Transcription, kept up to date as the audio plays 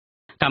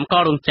កម្មក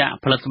ររោងចក្រ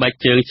ផលិតស្បែក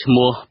ជើងឈ្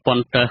មោះ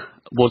Ponter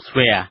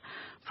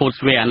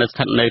Footwear នៅស្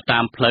ថិតនៅតា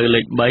មផ្លូវ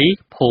លេខ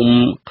 3 ភូមិ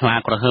ខ្លា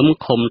ក្រហឹម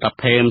ឃុំតា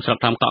ភេមស្រុក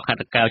តាមកក់ខេត្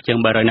តតាកែវជាង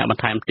300នាក់ប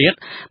ន្ថែមទៀត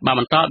បាន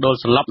បន្តដួល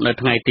សន្លប់នៅ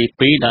ថ្ងៃទី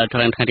 2 ដល់ថ្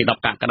ងៃទី 10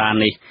 កក្កដា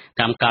នេះ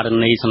កម្មករ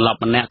នីសន្លប់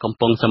ម្នាក់កំ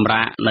ពុងសម្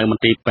រាកនៅម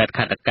ន្ទីរពេទ្យ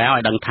ខេត្តតាកែវឲ្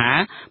យដឹងថា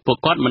ពួក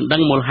គាត់មិនដឹ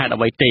ងមូលហេតុ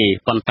អ្វីទេ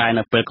ប៉ុន្តែ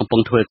នៅពេលកំពុ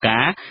ងធ្វើកា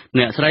រ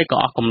អ្នកស្រីក៏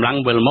អស់កម្លាំង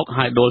វិលមុខ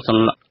ឲ្យដួលស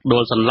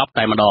ន្លប់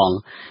តែម្ដង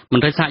ម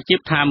ន្ត្រីសហជីព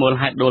ថាមូល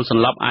ហេតុដួលស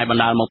ន្លប់អាចប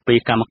ណ្ដាលមកពី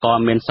កម្មករ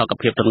មានសុខ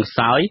ភាពទន់ខ្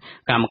សោយ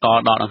កម្មករ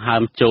ដកដង្ហើ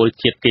មចូល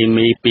ជាតិគី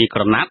មីពីក្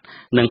រណាត់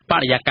និងប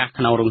រិយាកាស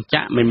ក្នុងរោងច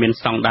ក្រមិនមាន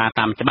ស្តង់ដារ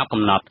តាមច្បាប់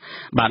កំណត់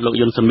បាទលោក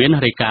យុនសមៀន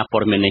រាយការណ៍ព័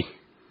ត៌មាននេះ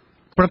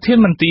ប្រធាន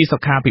មន្ត្រីសុ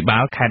ខាភិបា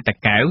លខេត្តតា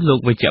កែវលោក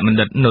វិជ្ជបណ្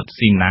ឌិតនុត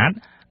ស៊ីណាត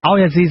ឲ្យ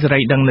អាស៊ីសេរី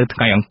ដឹងនៅថ្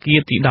ងៃអង្គារ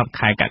ទី 10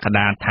 ខែកក្ក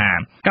ដាថា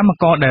កម្ម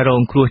ករដែលរ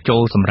ងគ្រោះចូ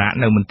លសម្រាក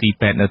នៅមន្ទីរ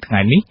ពេទ្យនៅថ្ងៃ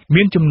នេះ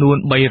មានចំនួន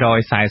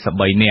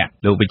343នាក់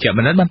លោកវិជ្ជប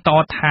ណ្ឌិតបន្ត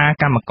ថា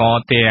កម្មករ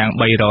ទាំង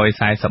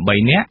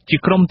343នាក់ជា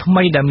ក្រុមថ្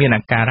មីដែលមាន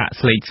អាការៈ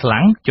ស្លេកស្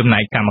លាំងចំណែ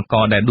កកម្មក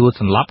រដែលដួល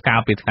សន្លប់កា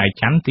លពីថ្ងៃ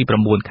ច័ន្ទទី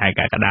 9 ខែ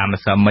កក្កដា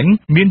ម្សិលមិញ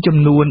មានចំ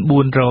នួន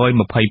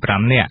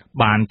425នាក់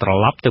បានត្រ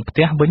ឡប់ទៅផ្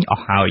ទះវិញអ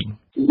ស់ហើយ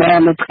បាទ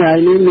នៅថ្ងៃ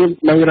នេះមាន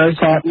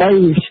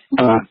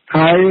343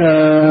ហើយ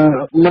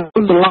មិន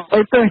ត្រឡប់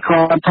អីទេគា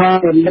ត់ថា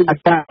មានអា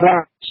កា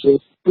រៈ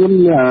ជំ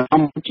ងឺអ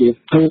ង្គជា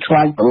ធ្វើខ្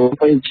លាចទៅ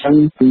អញ្ចឹង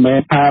មិន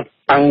ថា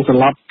តាំងស្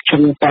លាប់ឈឹ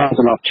ងតា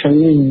ស្លាប់ឈឹង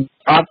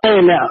អត់ទេ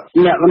អ្ន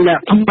ក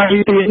ថ្មី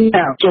ទៀត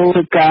អ្នកចូល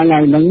ទៅការថ្ងៃ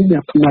ហ្នឹងអ្ន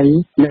កថ្មី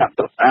អ្នក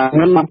ហ្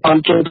នឹងមកត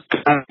ន់ចូល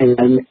ការថ្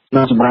ងៃ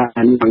នៅសម្រាប់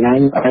ថ្ងៃ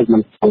អាចមិ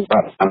នបា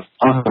ទ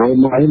អស់រយ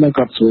មកនៅ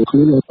គាត់ស្រួលខ្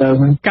លួនទៅ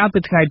កាលពី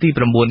ថ្ងៃទី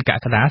 9 ក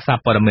ក្កដាសារ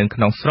ព័ត៌មានក្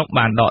នុងស្រុក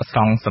បានដកស្រ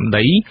ង់សម្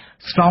ដី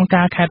ស្នង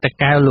ការខេត្តតា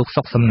កែវលោក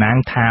សុកសំណាង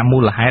ថាមូ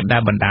លហេតុដែ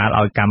លបណ្ដាល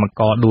ឲ្យកម្ម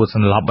ករដួលស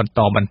ន្លប់បន្ត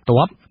បន្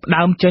ទាប់ផ្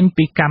ដើមចេញ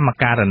ពីកម្ម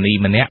ការិនី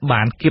ម្នាក់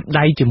បានគៀប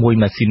ដៃជាមួយ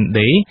ម៉ាស៊ីន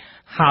ដេរ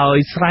ហើយ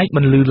ស្រែកប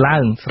ន្លឺឡើ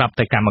ងស្រាប់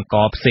តែកម្មក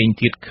រផ្សេង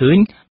ទៀតឃើញ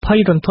ភ័យ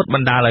រន្ធត់ប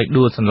ណ្ដាលឲ្យ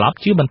ដួលសន្លប់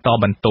ជាបន្ត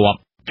បន្ទាប់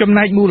ចំ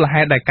ណែកមូល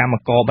ហេតុដែលកម្ម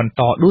ករបន្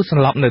តដួលស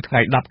ន្លប់នៅថ្ងៃ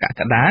 10 កក្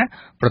កដា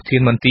ប្រធា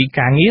នមន្ត្រី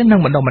ការងារនិង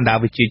បណ្ដុះបណ្ដាល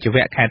វិជ្ជាជី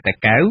វៈខេត្តតា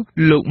កែវ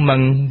លោកមឹ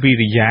ងវិ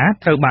រិយា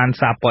ត្រូវបាន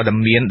សារព័ត៌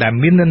មានដែល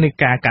មាននិន្នា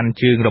ការកាន់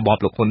ជើងរបប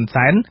លោកហ៊ុន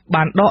សែន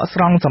បានដកស្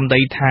រង់សម្ដី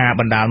ថា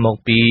បណ្ដាលមក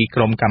ពី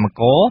ក្រុមកម្ម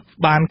ករ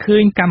បានឃើ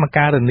ញកម្ម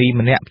ការិនី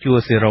ម្នាក់ព្យួរ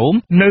សេរ៉ូម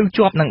នៅ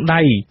ជាប់នឹង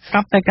ដៃស្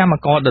រាប់តែកម្ម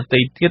ករដទៃ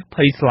ទៀត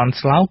ភ័យស្លន់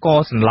ស្លោក៏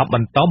សន្លប់ប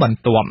ន្តបន្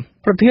ទាប់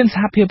ប្រធានស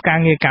ហភាពការ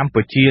ងារកម្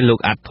ពុជាលោក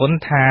អាត់ធុន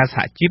ថាស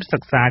ហជីពសិ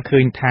ក្សាឃើ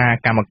ញថា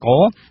កម្មក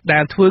រដែ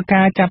លធ្វើ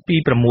ការចាប់ពី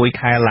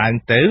6ខែឡើង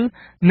ទៅ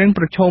នឹង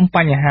ប្រឈមប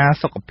ញ្ហា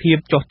សុខភាព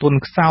ចុះទន់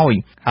ខ្សោយ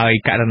ហើយ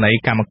ករណី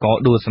កម្មករ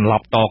ដួលសន្ល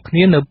ប់តគ្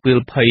នានៅពេល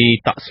ភ័យ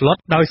តក់ស្លុត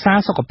ដោយសារ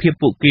សុខភាព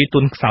ពួកគេទ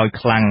ន់ខ្សោយ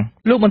ខ្លាំង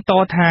លោកបន្ត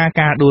ថា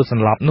ការដួលស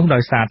ន្លប់នោះដោ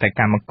យសារតែ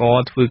កម្មករ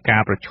ធ្វើកា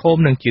រប្រឈម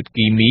នឹងជាតិ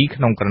គីមី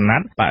ក្នុងក្រណា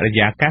ត់បរិ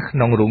យាកាសក្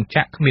នុងរោងច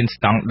ក្រគ្មាន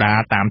ស្តង់ដារ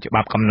តាមច្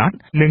បាប់កំណត់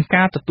និង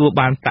ការទទួល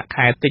បានប្រាក់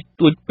ខែតិច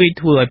តួចពេក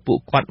ធ្វើឲ្យពួក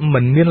គាត់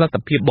មិនមានលទ្ធ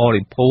ភាពប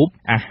រិភោគ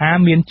អាហារ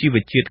មានជីវ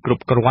ជាតិគ្រ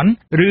ប់គ្រាន់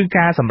ឬ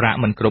ការសម្រាក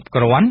មិនគ្រប់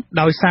គ្រាន់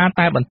ដោយសារ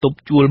តែបន្ទប់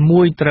ជួល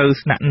មួយត្រូវ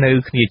ស្នាក់នៅ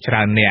គ្នាច្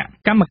រើនអ្នក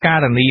កម្មកា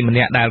រិនីម្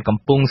នាក់ដែលកំ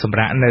ពុងសម្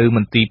រាកនៅម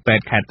ន្ទីរពេ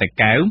ទ្យខេត្តតា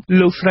កែវ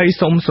លោកស្រី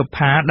សុំសុ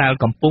ផាដែល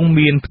កំពុង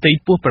មានផ្ទៃ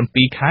ពោះ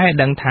7ខែ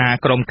ដឹងថា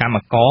ក្រុមកម្ម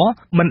ករ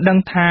មិនដឹង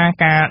ថា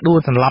ការដួល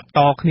សន្លប់ត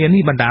គ្នា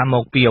នេះបណ្ដាលម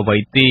កពីអ្វី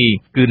ទេ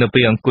គឺនៅ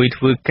ពេលអង្គុយ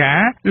ធ្វើកា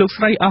រលោក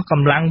ស្រីអស់ក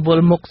ម្លាំងវិ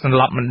លមុខសន្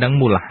លប់មិនដឹង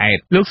មូលហេតុ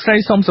លោកស្រី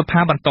សុំសុផា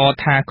បន្ត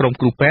ថាក្រុម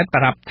គ្រូពេទ្យ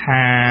ប្រាប់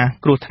ថា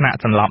គ្រោះថ្នាក់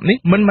សន្លប់នេះ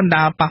មិនបណ្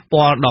ដាលប៉ះ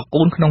ពាល់ដល់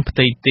កូនក្នុងផ្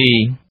ទៃទេ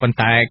ប៉ុន្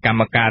តែកម្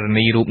មការិ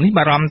នីរូបនេះ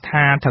បារម្ភ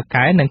ថាថៅ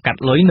កែនឹងកា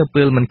ត់លុយនៅ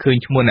ពេលមិនឃើញ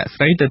ឈ្មោះអ្នក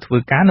ស្រីទៅធ្វើ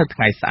ការនៅថ្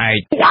ងៃស្អែក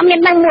អត់មាន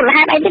ដឹងមូល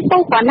ហេតុអីទេពុ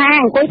កគាត់ណា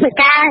អង្គុយធ្វើ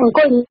ការអង្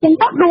គុយជិះ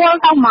ទៅដួល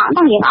ទៅហ្មង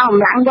ទៅរៀងអស់ក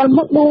ម្លាំងវិល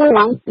មុខដួលហ្ម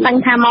ងដឹង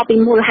ថាមកពី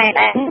មូលហេតុ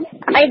អី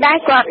អីដែរ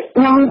គាត់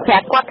ខ្ញុំប្រា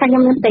ប់គាត់ថាខ្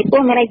ញុំមានផ្ទៃ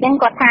ពោះមានអីចឹង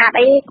គាត់ថា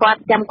អីគាត់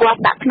ចាំគាត់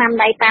ដាក់ថ្នាំ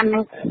ដៃតាមនឹ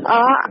ង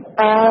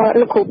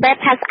លោកគ្រូពេទ្យ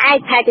ថាស្អែក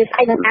ថាគឺស្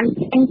អែកនឹងអាន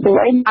ចេញព្រោះ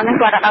អីហ្នឹង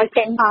គាត់អត់ឲ្យ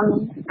ចេញផង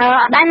អ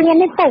ត់ដែរមាន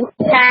នេះពុក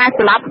ថា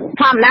ស្លាប់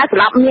ធម្មតាស្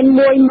លាប់មាន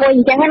មួយអ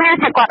ញ្ចឹងណា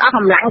ថាគាត់អស់ក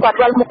ម្លាំងគាត់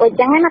វិលមុខអញ្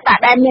ចឹងណាតែ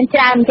ដែរមានច្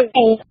រើនទេ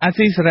អា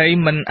ស៊ីសេរី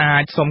មិនអា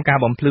ចសុំការ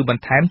បំភ្លឺប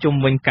ន្ថែមជុំ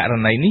វិញករ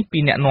ណីនេះពី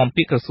អ្នកនាំ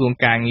ពាក្យក្រសួង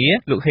ការងារ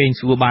លោកហេង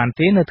សួរបាន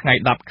ទេនៅថ្ងៃ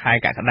 10 ខែ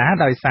កក្កដា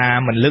ដោយសារ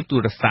មិនលើកទូ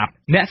រស័ព្ទ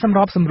អ្នកសម្រ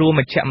បសម្រួល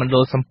មជ្ឈមណ្ឌ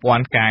លសម្ព័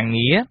ន្ធការ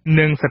ងារ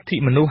និងសិទ្ធិ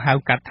មនុស្សហៅ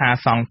កាត់ថា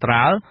សង្ត្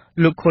រាល់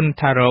លោកខុន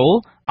ថារ៉ូ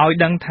ឲ្យ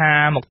ដឹងថា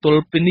មកទ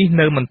ល់ពេលនេះ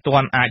នៅមិនទា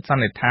ន់អាចស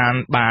ន្និដ្ឋាន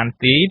បាន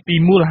ទេពី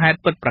មូលហេតុ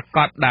ពិតប្រាក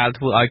ដដែល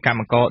ធ្វើឲ្យកម្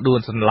មករដួល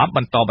សន្លប់ប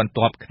ន្តបន្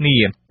ទាប់គ្នា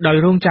ដោយ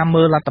រងចាំ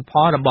មើលលទ្ធផ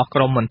លរបស់ក្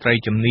រុមមន្ត្រី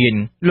ជំនាញ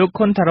លោក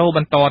ខុនថារ៉ូប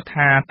ន្ត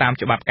ថាតាម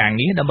ច្បាប់ការ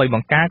ងារដើម្បីប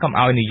ង្ការកុំ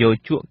ឲ្យនយោ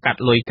ជកកាត់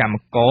លុយកម្ម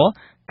ករ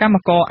កម្ម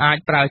ករអាច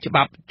ប្រើច្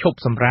បាប់ឈប់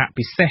សម្រាក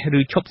ពិសេស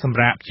ឬឈប់សម្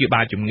រាកព្យា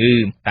បាលជំងឺ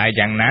តែ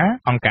យ៉ាងណា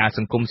អង្គការស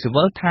ង្គមស៊ី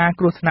វិលថា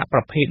គ្រោះថ្នាក់ប្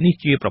រភេទនេះ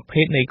ជាប្រ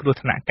ភេទនៃគ្រោះ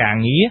ថ្នាក់ការ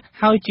ងារ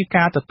ហើយជា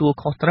ការទទួល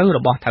ខុសត្រូវរ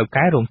បស់ថៅ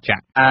កែរោងចក្រ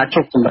ជ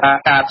ប់សម្រាប់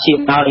ការព្យា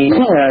បាល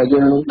នេះយើ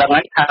ងដឹង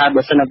ហើយថា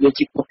បើសិនជា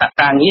ជាគ្រោះថ្នាក់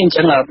ការងារអញ្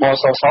ចឹងប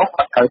សស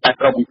គាត់ត្រូវតែ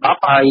គ្រប់បំផុត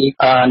ហើយ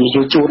ន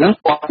យោជកហ្នឹង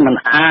គាត់មិន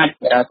អាច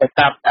ទៅ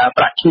កាប់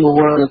ប្រាក់ឈ្នួ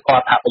លឬគា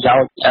ត់អប្រយោ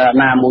ជន៍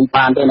ណាមួយ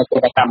បានទេនៅពេល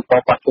ដែលកម្មករ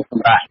គាត់ជប់ស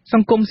ម្រាប់ស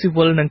ង្គមស៊ី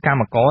វិលនិងកម្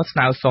មករស្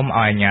នើសុំឲ្យ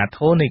អាជ្ញាធ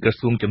រនៃក្រ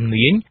សួងជំ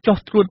នាញចុះ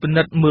ត្រួតពិ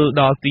និត្យមើល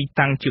ដល់ទី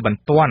តាំងជាប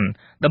ន្ទាន់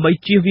ដើម្បី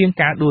ជៀសវាង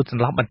ការដួលស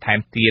ន្លប់បន្ថែម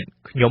ទៀត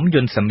ខ្ញុំ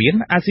យុនសាមៀន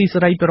អាស៊ីសេ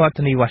រីប្រ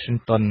ធានាធិបតី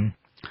Washington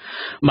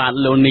បាទ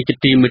លោកនេះជា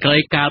ទីមេត្រី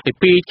កាល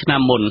ពី2ឆ្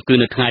នាំមុនគឺ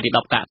នៅថ្ងៃទី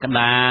10កក្ក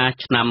ដា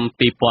ឆ្នាំ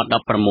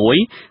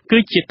2016គឺ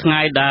ជាថ្ងៃ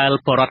ដែល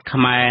បរដ្ឋខ្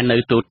មែរនៅ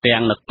ទូទាំ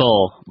ងនគរ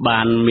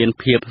បានមាន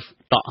ភាព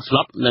តក់ស្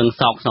លុតនិង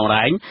សោកសង្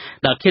រែង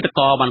ដែលឃាតក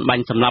របានបា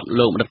ញ់សម្លាប់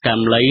លោកបណ្ឌិតកែម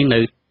លី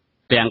នៅ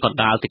ទាំងកណ្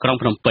ដាលទីក្រុង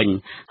ភ្នំពេញ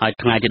ហើយ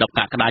ថ្ងៃទី10ក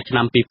ក្កដាឆ្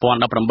នាំ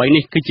2018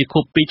នេះគឺជាខួ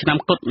ប2ឆ្នាំ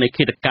គត់នៃ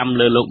ឃាតកម្ម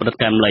លើលោកបណ្ឌិត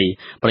កែមលី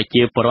ប្រ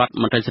ជាពលរដ្ឋ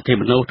មន្ត្រីសិទ្ធិ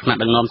មនុស្សថ្នាក់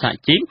ដឹកនាំសហ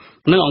ជីព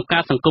និងអង្គកា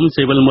រសង្គម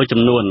ស៊ីវិលមួយ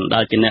ចំនួន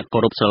ដែលជាអ្នកគោ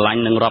រពស្រឡា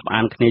ញ់និងរាប់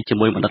អានគ្នាជា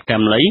មួយបណ្ឌិតកែ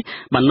មលី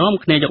បាននាំ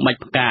គ្នាយកបាច់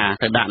ផ្កា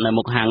ទៅដាក់នៅ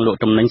មុខហាងលក់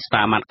ទំនិញ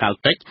Star Mart កាល់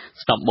តិច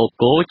Stop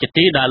Boko ជា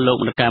ទីដែលលោក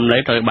បណ្ឌិតកែមលី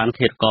ត្រូវបាន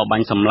ឃាតករបា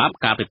ញ់សម្លាប់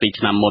កាលពី2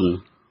ឆ្នាំមុន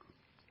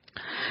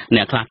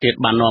អ្នកខ្លះទៀត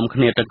បាននាំគ្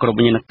នាទៅគ្រប់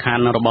វិញ្ញាណក្ខ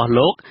ន្ធរបស់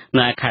លោក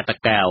នៅខេត្តតា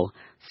កែវ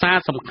សារ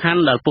សំខាន់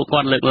ដែលពួកគា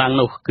ត់លើកឡើង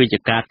នោះគឺជា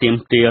ការទាម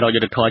ទាររយុ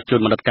ត្តិធម៌ជូន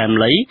បណ្ឌិតកែម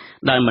លី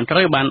ដែលមិនត្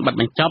រូវបានបិទ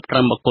បញ្ចប់ត្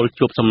រឹមបុគ្គល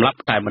ជួបសម្លាប់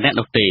តែម្នាក់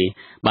នោះទេ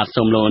បាទ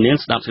សូមលោកនាង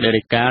ស្ដាប់សេចក្តី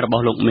រាយការណ៍រប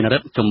ស់លោកមានរិ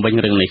ទ្ធជំវិញ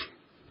រឿងនេះ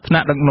ថ្នា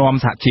ក់ដឹកនាំ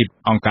សហជីព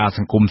អង្គការស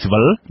ង្គមស៊ីវិ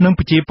លនិង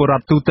ប្រជាពលរ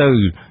ដ្ឋទូទៅ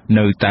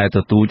នៅតែទ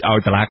ទូចឲ្យ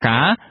តុលាកា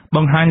រប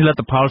ង្ហាញលទ្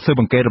ធផលស៊ើប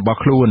អង្កេតរបស់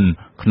ខ្លួន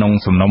ក្នុង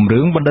សំណុំ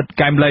រឿងបណ្ឌិត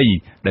កែមលី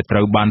ដែលត្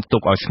រូវបានទុ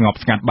កឲ្យស្ងប់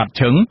ស្ងាត់បាត់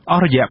ឈឹងអ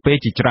ស់រយៈពេល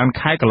ជាច្រើន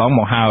ខែកន្លងម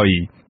កហើយ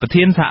ប្រ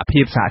ធានសហ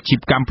ភាពសហជីព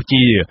កម្ពុ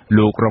ជា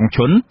លោករង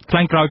ឈុនថ្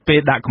លែងក្រោយពេល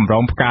ដាក់កម្រ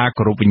ងផ្កា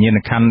គោរពវិញ្ញាណ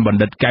ក្ខន្ធបណ្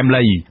ឌិតកែម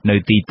លីនៅ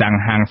ទីតាំង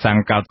ហាងសាំង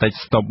កាល់តិច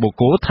Stop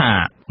Boko ថា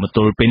មកទ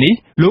ល់ពេលនេះ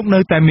លោកនៅ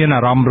តែមាន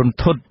អារម្មណ៍រន្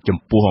ធត់ចំ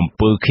ពោះអំ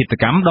ពើឃាត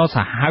កម្មដ៏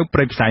សាហាវព្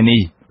រៃផ្សៃ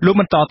នេះលោក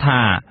បន្តថា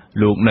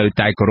លោកនៅ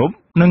តែគោរព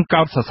និង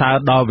កោតសរសើរ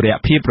ដល់វីរ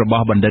ភាពរប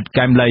ស់បណ្ឌិត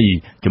កែមលី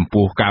ចំ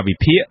ពោះការវិ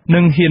ភាគនិ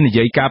ងហ៊ាននិ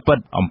យាយការពិត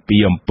អំពី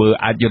អំពើ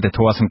អយុត្តិធ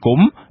ម៌សង្គម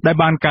ដែល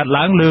បានកើត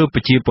ឡើងលើប្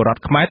រជាពលរដ្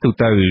ឋខ្មែរទូ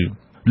ទៅ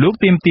លោក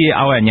ទាមទារ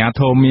ឲ្យអាជ្ញា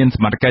ធរមានស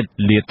មត្ថកិច្ច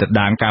លាតត្រ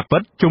ដាងការពិ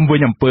តជុំវិញ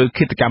អំពើ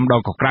ឃាតកម្មដ៏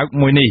កក្រើក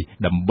មួយនេះ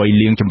ដើម្បី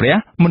លាងជម្រះ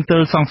មន្ទិ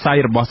លសង្ស័យ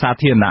របស់សា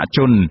ធារណជ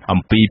នអំ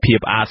ពីភាព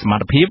អសម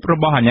ត្ថភាពរ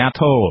បស់អាជ្ញា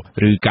ធ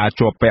រឬការ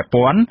ជាប់ពាក់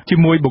ព័ន្ធជា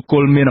មួយបុគ្គ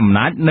លមានអំ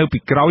ណាចនៅពី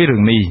ក្រោយរឿ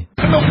ងនេះ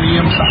ក្នុងនា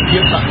មសហជី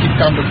ព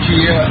កម្ពុជា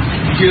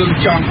យើង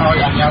ចង់ឲ្យ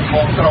អាជ្ញាធ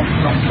រក្រុង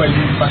ភ្នំពេញ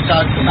បង្កើ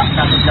តគណៈក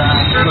ម្មការ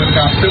ធ្វើ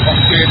ការស៊ើបអ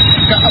ង្កេត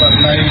ករ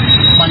ណី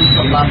បាញ់ស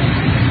ម្លាប់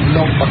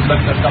លោកបណ្ឌិត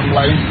កែម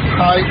លី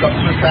ហើយក៏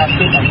ធ្វើការ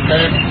ស៊ើបអង្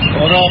កេត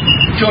រក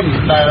ជន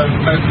ដែល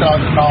នៅក្រោយ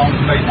ខ្នង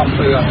នៃអំ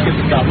ពើអឃាត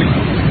កម្ម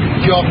នេះ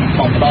យក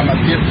បំផ្លាញអា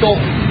គារទោស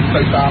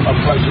ទៅតាម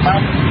ផ្លូវច្បា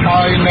ប់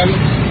ហើយនឹង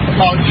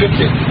ដល់យុត្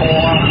តិធ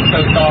ម៌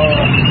ទៅដល់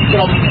ក្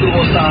រុមគ្រួ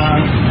សារ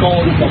កូ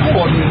នប្រព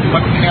ន្ធមិ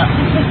ត្តភក្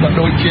តិក៏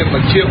ដូចជាប្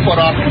រជាពល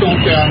រដ្ឋទូ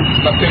ទាំង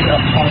ប្រទេស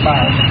ផងដែ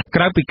រ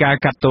ក្រៅពីការ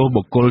កាត់ទោស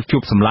បុគ្គលជួ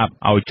បសម្លាប់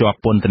ឲ្យជាប់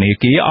ពន្ធនា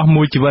គារអស់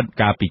មួយជីវិត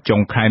កាលពីចុ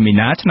ងខែមី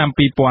នាឆ្នាំ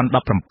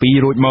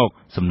2017រួចមក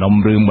សំណុំ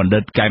រឿងបណ្ឌិ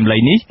តកែមលី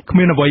នេះគ្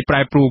មានអ្វីប្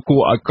រែប្រួលគួ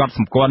រឲ្យកត់ស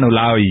ម្គាល់នៅ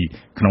ឡើយ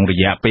ក្នុងរ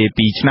យៈពេល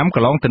2ឆ្នាំក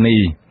ន្លងទៅនេះ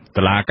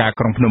តុលាការ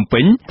ក្រុងភ្នំពេ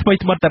ញថ្មី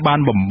ត្បិតតែបាន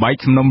បំបែក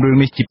សំណុំរឿង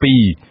នេះជាពី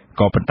រ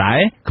ក៏ប៉ុន្តែ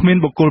គ្មាន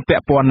បុគ្គលពា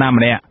ក់ព័ន្ធណា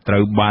ម្នាក់ត្រូ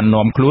វបាន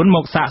នាំខ្លួនម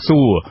កសាកសួ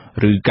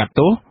រឬកាត់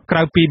ទោសក្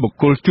រៅពីបុ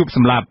គ្គលជួបស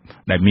ម្លាប់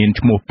ដែលមាន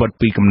ឈ្មោះពិត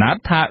ពីកំណើត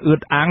ថាអឿត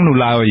អាងនោះ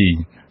ឡើយ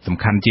សំ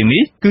ខាន់ជាង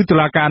នេះគឺតុ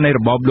លាការនៃរ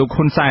បបលោក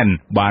ហ៊ុនសែន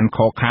បានខ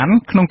កខាន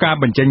ក្នុងការ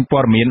បញ្ចេញព័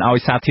ត៌មានឲ្យ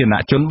សាធារណ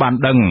ជនបាន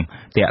ដឹង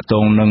ទាក់ទ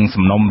ងនឹង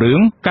សំណុំរឿង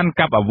កាន់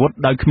កាប់អាវុធ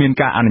ដោយគ្មាន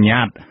ការអនុញ្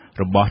ញាត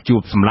របស់ជួ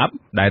បសម្លាប់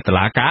ដែលតុ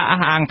លាការ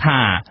អះអាងថា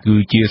គឺ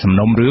ជាសំ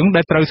ណុំរឿង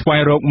ដែលត្រូវស្វែ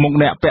ងរកមុខ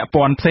អ្នកពាក់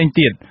ព័ន្ធផ្សេង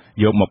ទៀត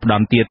យកមកផ្ដ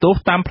ន្ទាទោស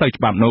តាមផ្លូវ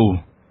ច្បាប់នោះ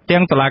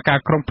ទាំងតុលាការ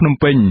ក្រុងភ្នំ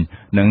ពេញ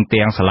និង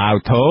ទាំងសាលាឧ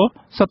ទ្ធរ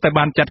សុទ្ធតែ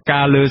បានចាត់កា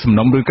រលើសំ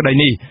ណុំរឿងក្តី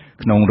នេះ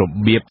ក្នុងរ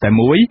បៀបតែ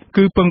មួយ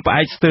គឺពឹងផ្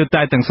អែកស្ទើរ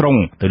តែទាំងស្រុង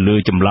ទៅលើ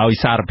ចម្លើយ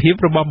សារភាព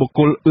របស់បុគ្គ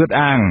លអឿត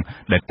អាង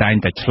ដែលតែង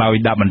តែឆ្លើយ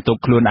ដាក់បន្ទុក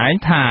ខ្លួនឯង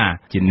ថា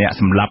ជាអ្នក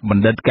សម្លាប់ប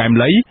ណ្ឌិតកែម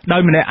លីដោ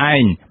យម្នាក់ឯ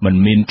ងមិន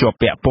មានជាប់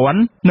ពាក់ព័ន្ធ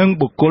នឹង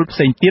បុគ្គលផ្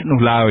សេងទៀត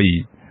នោះឡើយ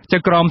ច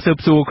ក្រមស៊ើប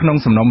សួរក្នុង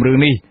សំណុំរឿង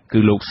នេះគឺ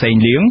លោកសេង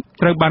លៀង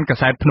ត្រូវបានកា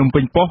សែតភ្នំ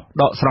ពេញប៉ុស្តិ៍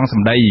ដកស្រង់ស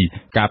ម្ដី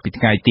កាលពី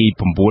ថ្ងៃទី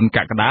9ក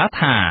ក្កដា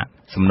ថា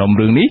សំណុំ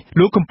រឿងនេះ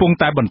លោកកំពុង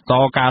តែបន្ត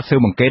ការស៊ើប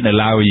អង្កេតនៅ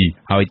ឡើយ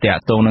ហើយតា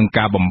ក់ទងនឹង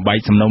ការបំបែក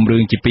សំណុំរឿ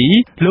ងជាពីរ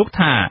លោក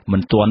ថាមិ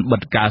នទាន់បិ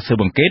ទការស៊ើប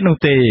អង្កេតនោះ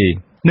ទេ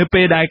នៅ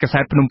ពេលដែលកាសែ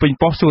តភ្នំពេញ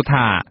ប៉ុស្តិ៍សួរ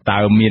ថាតើ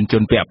មានជ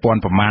នពាក់ព័ន្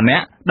ធប្រមាណអ្ន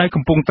កដែល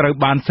កំពុងត្រូវ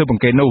បានស៊ើបអ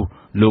ង្កេតនោះ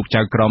លោក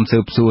ចៅក្រមស៊ើ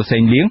បសួរសេ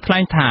ងលៀងថ្លែ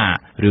ងថា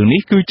រឿង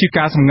នេះគឺជា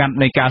ការសម្ងាត់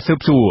នៃការស៊ើប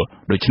សួរ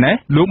ដូច្នេះ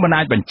លោកមិន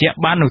អាចបញ្ជាក់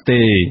បាននោះ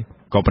ទេ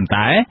ក៏ប៉ុន្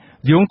តែ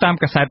យោងតាម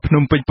កាសែតភ្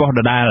នំពេញប៉ុស្តិ៍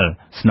ដដែល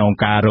ស្នង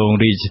ការរង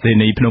រាជធា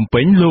នីភ្នំ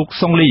ពេញលោក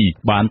សុងលី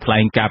បានថ្លែ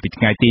ងការពី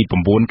ថ្ងៃទី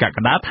9 កក្ក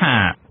ដាថា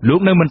លោក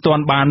នៅមិនទា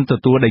ន់បានទ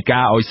ទួលដី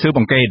កាឲ្យស៊ើប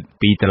អង្កេត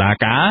ពីតុលា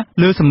ការ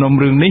លើសំណុំ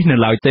រឿងនេះនៅ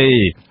ឡើយទេ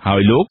ហើ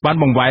យលោកបាន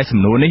បង្វែរសំ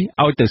ណួរនេះ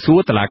ឲ្យទៅសួរ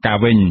តុលាការ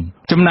វិញ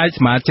ចំណែកស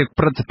មាជិក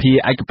ព្រឹទ្ធសភា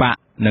ឯកបៈ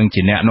និង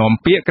ជាអ្នកនាំ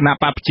ពាក្យគណៈ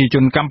បកប្រជាជ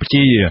នកម្ពុ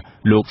ជា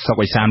លោកសុក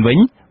អេសានវិញ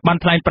បាន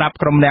ថ្លែងប្រាប់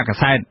ក្រុមអ្នកកា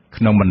សែត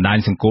ក្នុងបណ្ដាញ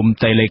សង្គម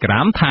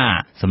Telegram ថា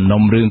សំ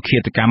ណុំរឿងឃា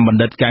តកម្មប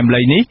ណ្ឌិតកែម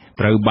លីនេះ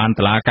ត្រូវបាន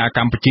តុលាការក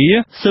ម្ពុជា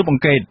ស៊ើបអ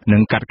ង្កេតនិ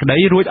ងកាត់ក្តី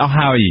រួចអស់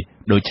ហើយ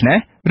ដូច្នេះ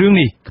រឿង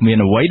នេះគ្មាន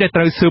អ្វីដែល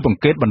ត្រូវស៊ើបអ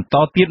ង្កេតបន្ត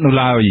ទៀតនោះ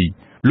ឡើយ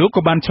លោក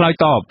ក៏បានឆ្លើយ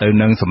តបទៅ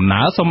នឹងសំ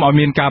ណើសុំឲ្យ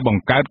មានការប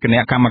ង្កើតគ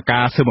ណៈកម្មកា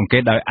រស៊ើបអង្កេ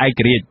តដោយឯ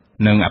ករាជ្យ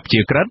និងអព្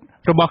យាក្រឹត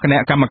របស់គណៈ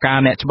កម្មការ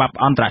អ្នកច្បាប់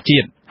អន្តរជា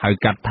តិហៅ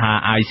កាត់ថា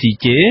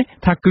ICJ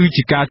ថាគឺ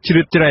ជាការជ្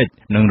រៀតជ្រែក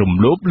និងរំ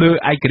លោភលើ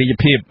ឯករាជ្យ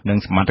ភាពនិង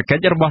សមត្ថកិ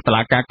ច្ចរបស់តុ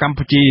លាការកម្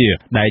ពុជា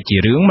ដែលជា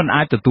រឿងមិន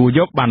អាចទទួលយ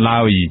កបាន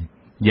ឡើយ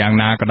យ៉ាង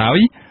ណាក៏ដោយ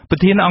ប្រ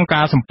ធានអង្គ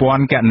ការសម្ព័ន្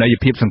ធគណនេយ្យ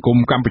ភាពសង្គម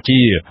កម្ពុ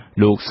ជា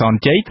លោកសន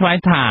ជ័យថ្លែង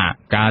ថា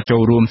ការចូ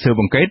លរួមស៊ើប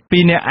អង្កេតពី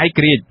អ្នកឯក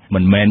រាជ្យមិ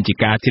នមែនជា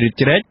ការជ្រៀត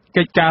ជ្រែក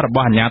កិច្ចការរប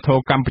ស់អាជ្ញាធរ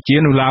កម្ពុជា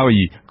នោះឡើយ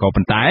ក៏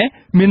ប៉ុន្តែ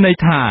មានន័យ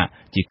ថា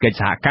ជាកិច្ច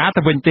សហការ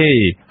ទៅវិញទេ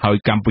ហើយ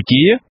កម្ពុ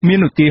ជាមាន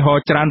ឧទាហរ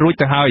ណ៍ច្រើនរួច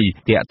ទៅហើយ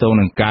ទាក់ទង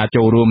នឹងការ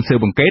ចូលរួមស៊ើប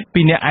អង្កេត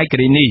ពីអ្នកឯក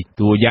រាជ្យនេះ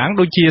តួយ៉ាង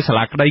ដូចជាសា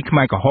លាក្តីខ្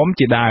មែរក្រហម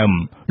ជាដើម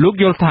លោក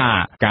យល់ថា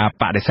ការ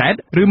បដិសេធ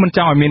ឬមិនច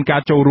ង់ឲ្យមានកា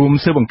រចូលរួម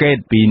ស៊ើបអង្កេត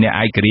ពីអ្នក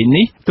ឯករាជ្យ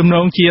នេះទំន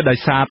ងជាដោយ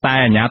សារតែ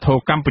អាជ្ញាធរ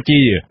កម្ពុជា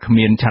គ្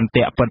មានឆន្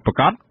ទៈពិតប្រា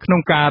កដក្នុ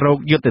ងការរក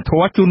យុត្តិធ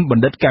ម៌ជូនប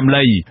ណ្ឌិតកែម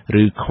លី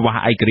ឬខ្វះ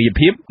ឯករាជ្យ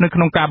ភាពនៅក្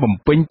នុងការបំ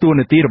ពេញតួ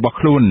នាទីរបស់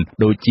ខ្លួន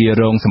ដូចជា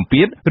រងសម្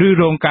ពាធឬ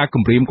រងការ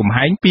គំរាមកំ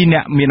ហែងពីអ្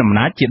នកមានអំ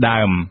ណាចជា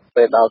ដើម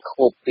ពេលដល់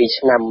ខួប2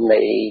ឆ្នាំនៃ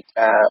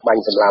ការបា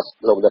ញ់សម្លាប់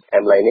លោកបណ្ឌិតកែ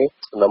មលីនេះ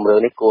សំណុំរឿង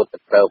នេះគួរតែ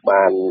ត្រូវ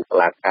បានតុ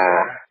លាការ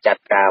ចា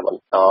ត់ការប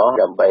ន្ត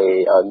ដើម្បី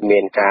ឲ្យមា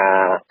នការ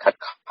ខិត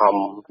ខំ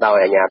ដោយ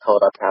អាជ្ញាធរ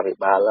រដ្ឋាភិ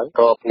បាលរ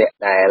កអ្នក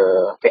ដែល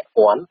ពាក់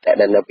ព័ន្ធដែល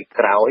នៅពី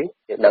ក្រោយ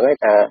យើងដឹងហើយ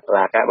ថាតុ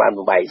លាការបាន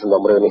បំបែកសំ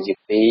ណុំរឿងនេះជា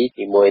ពីរ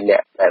ទី1អ្ន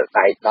កដែល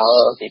ដៃដ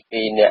ល់ទី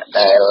2អ្នក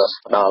ដែល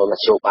ផ្ដល់ម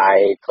ធ្យោបាយ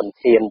ធន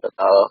ធានទៅ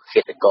ដល់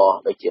ឃាតករ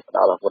ដូចជាផ្ដ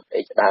ល់អាវុធ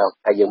អីជាដើម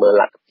ហើយយើងមើល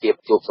លទ្ធភាព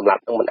ជួបសម្លា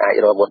ប់នឹងមិនអាច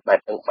រកអាវុធបែប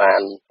ហ្នឹងបា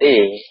នទេ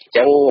អញ្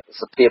ចឹង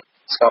សភាព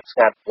ស្ងប់ស្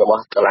ងាត់រប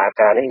ស់តុលា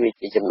ការនេះវា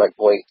ជាចំណុច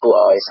មួយគួរ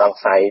ឲ្យសង្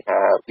ស័យថា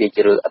វា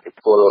ជារឿងអធិ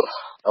បុល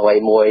អ្វី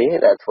មួយ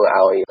ដែលធ្វើ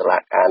ឲ្យតុលា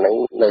ការនឹង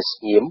នៅស្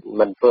ងៀម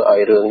មិនធ្វើឲ្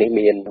យរឿងនេះ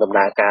មានដំ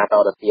ណើរការត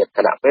ទៅទៀតខ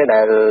ណៈពេលដែ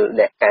ល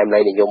អ្នកកែមលី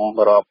និយម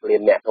រាប់លា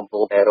នអ្នកកំពុ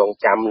ងតែរង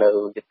ចាំនៅ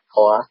យុទ្ធធ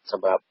រស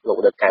ម្រាប់លោក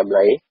បណ្ឌិតកែម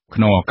លី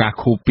ក្នុងឱកាស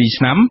ខួប2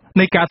ឆ្នាំ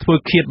នៃការធ្វើ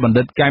ឃាតបណ្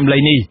ឌិតកែមលី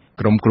នេះ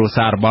ក្រុមគ្រួ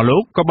សាររបស់លោ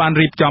កក៏បាន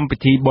រៀបចំពិ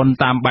ធីបុណ្យ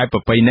តាមបែបប្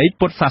រពៃណី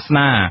ពុទ្ធសាស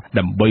នា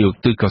ដើម្បីឧ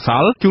ទ្ទិសកុស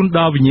លជូនដ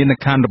ល់វិញ្ញាណ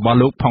ក្ខន្ធរបស់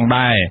លោកផង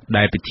ដែរ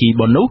ដែលពិធី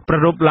បុណ្យនោះប្រា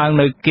រព្ធឡើង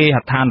នៅគេហ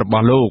ដ្ឋានរប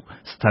ស់លោក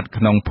ស្ថិត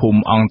ក្នុងភូ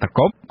មិអង្គត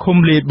កុបឃុំ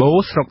លាយបូ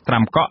ស្រុកត្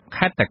រាំកក់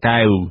ខេត្តតា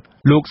កែវ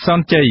លោកសន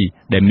ជ័យ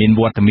ដែលមាន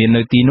វត្តមាន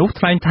នៅទីនោះ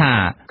ថ្លែងថា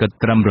គិត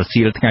ត្រឹមរ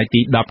សៀលថ្ងៃទី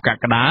10ក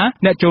ក្កដា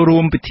អ្នកចូលរួ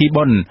មពិធី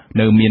បុណ្យ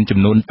នៅមានចំ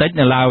នួនតិច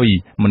នៅឡើយ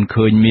មិន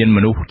ឃើញមានម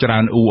នុស្សច្រើ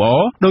នអ៊ូអ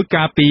រដោយ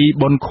ការពី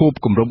បុណ្យខួប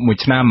គម្រប់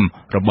1ឆ្នាំ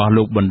របស់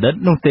លោកបណ្ឌិត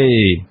នោះទេ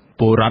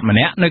ពលរដ្ឋម្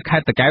នាក់នៅខេ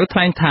ត្តតាកែវថ្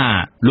លែងថា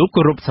លោក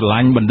គោរពស្រឡា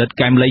ញ់បណ្ឌិត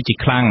កែមលីជា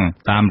ខ្លាំង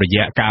តាមរ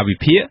យៈការវិ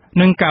ភាគ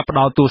និងការផ្ដ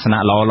ល់ទស្សនៈ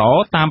ល្អ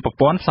ៗតាមប្រ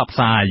ព័ន្ធផ្សព្វផ្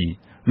សាយ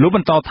លោកប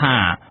ន្តថា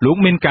លោក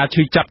មានការ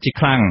ឈឺចាប់ជា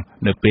ខ្លាំង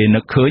នៅពេលនឹ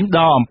កឃើញដ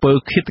ល់អំពើ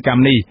ឃាតក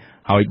ម្មនេះ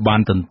ហើយបា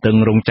នទន្ទឹង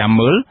រង់ចាំ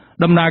មើល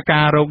ដំណើរ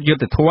ការរកយុ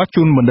ត្តិធម៌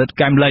ជូនបណ្ឌិត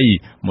កែមលី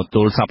មកទ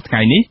ល់សប្តាហ៍ថ្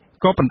ងៃនេះ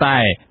ក៏ប៉ុន្តែ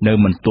នៅ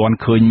មិនទាន់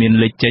ឃើញមាន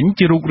លេចចេញ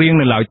ជារូបរាង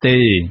នៅឡើយទេ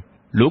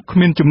លោកគ្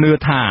មានជំនឿ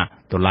ថា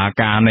តុលា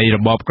ការនៃរ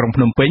បបក្រុង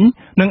ភ្នំពេញ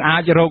នឹងអា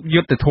ចរក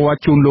យុត្តិធម៌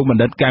ជូនលោកប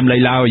ណ្ឌិតកែមលី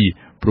ឡើយ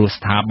ព្រោះ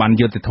ស្ថាប័ន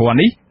យុត្តិធម៌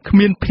នេះគ្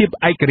មានភាព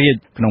ឯករាជ្យ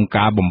ក្នុង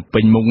ការបំពេ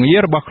ញមុខងារ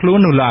របស់ខ្លួន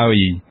នោះឡើយ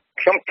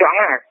ខ្ញុំចង់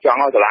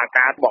ឲ្យតុលា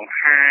ការបង្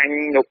ហាញ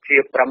នូវភា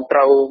ពត្រឹមត្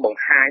រូវប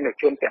ង្ហាញនូវ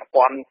ជនពាក់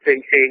ព័ន្ធផ្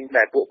សេងៗ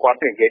ដែលពួកគាត់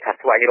និយាយថា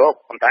ស្វែងរក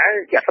ប៉ុន្តែ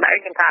ជាក់ស្ដែង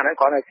ខ្ញុំថាហ្នឹង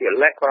គ្រាន់តែជា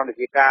លេខគ្រាន់តែ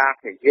ជាការ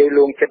និយាយ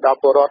លួងចិត្តដល់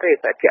ពលរដ្ឋទេ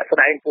តែជាក់ស្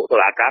ដែងពួកតុ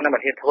លាការនឹងមិ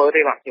នហ៊ានធ្វើ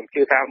ទេបាទខ្ញុំ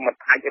ជឿថាមិន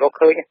អាចរក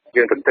ឃើញ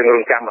យើងទន្ទឹងរ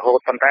ង់ចាំរហូត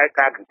ប៉ុន្តែ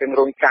ការទន្ទឹង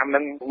រង់ចាំហ្នឹ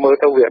ងមើល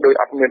ទៅវាដូច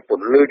អត់មានព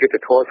លឺយុត្តិ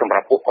ធម៌សម្រា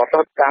ប់ពួកគាត់ទៅ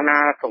កាលណា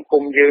សង្គ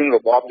មយើងរ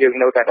បបយើង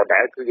នៅតែដដែ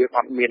លគឺយើងអ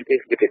ត់មានទេ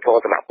យុត្តិធ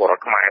ម៌សម្រាប់ពលរ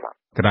ដ្ឋខ្មែរបាទ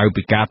ក្រៅ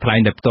ពីការថ្លែង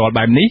ដោយផ្ទាល់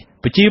បែបនេះ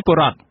ប្រជាពល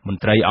រដ្ឋមន្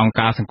ត្រីអង្គ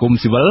ការសង្គម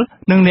ស៊ីវិល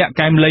និងអ្នក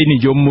កែមលីនិ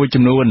យមមួយ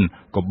ចំនួន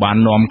ក៏បាន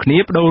នាំគ្នា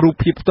បដូររូប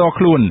ភាពផ្ទាល់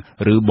ខ្លួន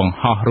ឬបង្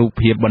ហោះរូប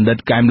ភាពបណ្ឌិត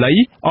កែមលី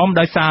អម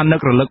ដោយសារនឹ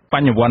ករលឹកប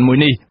ញ្ញវន្តមួយ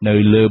នេះនៅ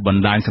លើប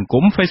ណ្ដាញសង្គ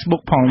ម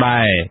Facebook ផង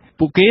ដែរ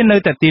ពួកគេនៅ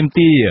តែទាម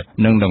ទារ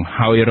និងដង្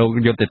ហោយរក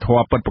យុត្តិធ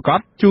ម៌ពិតប្រាកដ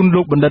ជូន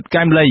លោកបណ្ឌិត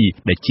កែមលី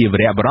ដែលជាវី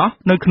របុរស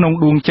នៅក្នុង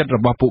ដួងចិត្តរ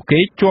បស់ពួកគេ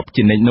ជាប់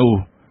ជានិច្ចនោះ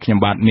ខ្ញុំ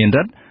បាទមាន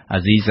រិទ្ធអា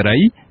ស៊ីសេរី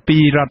ពី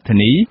ពីរដ្ឋធា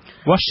នី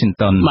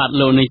Washington បាទ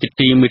លោកនេះជា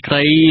ទីមេត្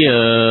រី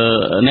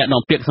អ្នក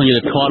នាំពាក្យក្នុងយុ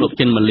ទ្ធធម៌លោក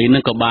ចិនម៉ាលីននឹ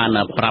ងក៏បាន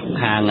ប្រាប់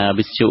ខាង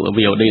វិទ្យុ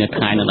VOD នៅ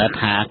ថ្ងៃនោះដែរ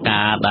ថា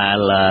ការដែល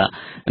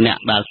អ្នក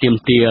ដែលទាម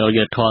ទារ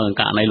យុទ្ធធម៌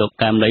ករណីលោក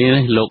កែមលី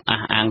នេះលោក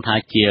អះអាងថា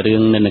ជារឿ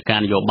ងនៃការ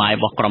នយោបាយរ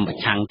បស់ក្រុមប្រ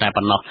ឆាំងតែ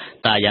ប៉ុណ្ណោះ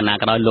តែយ៉ាងណា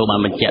ក៏ដោយលោកបាន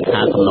បញ្ជាក់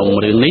ថាសំណុំ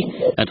រឿងនេះ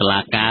តុលា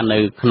ការនៅ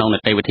ក្នុងនី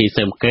តិវិធី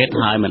ស៊ើបអង្កេត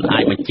ហើយមិនអា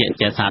ចបញ្ជាក់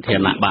ជាសាធារ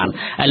ណៈបាន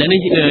ឥឡូវនេះ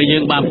យើ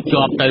ងបានភ្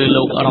ជាប់ទៅ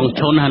លោករង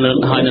ឈុនហើ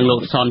យនឹងលោ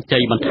កសនជ័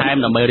យបន្ថែម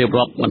ដើម្បីរៀប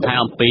រាប់បន្ថែម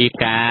អំពី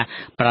ការ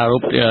ប្រារ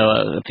ព្ធ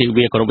ទិ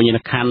វាគោរពវិញ្ញាណ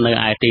ក្ខន្ធនៅ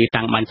ឯទី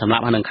តាំងបាញ់សម្លា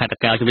ប់ហើយនឹងខេត្តតា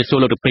កែវជំរាបសួរ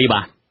លោកទី2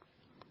បាទ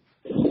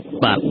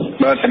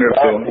ជំរាប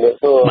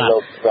សួរលោ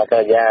កប្រ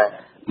កាយា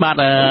បាទ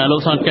លោ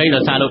កសនជ័យដោ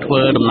យសារលោកធ្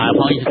វើដំណើរ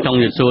ផងចង់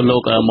ជម្រាបសួរលោ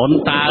កមុន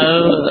តើ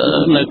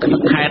នៅ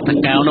ខេត្តតា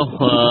កែវនោះ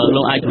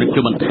លោកអាចជម្រាប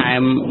ជូនបន្ថែ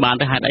មបាន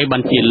ទៅហេតុអីបា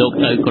នជាលោក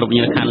ទៅគោរពវិញ្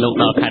ញាណក្ខន្ធលោក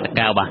ដល់ខេត្តតា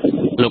កែវបាទ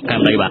លោកកែ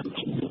មលីបាទ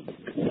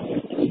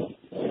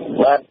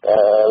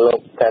លោ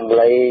កកែម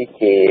លី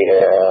ជា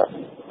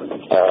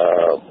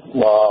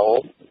បង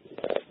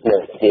នៅ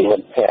ជាមិ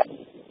ត្តភក្តិ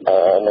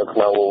នៅក្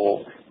នុង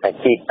អា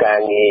ជីពការ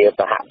ងារ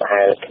សហ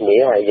ហែលគ្នា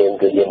ហើយយើង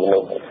គឺជាមនុ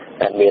ស្ស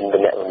ដែលមាន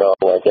តំណែង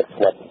ចិត្ត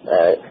ស្និទ្ធ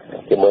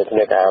ជាមួយគ្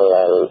នាកាល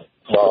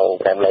បង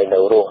កែមលីនៅ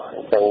រស់អ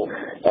ញ្ចឹង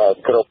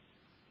គ្រប់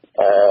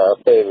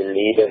ពេលវេ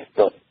លា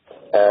គ្រប់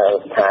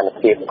ស្ថាន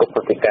ភាពគ្រប់ព្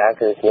រឹត្តិការណ៍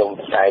គឺខ្ញុំ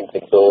តែងទៅ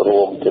ចូល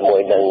រួមជាមួ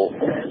យនឹង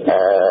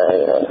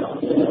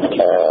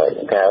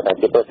ការតែ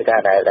ជាព្រឹត្តិការ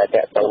ណ៍ដែល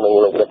តាក់ទងនឹង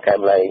លោកកែ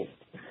មលី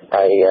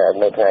ហើយ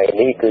នៅថ្ងៃ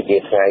នេះគឺជា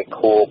ថ្ងៃ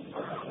ខួប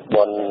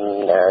បុណ្យ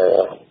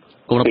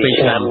គម្រប់2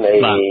ឆ្នាំនៃ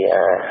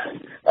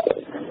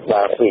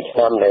បាទ2ឆ្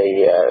នាំនៃ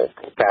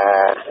ការ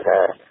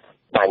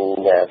បាញ់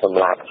សម្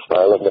លាប់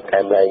លោកកែ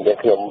មលី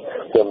ខ្ញុំ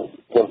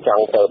ច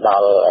ង់ទៅដ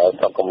ល់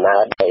ស្រុកកំណើ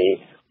តហើយ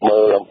មើ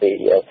លអំពី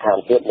ស្ថាន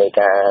ភាពនៃ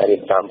ការរៀ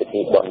បចំពិ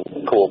ធីបុណ្យ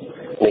ខួប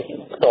នេះ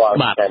ផ្ទាល់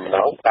តែម្ដ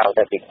ងក្រោយ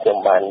តែពីខ្ញុំ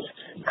បាន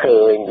ឃើ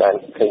ញ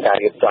ការ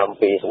រៀបចំ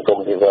ពីសង្គម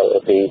ស៊ីវិល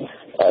ពី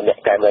អ្នក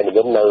កែមលីនិយ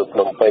មនៅភ្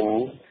នំពេញ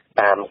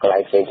តាមកន្លែ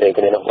ងផ្សេងៗ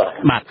គ្នានោះបា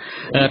ទ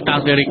តើ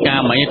សេរីកា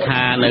មិញ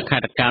ថានៅខេ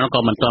ត្តតាកែវក៏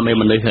មិនទាន់មាន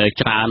មនុស្ស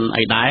ច្រើន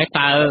អីដែរ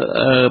តើ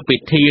ពិ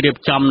ធីរៀប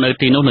ចំនៅ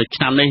ទីនោះនៅ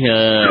ឆ្នាំនេះ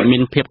មា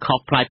នភាពខុស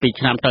ប្លែកពី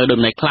ឆ្នាំទៅដូច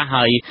ម្នេះខ្លះ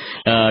ហើយ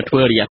ធ្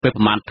វើរយៈពេល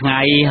ប្រហែលថ្ងៃ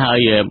ហើយ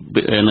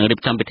នឹងរៀប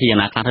ចំពិធីយ៉ាង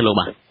ណាខ្លះទៅលោក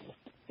បាទ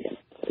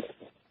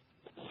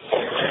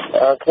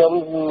ខ្ញុំ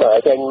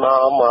ចេញម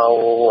កម៉ោង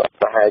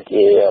ប្រហែល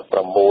ជា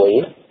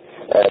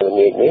6ល្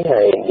ងាចនេះ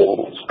ហើយយើង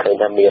ឃើញ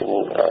ថាមាន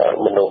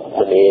មនុស្ស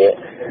ម្នា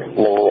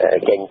នឹង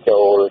ចេញ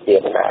ចូលជា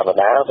បណ្ដាប៉ុ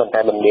ន្តែ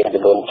มันមាន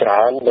ចំនួនច្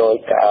រើនដោយ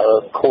កាល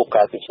ខួប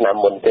កាលពីឆ្នាំ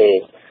មុនទេ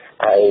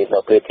ហើយនៅ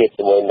ពេលធៀប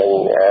ជាមួយនឹង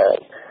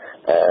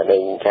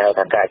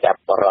ការចាប់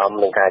អារម្ម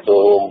ណ៍នឹងការចូល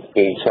រួម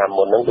ពីឆ្នាំ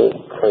មុនហ្នឹងគឺ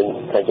ឃើញ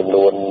ថាចំ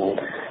នួន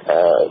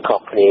ខុ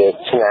សគ្នា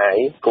ឆ្ងាយ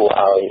គួរ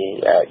ឲ្យ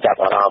ចាប់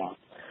អារម្មណ៍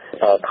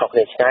ខុសគ្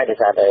នាឆ្ងាយដោយ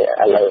សារតែ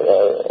ឥ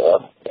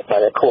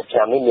ឡូវខួបឆ្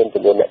នាំនេះមាន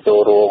ចំនួនអ្នកចូល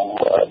រួម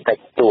តិច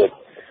តួច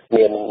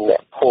មានអ្ន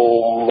កភូ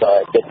មិ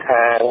ចិត្ត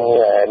ខាង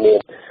មាន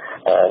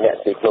អ្នក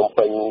ពីភ្នំ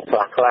ពេញខ្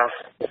លះ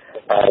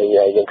ហើយ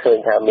យើងឃើញ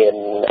ថាមាន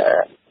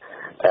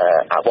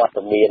អវត្ត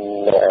មាន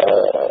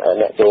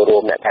អ្នកចូលរួ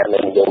មអ្នកការ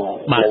និយម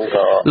នឹង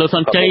ក៏លោកស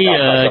នជ័យ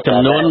ចំ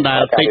នួនដែ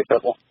លតិច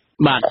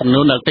បាទចំ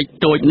នួនដែលតិច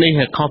តួចនេះ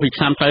ខុសពី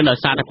ឆ្នាំទៅដោយ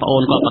សារតែប្អូ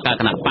នគាត់បង្កើត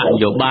គណៈបកន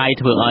យោបាយ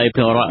ធ្វើឲ្យព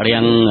លរដ្ឋរៀ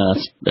ង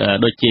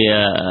ដូចជា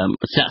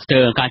សាក់ស្ទើ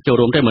រការចូល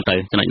រួមទៅមើលទៅ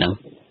ចំណុចហ្នឹង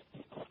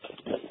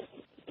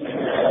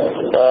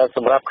ស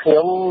ម្រាប់ខ្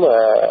ញុំ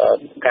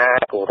ការ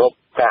គោរព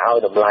ការឲ្យ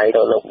តម្លៃដ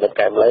ល់លោក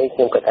កែមលីខ្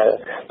ញុំគិតថា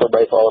ទោះ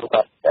បីបង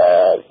គាត់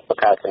ប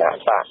ង្កើតគណៈ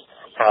បក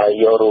ហើយ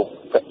យករូប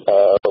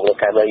លោក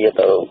កែមលី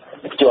ទៅ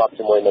ភ្ជាប់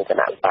ជាមួយនឹងគ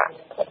ណៈបក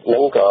ហ្នឹ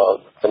ងក៏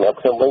សម្រាប់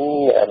ខ្ញុំវិញ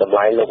តម្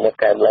លៃលោក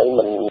កែមលី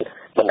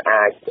មិន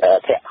អាច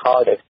ធាក់ខោ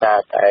ដោយសារ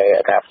តែ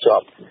ការភ្ជា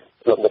ប់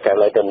លោកកែម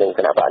លីទៅនឹងគ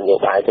ណៈបកនយោ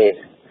បាយទេ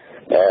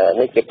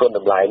នេះជាគុណត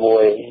ម្លៃមួ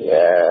យ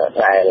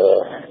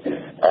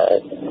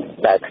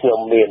ដែលខ្ញុំ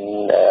មាន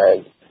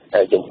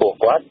ចំពោះ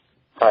គាត់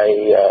ហើយ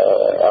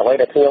អ្វី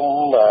ដែលខ្ញុំ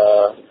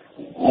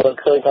មើល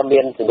ឃើញថាមា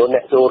នចំនួនអ្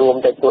នកចូលរួម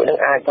តិចតួចហ្នឹង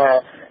អាចថា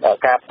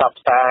ការផ្សព្វ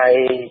ផ្សាយ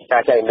កា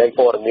រចែករំលែក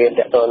ព័ត៌មាន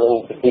ទាក់ទងនឹង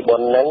ពិធីបុ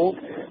ណ្យហ្នឹង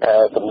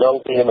ទំនង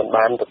ជាមិន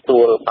បានទទួ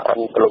លបាន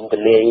ព្រមទ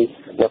លាយ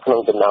នៅក្នុង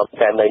ចំណោម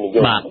កែមលីនិយ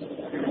ម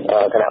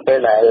ខណៈពេល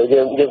ដែល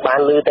យើងបាន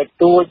លើតិច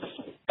តួច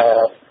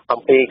អំ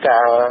ពីកា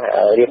រ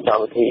រៀបចំ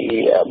ពិធី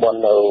បុណ្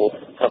យនៅ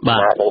ស្រុកកំ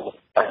ណើតហ្នឹ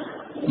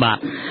ងបាទ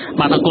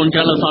អរគុណច្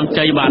រើនលោកសន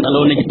ជ័យបាទ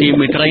លោកនាយកទី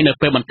មេត្រីនៅ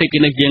ពេលបន្តិច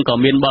នេះយើងក៏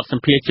មានបទស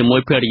ម្ភាសន៍ជាមួយ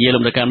ភរិយាលោ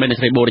កកែមលីអ្នក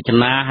ស្រីបូរច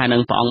នាហើយនឹ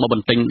ងព្រះអង្គមកប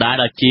ន្ទិញដែរ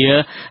ដែលជា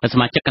ស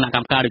មាជិកគណៈក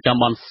ម្មការរៀបចំ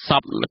បុណ្យស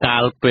ពកា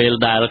លពេល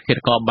ដែលឃាត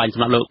ករបាញ់ស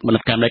ម្លាប់លោ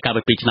កកែមលីកាល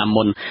ពី2ឆ្នាំ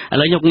មុនឥ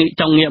ឡូវខ្ញុំ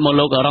ចង់ងាកមក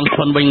លោករង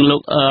ឈុនវិញលោ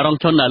ករង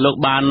ឈុនដែលលោក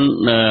បាន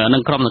នឹ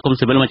ងក្រុមសង្គម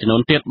ស៊ីវិលមួយចំនួ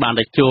នទៀតបាន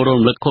តែចូលរួម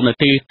រំលឹកគុំនា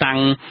ទីតាំង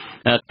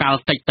កាល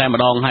តិចតែ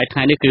ម្ដងហើយថ្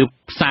ងៃនេះគឺ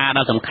ផ្សារ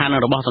ដ៏សំខាន់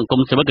របស់សង្គ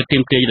មស៊ីវិលគឺទា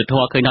មទារយុត្តិធ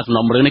ម៌ឃើញថាសំ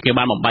ណុំរឿងនេះគេ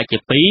បានបំបែកជា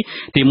ពីរ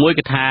ទី1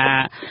គឺថា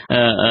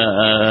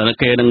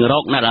គេនឹងរ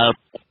កអ្នកដែល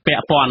ពា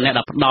ក់ព័ន្ធអ្នក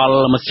ដែលផ្ដល់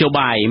មធ្យោ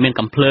បាយមាន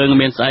កំភ្លើង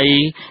មានស្អី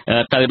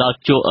ទៅដល់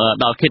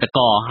ឃាតក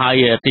រហើយ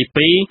ទី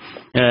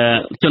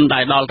2ជនដែ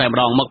លដល់តែម្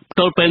ដងមក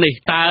ទល់ពេលនេះ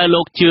តើ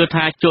លោកជឿ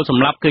ថាចូលស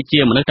ម្លាប់គឺជា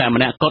មនុស្សតែ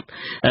ម្នាក់គត់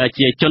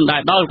ជាជនដែ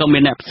លដល់ក៏មា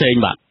នអ្នកផ្សេង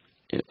បាទ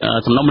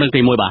សំណុំរឿងទី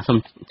1បាទសូម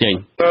ចេញ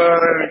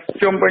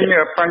ជុំវិញ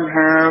បញ្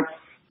ហា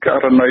ក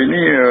រណី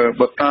នេះ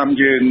បើតាម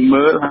យើង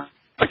មើល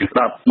ស្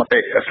ដាប់មតិ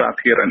សា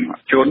ធារណ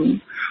ជន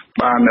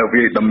បាន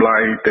វាយតម្លៃ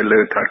ទៅលើ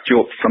ថាជួ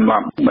បសម្លា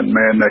ប់មិន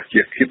មែន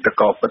ជាឃាត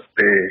ករពិត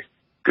ទេ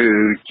គឺ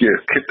ជា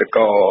ឃាតក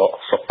រ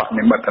សព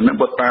និមិត្តហ្នឹង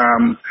បើតាម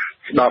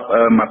ស្ដាប់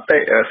មតិ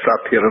សា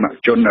ធារណ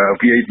ជន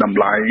វាយតម្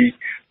លៃ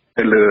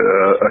ទៅលើ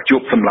ជួ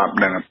បសម្លាប់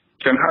ហ្នឹង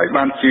ចឹងហើយ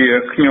បានជា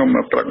ខ្ញុំ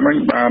ព្រឹកមិញ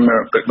បាន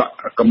ទៅដាក់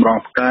កម្រង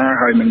ផ្កា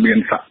ហើយនឹងមាន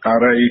សហកា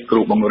រីគ្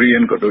រូបង្រៀ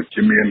នក៏ដូច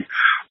ជាមាន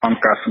អង្គ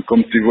ការសង្គម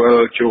ស៊ីវិល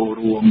ចូល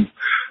រួម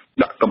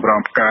ដាក់កម្រង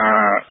ផ្កា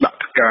ដាក់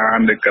ផ្កា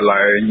នៅកន្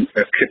លែង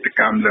ឃាត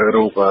កម្មលើ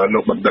រូបលោ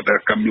កបណ្ឌិត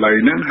កំលី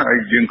ហ្នឹងហើយ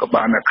យើងក៏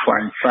បានខ្វែ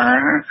ងសា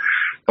រ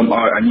កុំ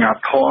ឲ្យអាជ្ញា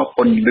ធរព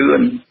ន្លឿ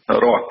ន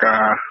រកកា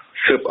រ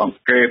ស៊ើបអង្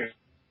កេត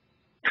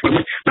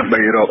ដើម្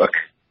បីរក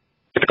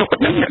ឃាតករ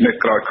នៅ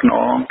ក្រោយខ្ន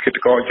ងឃាត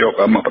ករយក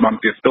មកផ្ដន្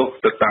ទាទោស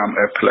ទៅតាម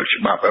ផ្លូវ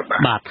ច្បាប់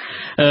បាទ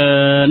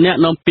អ្នក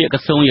នាំពាក្យក្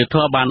រសួងយុទ្ធ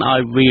ភ័ពបានឲ្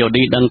យ VOD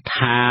ដឹង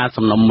ថា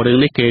សំណុំរឿង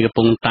នេះគេកំ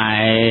ពុងតែ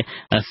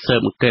ស៊ើ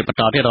បអង្កេតបន្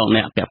តទៀតរក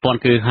អ្នកពាក់ព័ន្ធ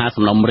គឺ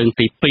សំណុំរឿង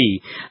ទី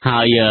2ហើ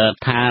យ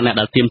ថាអ្នក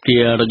ដែលទាមទា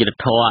ររយុទ្ធ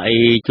ធរអី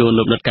ជួន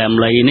លោកដិតកែម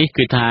លីនេះ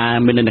គឺថា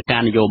មាននិន្នាកា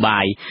រនយោបា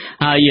យ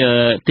ហើយ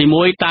ទី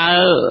1តើ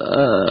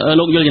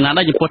លោកយល់យ៉ាងណា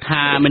ដែរចំពោះ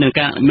ថាមាននិន្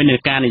នា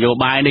ការនយោ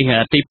បាយនេះ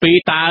ទី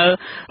2តើ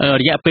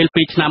រយៈពេល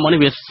2ឆ្នាំមក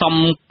នេះវាសម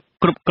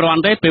គ្រប់គ្រា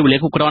ន់ទេពេលវេលា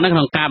គ្រប់គ្រាន់ក្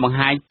នុងការបង្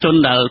ហាញជន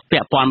ដែលពា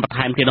ក់ព័ន្ធបន្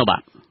ថែមទៀតនោះបា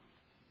ទ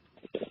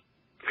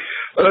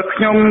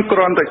ខ្ញុំគ្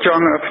រាន់តែច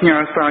ង់ផ្ញើ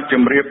សារជ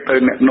ម្រាបទៅ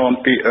អ្នកនាំ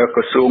ពាក្យ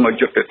ក្រសួង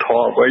យុត្តិធ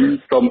ម៌វិញ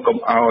សូមកុំ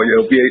ឲ្យ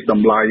វាយត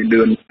ម្លៃ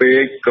លឿនពេ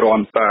កគ្រា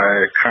ន់តែ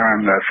ខាង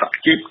សហ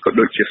ជីពក៏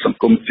ដូចជាសង្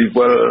គមស៊ី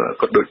វិល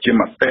ក៏ដូចជា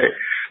មតិ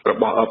រ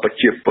បស់ប្រ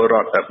ជាពលរ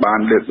ដ្ឋដែលបាន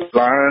លើក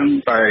ឡើង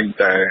តែង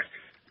តែ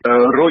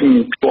រុញ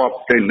ភ្ជាប់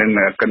ទៅនឹង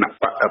គណៈ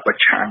បកប្រ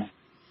ឆាំង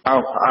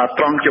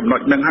ត្រង់ចំណុ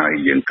ចហ្នឹងហើយ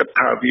យើងគិត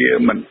ថាវា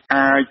មិន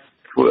អាច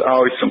ធ្វើ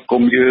ឲ្យសង្គ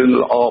មយើង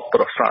ល្អប្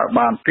រសើរ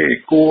បានទេ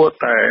គួរ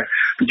តែ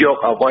យក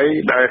អ្វី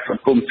ដែលស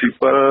ង្គមស៊ី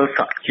វិលស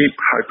ហជីព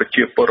ហើយប្រ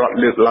ជាពលរដ្ឋ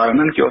លើកឡើងហ្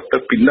នឹងយកទៅ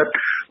ពិនិត្យ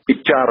ពិ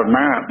ចារ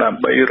ណាដើ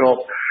ម្បីរក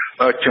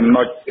ចំ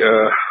ណុច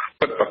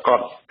ពិតប្រាកដ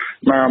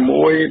ណា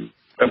មួយ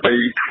ដើម្បី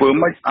ធ្វើ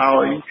ម៉េច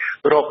ឲ្យ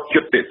រក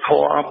យុត្តិធ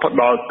ម៌ផ្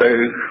ដល់ទៅ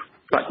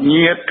សាច់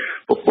ញាតិ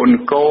ប្រពន្ធ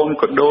កូន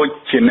ក៏ដូច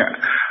ជាអ្នក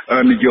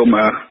និយម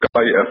ក្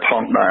បៃផ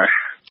ងដែរ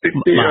ទី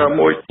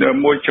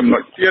មួយចំណុ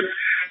ចទៀត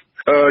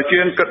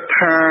យើងគិត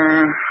ថា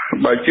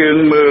បើយើង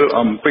មើល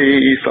អំពី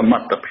សម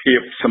ត្ថភាព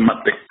សម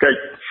ត្ថកិច្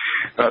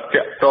ច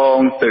តាក់ទង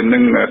ទៅនឹ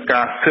ង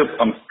ការស៊ើប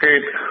អង្កេ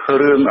ត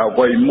រឿងអ្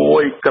វីមួ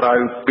យក្រៅ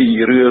ពី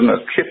រឿង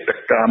ឃាត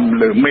កម្ម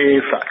លើមេ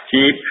សហ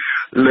ជីព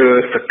លើ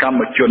សកម្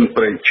មជន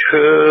ប្រៃ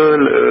ឈើ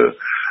លើ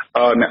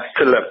អ្នក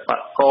សិល្ប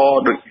ករ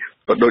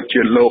ដូច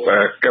ជាលោក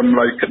កំ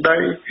ឡៃក្តី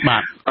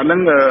អាហ្នឹង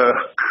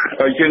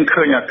យើង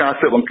ឃើញការ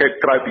ស៊ើបអង្កេត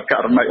ក្រៅពីក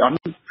រណីអត់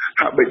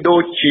ហាក់បីដូ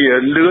ចជា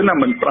លឿនណា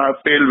មិនប្រើ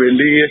ពេលវេ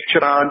លា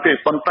ច្រើនទេ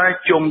ប៉ុន្តែ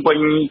ជុំវិញ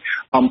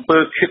អំពើ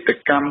ឃាត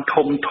កម្ម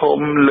ធំ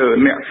លើ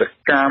អ្នកស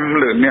កម្ម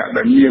លើអ្នក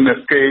ដែលមាន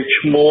គេ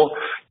ឈ្មោះ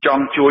ច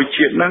ង់ជួយ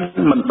ជាតិហ្នឹង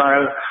មិនដែល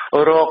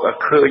រក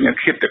ឃើញ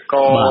ឃាតក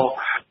រ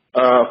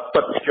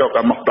ពិតយក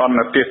មកដល់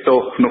ទាទោ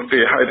សនោះទេ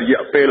ហើយរ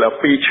យៈពេល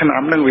2ឆ្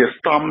នាំហ្នឹងវា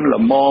សំ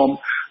ល្មម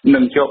នឹ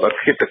ងយក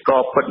ឃាតក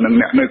រពិតនឹង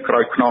អ្នកនៅក្រោ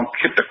យខ្នង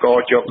ឃាតករ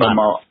យក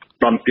មក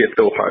ដល់ទា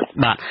ទោសហើយ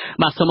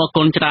បាទសូមអរ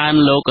គុណច្រើន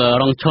លោក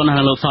រងឈុនហើ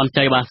យលោកសន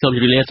ជ័យបាទសូមជ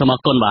ម្រាបលាសូមអរ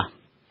គុណបាទ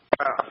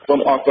សូម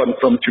អរគុណ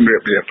សូមជម្រា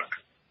បលា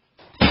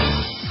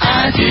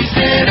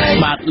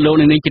បាទលោក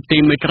នាងជាទី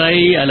មេត្រីឥ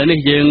ឡូវនេះ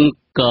យើង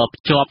ក៏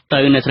ភ្ជាប់ទៅ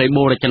អ្នកស្រី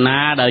បូរចនា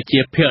ដែលជា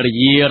ភរិ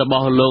យារប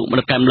ស់លោកម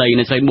រតកែមលី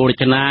អ្នកស្រីបូរ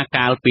ចនា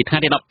កាលពីថ្ងៃ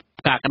ទី10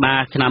កក្កដា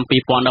ឆ្នាំ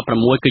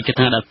2016គឺជា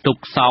ថ្ងៃដែលទុក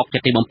សោកជា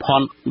ទីបំ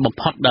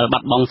ផុតដែលបា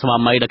ត់បង់ស្វា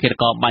មីដែលឃាត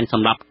ករបាញ់ស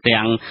ម្លាប់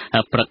ទាំង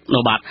ព្រឹក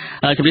នោះបាទ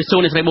ជំរាបសួរ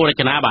អ្នកស្រីបូរ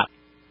ចនាបាទ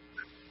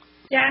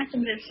ចា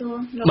ជំរាបសួរ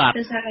លោក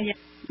ទស្សនិក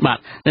បាទ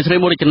អ្នកស្រី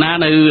បូរចនា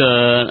នៅ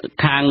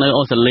ខាងនៅ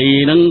អូស្ត្រាលី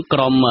ហ្នឹងក្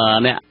រុម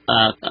អ្នក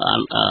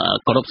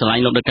គោរពស្រឡា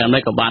ញ់លោកដេកែម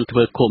នេះក៏បានធ្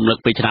វើឃុំលើក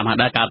2ឆ្នាំហើយ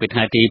ដែរកាលពីថ្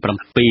ងៃទី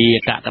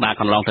7កក្កដា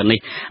កន្លងទៅនេះ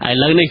ឥ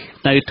ឡូវនេះ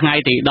នៅថ្ងៃ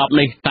ទី10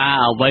នេះតើ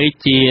អ្វី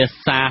ជា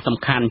សារសំ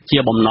ខាន់ជា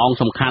បំណង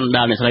សំខាន់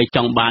ដែលអ្នកស្រីច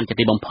ង់បានជា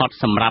ទីបំផុត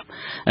សម្រាប់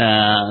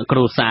គ្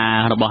រួសារ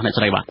របស់អ្នក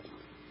ស្រីបាទ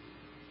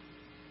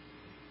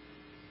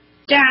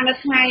ចានៅ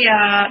ថ្ងៃ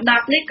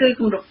10នេះគឺ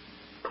គម្រប់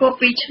ខួប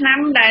2ឆ្នាំ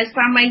ដែលស្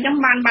វាមីខ្ញុំ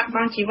បានបាត់ប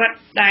ង់ជីវិត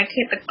ដែល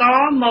ឃាតករ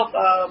មក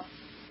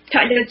ឆ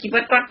ក់យកជីវិ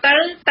តគាត់ទៅ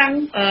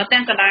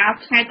ទាំងកណ្ដាល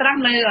ថ្ងៃត្រង់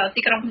នៅ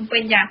ទីក្រុងភ្នំពេ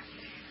ញចា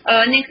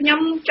នាងខ្ញុំ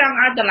ចង់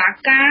ឲ្យតុលា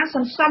ការស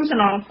ន្សំសំ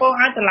ណងពោ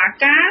ឲ្យតុលា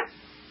ការ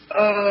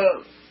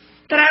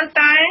ត្រូវ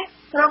តែ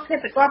រកឃា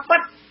តករពិ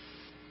ត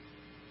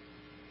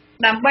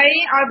ដើម្បី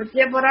ឲ្យប្រ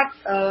ជាពលរដ្ឋ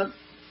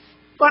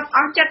គាត់អ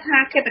ស់ចិត្តថា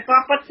ឃាតករ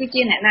ពិតគឺ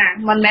ជាអ្នកណា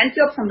មិនមែន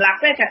ជួបសម្លាប់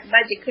ទេតែ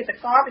ជាឃាត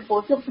ករពីព្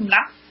រោះជួបសម្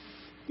លាប់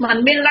มัน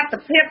មានលទ្ធ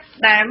ភាព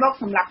ដែលមក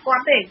សម្រាប់គា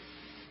ត់ទេ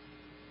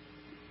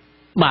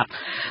បាទ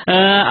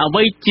អ្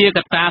វីជាក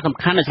ត្តាសំ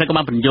ខាន់ដែលស្រីក៏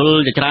បានបញ្យល់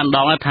ជាច្រើនដ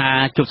ងថា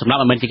ជួបសម្រាប់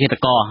មិនមែនជាឃាត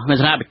ករនៅ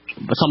ស្រាប់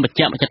សូមបញ្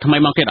ជាក់ថ្មី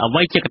មកទៀតអ្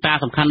វីជាកត្តា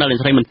សំខាន់ដែល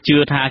ស្រីមិនជឿ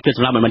ថាជួបស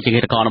ម្រាប់មិនមែនជា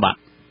ឃាតករនោះបាទ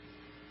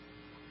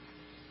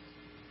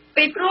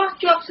ពីព្រោះ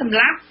ជួបសម្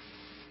រាប់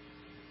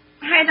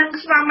ហើយនឹង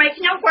ស្វាមី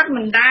ខ្ញុំគាត់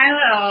មិនដែល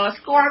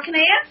ស្គាល់គ្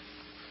នា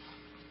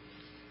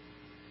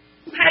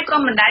ហើយក៏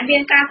មិនដែលមា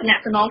នការតំណ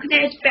តំណងគ្នា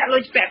ពាក់លុ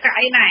យពាក់កាក់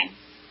អីដែរ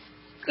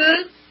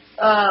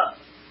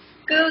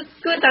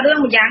គឺតែរឿង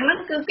មួយយ៉ាងហ្នឹង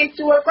គឺគេ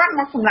ជួលគាត់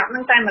មកសម្រាប់នឹ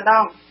ងតែម្ដ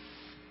ង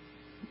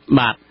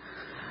បា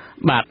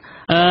ទ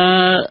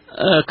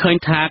ឃើញ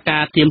ថាកា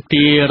រទៀម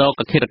ទារក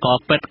ឃាតករ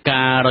ពិត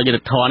ការរយុទ្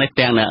ធធរនេះ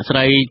ទាំងអ្នកស្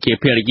រីជា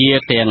ភរិយា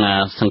ទាំង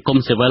សង្គម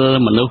ស៊ីវិល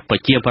មនុស្សប្រ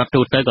ជាប្រដ្ឋ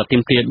ទូទៅក៏ទៀ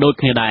មទាដូច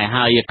គ្នាដែរ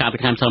ហើយការពិ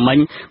ធីសិលមិញ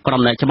ក្រុ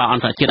មអ្នកច្បាប់អ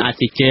ន្តរជាតិ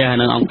ICJ ហើយ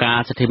និងអង្គការ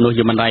សិទ្ធិមនុស្ស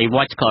Human Rights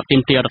Watch ក៏ទៀ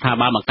មទារដ្ឋាភិ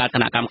បាលបង្កើតគ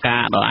ណៈកម្មកា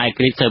រដោយឯក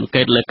រាជ្យស៊ើបអង្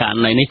កេតលើករ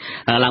ណីនេះ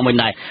ឡើងវិញ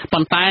ដែរ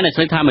ប៉ុន្តែអ្នក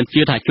ស្រីថាមិន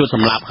ជឿថាជួបស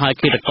ម្លាប់ហើយ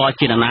ឃាតករ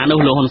ជាណានោះ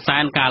លោកហ៊ុនសែ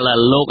នកាល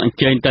លោកអញ្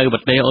ជើញទៅប្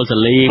រទេសអូស្ត្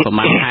រាលីប្រ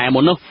ហែលខែ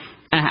មុននោះ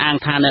អះអាង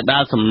ថាអ្នកដែ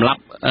លសម្លា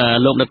ប់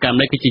លោកនៅកម្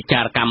ពុជាគឺជា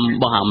ចារកម្មរ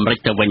បស់អាមេរិក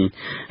ទៅវិញ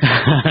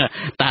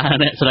តើ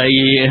អ្នកស្រី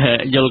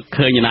យល់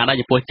ឃើញយ៉ាងណាដែរ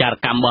ចំពោះចារ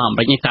កម្មរបស់អាមេ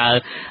រិកនេះតើ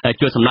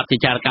ជួយសម្លាប់ជា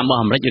ចារកម្មរបស់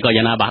អាមេរិកឬក៏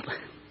យ៉ាងណាបាទ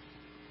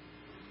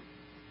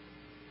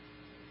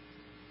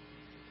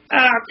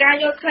ការ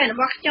យល់ឃើញរ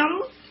បស់ខ្ញុំ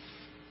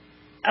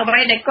អ្វី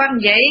ដែលគាត់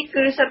និយាយ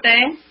គឺសុទ្ធតែ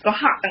កុ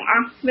ហកទាំងអ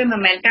ស់វាមិន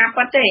មែនការ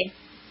ពិតទេ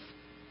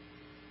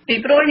ពី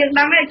ព្រោះយើង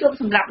ដឹងហើយជួប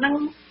សម្លាប់ហ្នឹង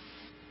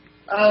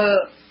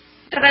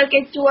ត្រូវគេ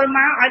ជួលម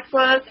កឲ្យធ្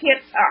វើឲ្យ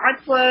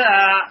ធ្វើ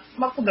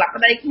មកសម្រាប់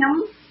ប្តីខ្ញុំ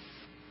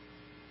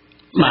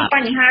ប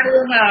ញ្ហារឿ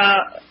ង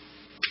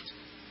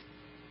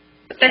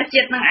ប្រទេស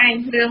ជាតិនឹងឯង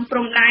រឿងព្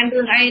រំដែន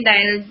រឿងអីដែ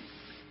ល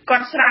គា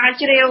ត់ស្រាវ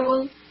ជ្រាវ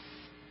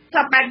ស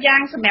ពបែបយ៉ា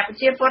ងសម្រាប់ប្រ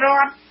ជាពលរ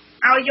ដ្ឋ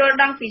ឲ្យយល់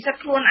ដឹងពីសិទ្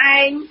ធិខ្លួនឯ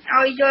ង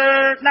ឲ្យយល់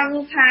ដឹង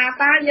ថា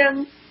តើយើង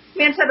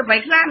មានសិទ្ធិអ្វី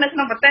ខ្លះនៅក្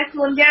នុងប្រទេសខ្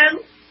លួនយើង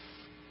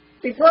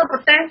ពីព្រោះប្រ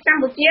ទេសក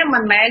ម្ពុជាមិ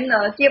នមែន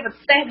ជាប្រ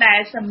ទេសដែល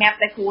សម្រាប់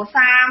តែគ្រួ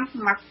សារ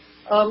មក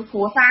គ្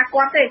រួសារ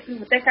គាត់ទេគឺ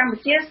ប្រទេសកម្ពុ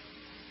ជា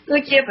គឺ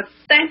ជាប្រ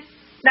ទេស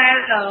ដែល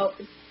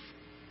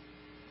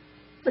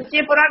ប្រជា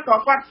ពលរដ្ឋក៏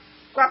គាត់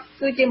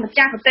គឺជាម្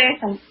ចាស់ប្រទេស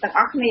ទាំងអ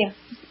ស់គ្នា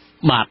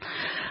បាទ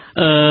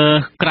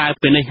ក្រៅ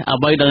ពីនេះ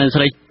អ្វីដែលអ្នក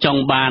ស្រីច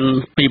ង់បាន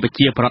ពីប្រ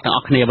ជាពលរដ្ឋទាំងអ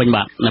ស់គ្នាវិញ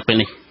បាទនៅពេល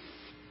នេះ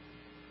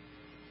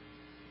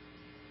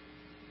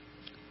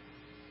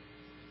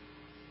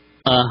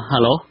ហៅ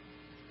ឡូ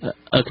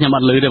ខ្ញុំអ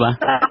ត់ឮទេបាទ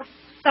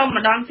សូម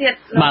ម្ដងទៀត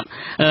បាទ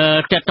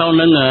តើតើ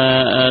នឹង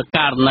ក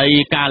រណី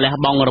ការលះ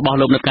បង់របស់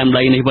លោកនៅកម្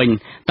ពុជានេះវិញ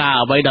តើ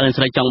អ្វីដែលអ្នក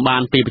ស្រីចង់បា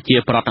នពីប្រជា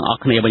ពលរដ្ឋទាំងអ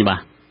ស់គ្នាវិញបាទ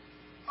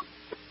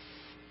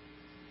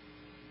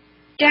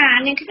ចា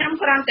នាងខ្ញុំ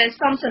គ្រាន់តែ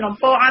សូមសនំ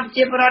ពោឲ្យប្រ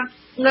ជាពលរដ្ឋ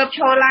ងើបឈ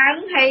រឡើង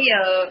ហើយ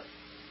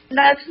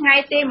នៅថ្ងៃ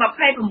ទី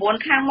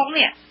29ខាងមុខ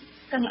នេះ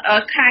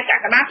ខែក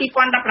ក្កដា2018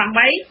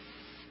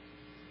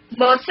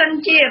បើសិន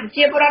ជាប្រ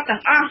ជាពលរដ្ឋទាំ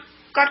ងអស់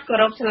គាត់គោ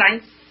រពស្រឡាញ់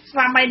ស្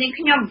វាមីនាង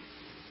ខ្ញុំ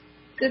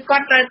គឺគា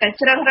ត់ត្រូវតែ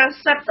ជ្រើសរើស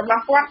សិទ្ធិរប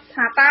ស់គាត់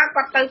ថាតើ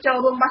គាត់ទៅចូល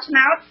រួមបោះឆ្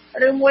នោត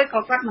ឬមួយក៏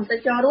គាត់មិនទៅ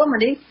ចូលរួម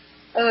នេះ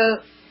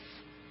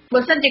បើ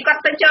សិនជាគា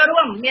ត់ទៅចូលរួ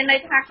មមានន័យ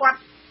ថាគាត់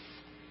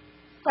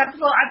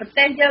ធ្វើឲ្យប្រ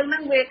ទេសយើងហ្នឹ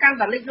ងវាកាន់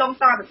តែលិចលង់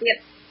តទៅទៀត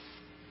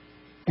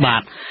បា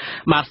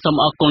ទសូម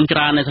អរគុណច្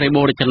រើនអ្នកស្រី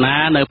បូរចនា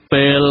នៅ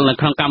ពេលនៅ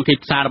ក្នុងកម្មវិធី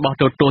ផ្សាយរបស់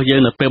ទូរទស្សន៍យើ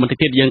ងនៅពេលបន្តិច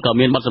ទៀតយើងក៏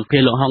មានបទសម្ភាស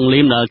ន៍លោកហុងលី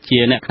មដែលជា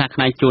អ្នកខ្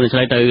នែងជួលអ្នកស្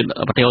រីទៅ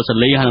ប្រទេសអូស្ត្រា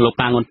លីហើយលោក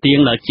ប៉ាងុនទៀង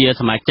ដែលជា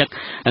សមាជិក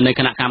នៃ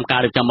គណៈកម្មការ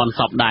រៀបចំបុណ្យ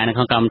សពដែរនៅក្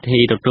នុងកម្មវិធី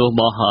ទូរទស្សន៍រ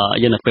បស់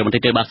យើងនៅពេលបន្តិ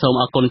ចទៀតបាទសូម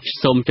អរគុណ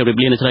សូមជម្រាប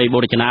លាអ្នកស្រីបូ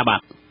រចនាបាទ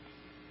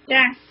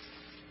ចា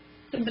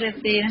ជម្រាប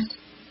លា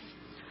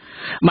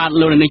បាទ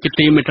លោកនាងជា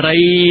ទីមេត្រី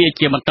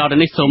ជាបន្តទៅ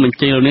នេះសូមអញ្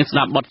ជើញលោកនាងស្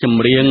ដាប់បទច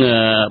ម្រៀង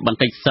បន្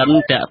តិចសិន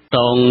តាក់ទ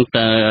ង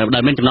ដែ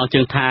លមានចំណងជើ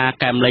ងថា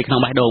កែមលៃក្នុង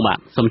បេះដូងបាទ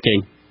សូមអញ្ជើញ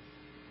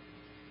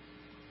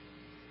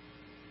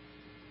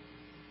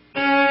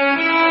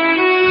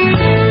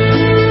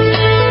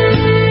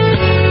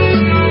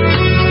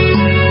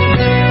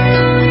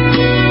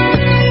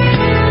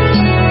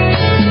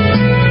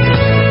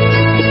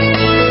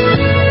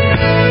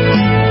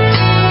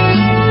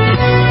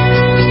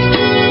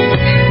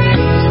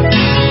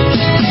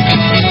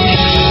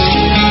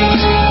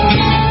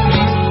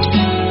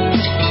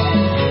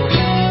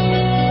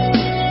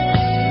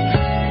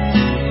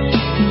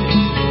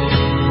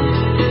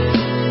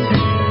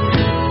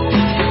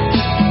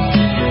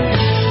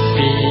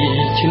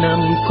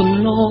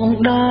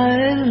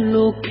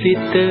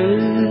ទៅ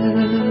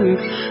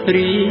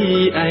រី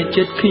ឯ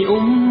ចិត្តខ្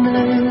ញុំ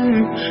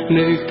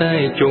នៅតែ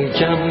ចង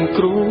ចាំ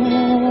គ្រ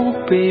ប់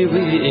ពេល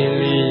វេ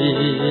លា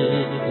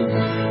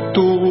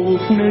ទូ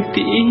កនៅ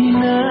ទី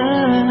ណា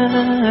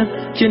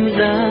ចិន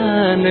ដា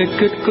នៅ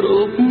គិតគ្រ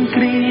ប់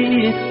គ្រា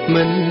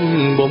មិន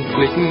បំភ្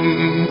លេច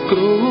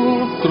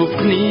គ្រប់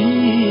គ្នា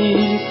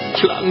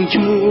ឆ្លង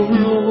ឈ្មោះ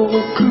លោក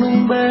ក្នុង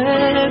បេះ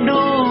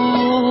ដូង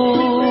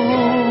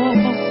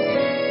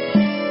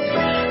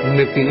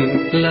នឹក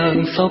ឡើង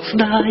សោកស្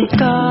ដាយ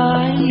កា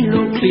យ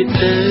លោកឃ្លាត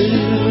ទៅ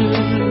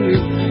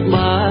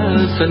បើ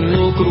សិន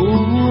លោកรู้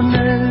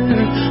នៅ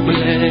ម្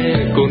លែ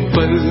កូន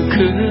ពៅ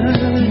ឃើញ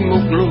មុ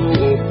ខលោ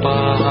ក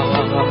ប៉ា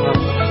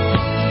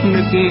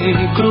នឹក គ្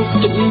រប់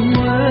ទង្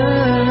វើ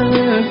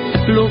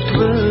លោកធ្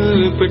វើ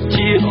ពិត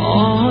ជាអ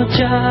ស្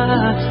ចា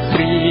រ្យព្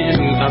រាន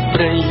អប្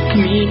រិយគ្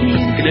មាន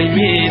ក្តី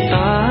មេត្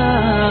តា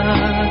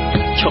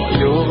ឆក់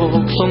យក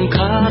សង្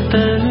ខារ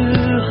ទៅ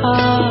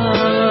ហើ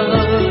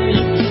យ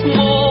ម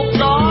ក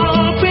ដ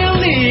ល់ពេល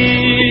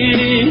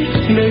នេះ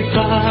នៅ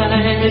តែ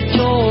ច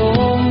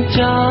ង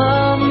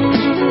ចាំ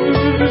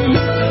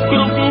គ្រ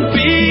ប់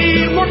ពី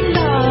មុន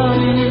ដើម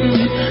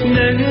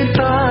នៅ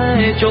តែ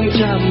ចង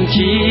ចាំ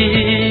ជា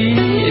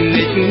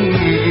និច្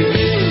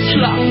ចឆ្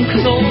លងក្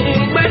នុង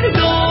បេះ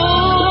ដូ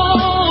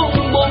ង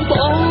បងប្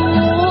អូ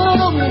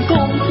ន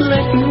កុំភ្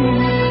លេច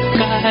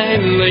កែ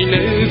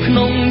នៅក្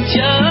នុង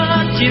ចិ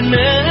ត្តជា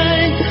និ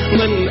ច្ច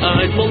មិនអា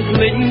ចបងភ្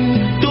លេច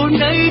ទូ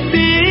នៅ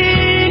ទី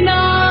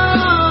ណា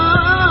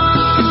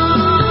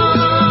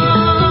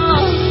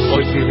អុ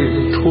យ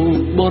ធូប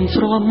បន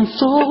ស្រន់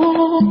សូ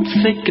ម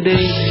សេចក្តី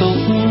សុ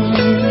ខ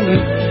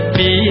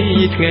ពី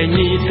ថ្ងៃ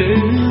នេះទៅ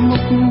មុ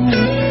ខ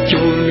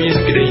ចូលមាន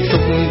ក្តីសុ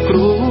ខគ្រ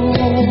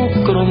ប់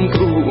ក្រុមគ្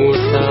រួ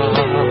សា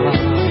រ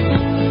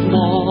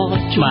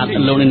បាទ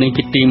លោកនឹង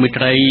ជាទីមេ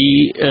ត្រី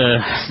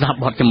ស្ដាប់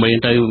បទចម្រៀង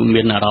ទៅ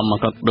មានអារម្មណ៍ម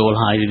កដួល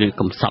ហើយឬ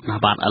កំសត់ណា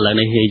ស់បាទឥឡូវ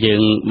នេះយើ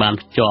ងបាន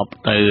ភ្ជាប់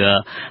ទៅ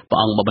ព្រះ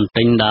អង្គបន្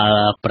ទិញដែល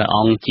ព្រះអ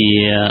ង្គជា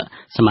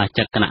សមា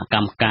ជិកគណៈក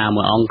ម្មការ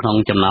មួយអង្គក្នុង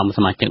ចំណោមស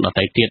មាជិកដ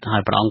ទៃទៀតហើ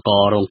យព្រះអង្គក៏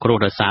រងគ្រោះ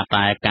ដោយសារ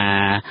តែកា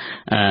រ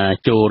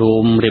ចូលរួ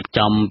មរៀប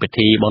ចំពិ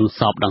ធីបុណ្យ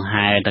សពដង្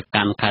ហែទៅ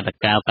កាន់ខេត្តតា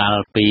កែវកាល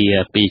ពី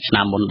2ឆ្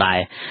នាំមុនដែរ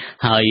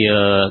ហើយ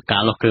កា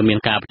លនោះគឺមាន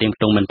ការប្រទាន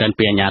ផ្ទង់មែនទែន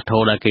ពីអាជ្ញាធ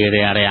រដែលគេ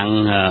រាំង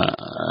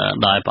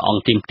ដោយព្រះអ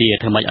ង្គទីមទា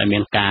ធ្វើម៉េចឲ្យមា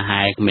នការ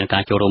ហែមានកា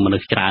រចូលរួមមនុ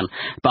ស្សច្រើន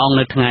ព្រះអង្គ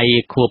នៅថ្ងៃ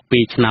ខួប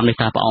2ឆ្នាំនេះ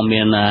តើព្រះអង្គ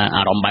មាន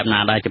អារម្មណ៍បែបណា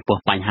ដែរចំពោះ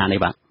បញ្ហានេះ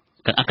បាទ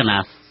អកណា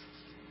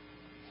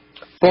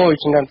ពោ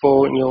ជំរាបពោ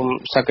ញោម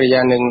សក្យា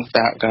នឹងស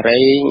ហកា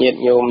រីញាតិ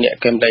ញោមអ្នក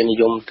កម្ពុជានិ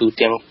យមទូ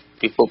ទាំង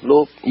ពិភពលោ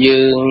ក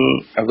យើង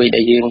អ្វី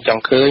ដែលយើងច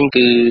ង់ឃើញ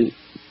គឺ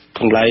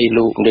តម្លៃ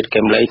លោកបណ្ឌិត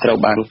កែមលីត្រូវ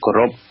បានគោរ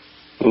ព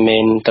មិ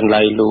នតម្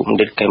លៃលោកបណ្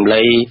ឌិតកែម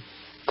លី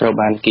ត្រូវ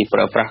បានគេប្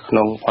រើប្រាស់ក្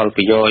នុងផល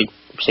ប្រយោជន៍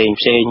ផ្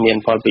សេងមាន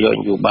ផលប្រយោជ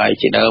ន៍នយោបាយ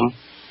ជាដើម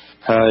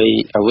ហើយ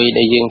អ្វី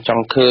ដែលយើងច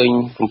ង់ឃើញ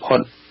បំផុត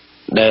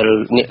ដែល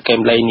អ្នកកែ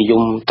មលីនិយ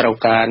មត្រូវ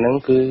ការហ្នឹង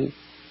គឺ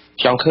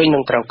ចង់ឃើញនឹ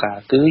ងត្រូវការ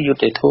គឺយុ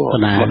ត្តិធម៌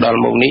មកដល់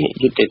មុខនេះ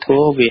យុត្តិធ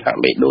ម៌វាហាក់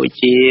បីដូច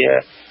ជា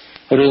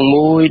រឿង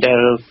មួយដែ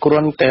លគ្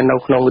រាន់តែនៅ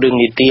ក្នុងរឿង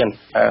និទាន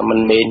មិន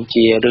មែន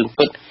ជារឿង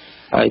ពិត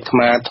ហើយអាត្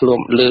មាធ្លា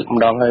ប់លើក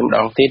ម្ដងហើយម្ដ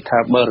ងទៀតថា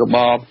បើរប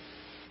ប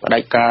ផ្ដា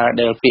ច់ការ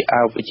ដែលពាក្យ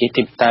អោប្រជា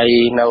ធិបតេយ្យ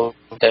នៅ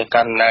តែ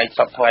កាន់ណៃស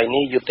ពថ្ងៃ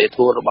នេះយុត្តិធ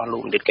ម៌របស់លោ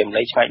កបណ្ឌិតកែម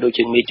លីឆ្ងាយដូច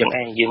ជាងមេចឹង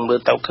ឯងយើងមើល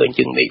ទៅឃើញ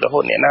ជាងមេរហូ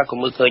តអ្នកណាក៏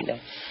មើលឃើញដែរ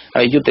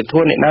ហើយយុត្តិធ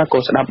ម៌អ្នកណាក៏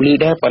ស្ដាប់ឮ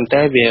ដែរប៉ុន្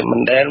តែវាមិ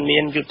នដែលមា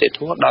នយុត្តិធ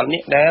ម៌ដល់អ្ន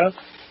កដែល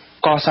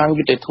កសាង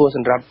យុត្តិធម៌ស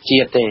ម្រាប់ជា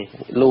តិទេ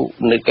លោក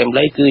នៅកែម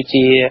លីគឺ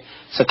ជា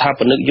ស្ថា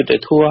បនិកយុត្តិ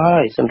ធម៌ហើ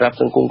យសម្រាប់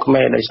សង្គមខ្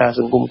មែរដោយសារ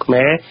សង្គមខ្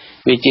មែរ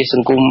វាជាស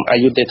ង្គមអ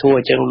យុត្តិធម៌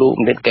អញ្ចឹងលោក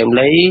បណ្ឌិតកែម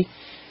លី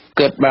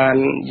កើតបាន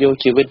យក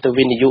ជីវិតទៅ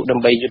វិនិយោគដើ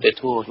ម្បីយុត្តិ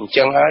ធម៌អញ្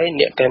ចឹងហើយ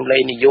អ្នកកែមលី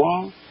និយម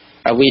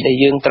អ្វីដែល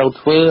យើងត្រូវ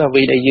ធ្វើអ្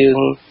វីដែលយើង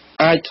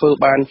អាចធ្វើ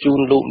បានជូន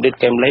លោកបណ្ឌិត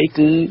កែមលី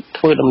គឺ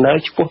ធ្វើដំណើរ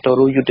ឆ្ពោះទៅ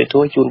រកយុត្តិធ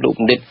ម៌ជូនលោក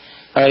បណ្ឌិត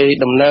ហើយ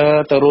ដំណើរ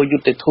ទៅរកយុ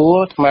ត្តិធម៌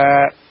អាត្មា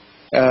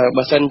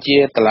បើសិនជា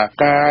តឡា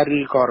ការឬ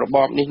ក៏រប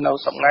បនេះនៅ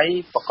សងៃ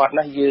ប្រកាស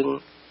ណាស់យើង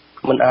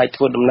មិនអាច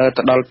ធ្វើដំណើរ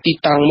ទៅដល់ទី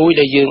តាំងមួយ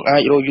ដែលយើងអា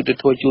ចរកយុត្តិ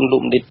ធម៌ជូនលោ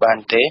កបណ្ឌិតបាន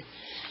ទេ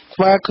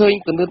ស្វាឃើញ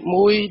គំនិត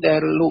មួយដែ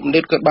លលោកបណ្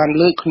ឌិតក៏បាន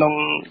លើកក្នុង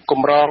ក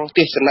ម្រង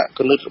ទេសនៈ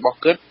គំនិតរបស់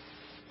គាត់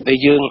ដែល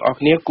យើងអរ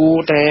គ្នាគួរ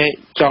តែ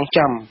ចង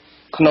ចាំ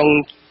ក្នុង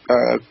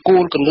គោ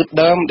លគំនិត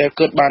ដើមដែល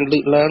គាត់បានលើ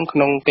កឡើងក្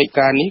នុងកិច្ច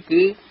ការនេះ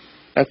គឺ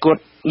គា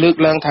ត់លើក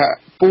ឡើងថា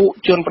ពួក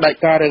ជនផ្ដាច់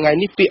ការថ្ងៃ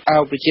នេះពាក្យអោ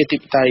ប្រជាធិ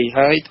បតេយ្យ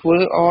ហើយធ្វើ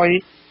ឲ្យ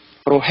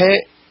រហេ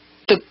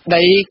ទឹក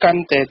ដីកា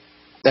ន់តែ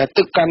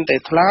ទឹកកាន់តែ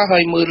ថ្លាហើ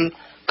យមើល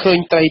ឃើញ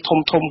ត្រីធំ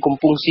កំ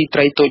ពុងស៊ីត្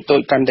រីតូ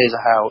ចកាន់តែ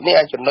សាហាវនេះ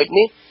ចំណុច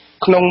នេះ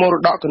ក្នុងមរ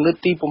តកគំនិត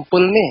ទី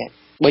7នេះ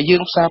បើយើ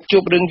ងផ្សារភ្ជា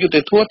ប់រឿងយុត្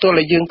តិធម៌ទោះ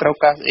តែយើងត្រូវ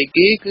ការស្អី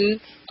គេគឺ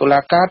តុលា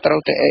ការត្រូវ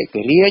តែឯក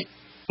រាជ្យ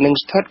និង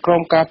ស្ថិតក្រោ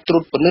មការត្រួ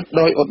តពិនិត្យ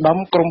ដោយឧត្តម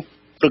ក្រុម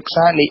ប្រឹក្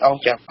សានៃអង្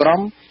គការក្រ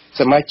ម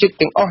សមាជិក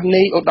ទាំងអស់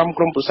នៃឧត្តម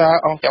ក្រុមប្រឹក្សា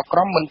អង្គការក្រ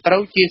មមិនត្រូ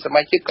វជាស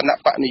មាជិកគណៈ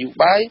បកនយោ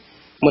បាយ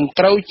មិន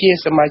ត្រូវជា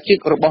សមាជិក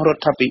របស់រ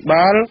ដ្ឋាភិ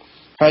បាល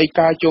ហើយ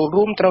ការចូល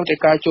រួមត្រូវតែ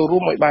ការចូលរួ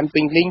មឲ្យបាន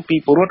ពេញលេញពី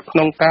ពលរដ្ឋក្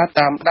នុងការ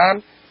តាមដាន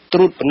ត្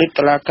រួតពិនិត្យ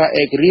តុលាការ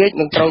ឯករាជ្យ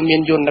និងត្រូវមា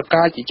នយន្ត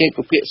ការជជែក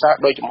ពិភាក្សា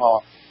ដោយចំហ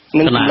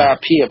និងតម្លា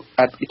ភាព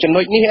ចំ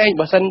ណុចនេះឯង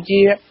បើសិន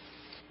ជា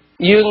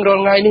យើងរា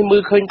ល់ថ្ងៃនេះមើ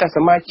លឃើញតែស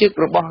មាជិក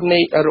របស់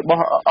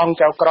អង្គ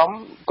ចៅក្រម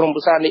ក្រុមប្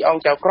រឹក្សានៃអង្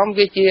គចៅក្រម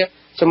វាជា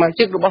សមា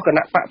ជិករបស់គ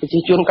ណៈបកប្រជា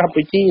ជនកម្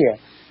ពុជា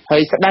ហើ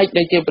យស្ដេច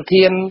ដែលជាប្រ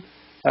ធាន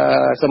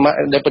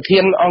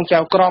អង្គចៅ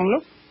ក្រម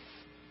នោះ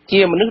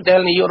ជាមនុស្សដែល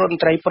នាយករដ្ឋម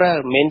ន្ត្រីប្រើ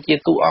មិនមែនជា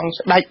តួអង្គ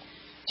ស្ដេច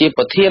ជា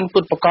ប្រធានពុ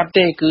តប្រកាស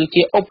ទេគឺ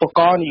ជាឧប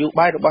ករណ៍នយោ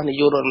បាយរបស់នា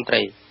យករដ្ឋមន្ត្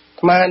រី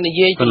ស្មើនិ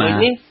យាយចំណុច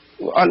នេះ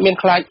អត់មាន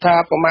ខ្លាចថា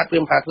ប្រមាថព្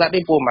រះមហាក្សត្រទេ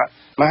ព្រោះ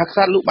មហាក្ស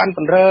ត្រលោកបានប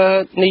ណ្រើ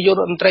នាយក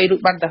រដ្ឋមន្ត្រីរួច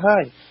បានទៅហើ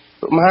យ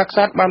មហាក្ស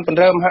ត្របានបណ្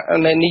រើ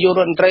នាយក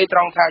រដ្ឋមន្ត្រីត្រ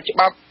ង់ថាច្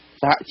បាប់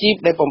សហជីព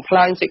ដែលបំផ្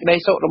លាញសេចក្តី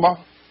សុខរបស់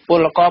ព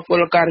លករព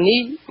លការិនី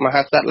ម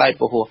ហាក្សត្រឡាយ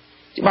ពហុ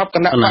ច្បាប់គ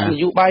ណៈបកន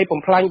យោបាយបំ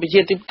ផ្លាញប្រ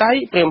ជាធិបតេយ្យ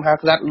ព្រះមហា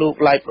ក្សត្រលោក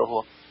ឡាយប្រ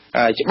ហោះ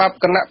ច្បាប់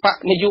គណៈបក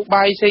នយោ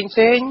បាយផ្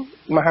សេង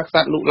មហាក្ស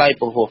ត្រលោកឡាយ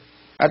ប្រហោះ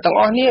ទាំង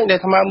អស់នេះដែល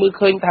អាត្មាមើល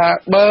ឃើញថា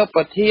បើ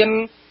ប្រធាន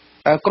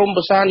ក្រម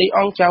ប្រសានៃ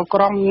អង្គចៅក្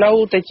រមនៅ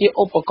តែជា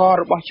ឧបករណ៍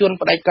របស់ជន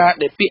បដិការ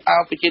ដែលពាក្យអោ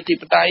ប្រជាធិ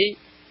បតេយ្យ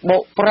បោ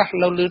កប្រាស់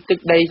នៅលើទឹក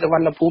ដីសវ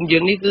ណ្ណភូមិយើ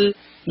ងនេះគឺ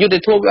យុទ្ធ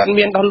ធម៌វាអត់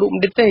មានដល់លុប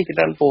ទេច្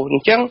រើនពូអ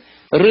ញ្ចឹង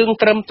រឿង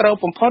ត្រឹមត្រូវ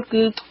បំផុត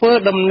គឺធ្វើ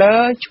ដំណើ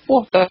រឆ្ពោះ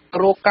ទៅ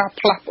រកការ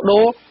ផ្លាស់ប្ដូ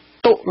រ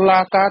តុ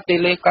លាការតេ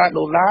លេកា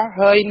ដុល្លារ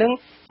ហើយនឹង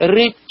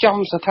រៀបចំ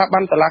ស្ថាប័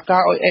នតុលាកា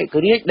រឲ្យឯក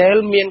រាជ្យដែល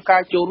មានកា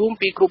រចូលរួម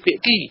ពីគ្រប់ភា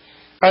គី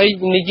ហើយ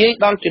និយាយ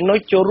ដល់ចំណុច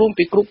ចូលរួម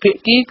ពីគ្រប់ភា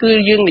គីគឺ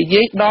យើងនិ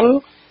យាយដល់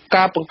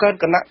ការបង្កើត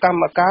គណៈក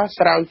ម្មការ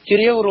ស្រាវជ្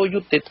រាវរយុ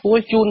ទ្ធធ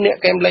ម៌ជូនអ្នក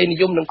កែមលៃនិ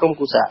យមនិងក្រុម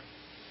គូសា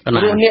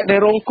ព្រោះអ្នកដែល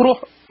រងគ្រោះ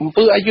អំ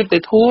ពើអយុត្តិ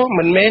ធម៌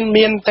មិនមែន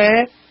មានតែ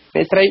អ្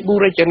នកស្រីប៊ូ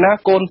រចនា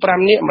កូន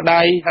5នាក់ម្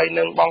ដាយហើយ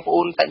នឹងបងប្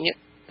អូនតាញាតិ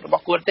រប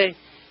ស់គាត់ទេ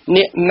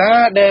អ្នកណា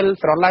ដែល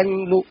ស្រឡាញ់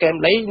លោកកែម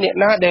លីអ្នក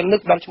ណាដែលនឹ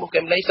កដល់ឈ្មោះ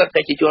កែមលីសុទ្ធ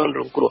តែជាជន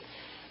រងគ្រោះ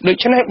ដូ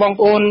ច្នេះបង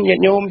ប្អូនញា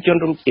តិញោមជន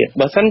រួមជាតិ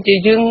បើសិនជា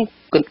យើង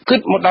គិ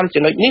តមកដល់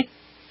ចំណុចនេះ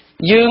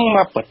យើងម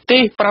កប្រទេ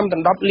ស5ដ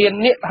ណ្ដប់លាន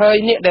អ្នកហើយ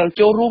អ្នកដែល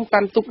ចូលរួមកា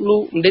ន់ទុកលោ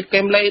កបណ្ឌិត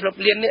កែមលីរាប់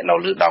លានអ្នកនៅ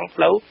លើដង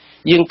ផ្លូវ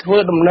យើងធ្វើ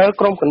ដំណើរ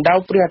ក្រុមកណ្ដៅ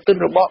ព្រះអាទិត្យ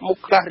របស់មុខ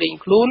ខ្លះរៀង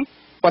ខ្លួន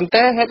ប៉ុន្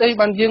តែហេតុអី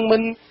បានយើងមិ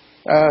ន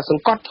ស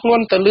ង្កត់ធ្ង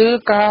ន់ទៅលើ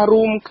ការ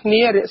រួមគ្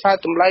នារក្សា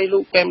តម្លៃលោ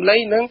កកែមលី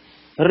និង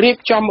រៀប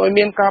ចំឲ្យ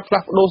មានការផ្លា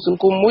ស់ប្ដូរស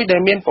ង្គមមួយដែ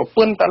លមានប្រ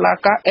ព័ន្ធតុលា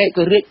ការឯក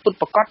រាជ្យពិត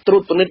ប្រាកដត្រួ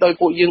តពិនិត្យដោយ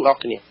ពួកយើងអស់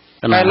គ្នា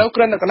តែឥឡូវគ្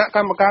រាន់តែគណៈក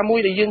ម្មការមួយ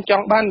ដែលយើងច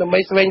ង់បានដើម្បី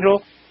ស្វែងរក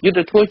យុទ្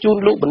ធធម៌ជូន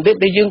លោកបណ្ឌិត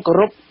ដែលយើងគោ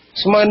រព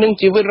ស្មើនឹង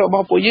ជីវិតរប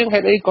ស់ពួកយើងហេ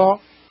តុអីក៏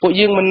ពួក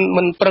យើង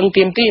មិនប្រឹង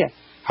ទាមទារ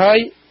ហើយ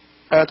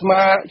អាត្មា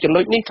ចំ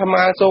ណុចនេះអាត្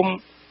មាសូម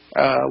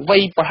វ័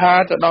យបហា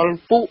ទៅដល់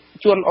ពួក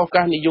ជនឱ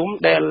កាសនិយម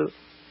ដែល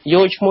យ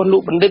កឈ្មោះលោ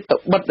កបណ្ឌិតទៅ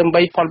បិទដើម្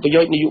បីផលប្រ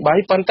យោជន៍នយោបាយ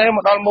ប៉ុន្តែម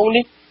កដល់ម៉ោង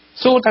នេះ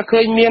សួរថា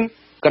ឃើញមាន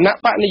គណៈ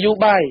បកនយោ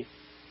បាយ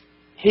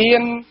ហ៊ា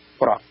ន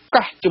ប្រ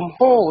កាសជំហ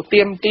រ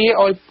ទាមទារ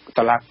ឲ្យ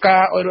តុលាកា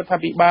រឲ្យរដ្ឋា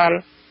ភិបាល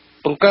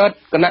បង្កើត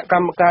គណៈក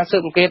ម្មការស៊ើ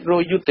បអង្កេតរ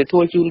យុទ្ធធ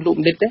ម៌ជូនលោក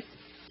បណ្ឌិតទេ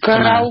ក្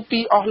រៅពី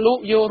អស់លោក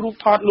យករូប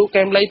ថតលោក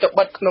កែមលីទៅ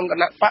បិទក្នុងគ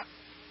ណៈបក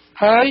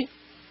ហើយ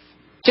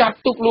ចាត់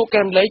ទុកលោក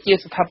កែមលីជា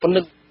ស្ថាប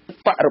និក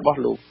បករបស់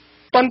លោក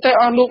ប៉ុន្តែ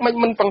អស់លោកមិន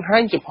បង្ហា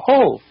ញចំហ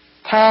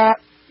ថា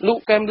លោក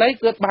កែមលី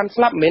គឺបាន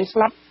ស្លាប់មិនមែនស្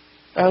លាប់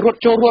រត់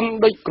ចូលរន់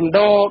ដូចកណ្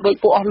ដោដូច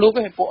ពួកអស់លោក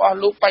ឯងពួកអស់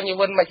លោកបញ្ញ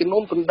វន្តមួយចំនួ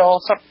នកណ្ដោ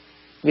សត្វ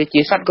វា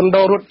ជាសត្វកណ្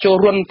ដោរត់ចូល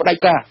រន់ផ្ដា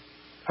ច់ការ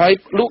ហើយ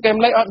លោកកែម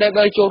លីអត់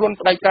ដែលចូលរន់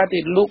ផ្ដាច់ការទេ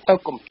លោកទៅ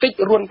កំទេច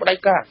រន់ផ្ដា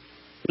ច់ការ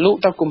លោក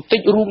ទៅកំទេច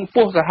រួម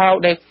ពោះសាហាវ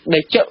ដែ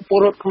លជើពល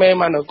រដ្ឋខ្មែរ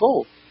មកនគរ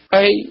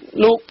ហើយ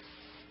លោក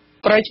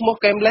ប្រៃឈ្មោះ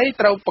កែមលី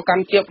ត្រូវប្រកា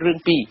ន់ជាប់រឿង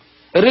ពីរ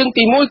រឿង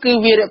ទី1គឺ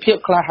វីរភាព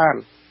ក្លាហាន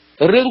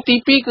រឿងទី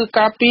2គឺ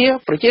ការពារ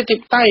ប្រជាធិប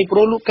តេយ្យព្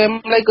រោះលោកកែម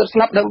លីគាត់ស្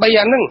លាប់ដើម្បី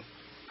អាហ្នឹង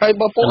ហើយ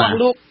បើពួកអស់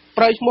លោក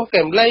ប្រៃឈ្មោះ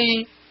កែមលី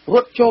រ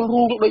ត់ចូល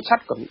រួមដោយឆា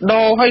ត់កណ្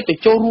ដោហើយទៅ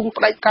ចូលរួម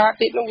ផ្ដាច់ការ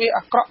ទៀតនឹងវា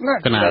អាក្រក់ណា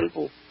ស់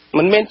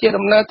មិនមែនជា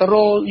ដំណើរទៅរ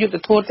កយុទ្ធ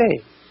ធម៌ទេ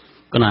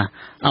កណា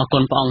អរគុ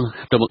ណព្រះអង្គ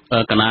ទៅ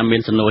កណាមា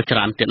នសំណួរច្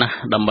រើនទៀតណា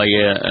ដើម្បី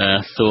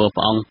សួរព្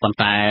រះអង្គប៉ុន្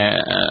តែ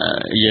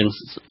យើង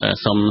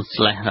សូម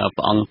ស្លេះ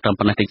ព្រះអង្គត្រឹម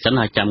ប៉ុណ្ណេះតិចសិន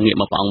ហើយចាំងាក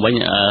មកព្រះអង្គវិញ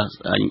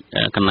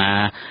កណា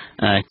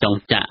ចង់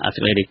ចាក់សេ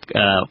ចក្តី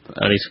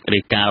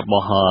រាយការណ៍រប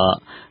ស់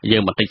យើ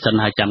ងបន្តិចសិន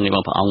ហើយចាំងាកម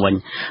កព្រះអង្គវិញ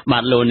បា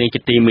ទលោកនាងជា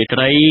ទីមេត្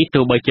រី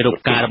ទោះបីជារូប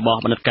ការរបស់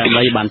បណ្ឌិតកែម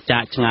លីបានចា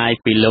កឆ្ងាយ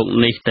ពីលោក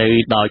នេះទៅ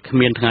ដោយគ្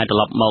មានថ្ងៃត្រ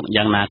ឡប់មក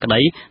យ៉ាងណាក្តី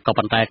ក៏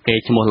ប៉ុន្តែគេ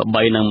ឈ្មោះល្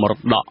បីនឹងមរ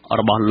តក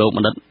របស់លោកប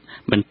ណ្ឌិត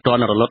មិនទា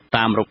ន់រលត់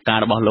តាមរូបការ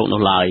របស់លោក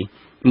នោះឡើយ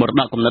មរ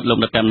តកគំនិតលោក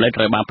បណ្ឌិតកែមលី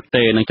ត្រូវបានផ្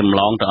ទេរនិងចម្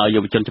លងទៅឲ្យយុ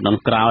វជនជំនាន់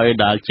ក្រោយ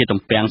ដែលជាទំ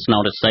ពាំងស្នង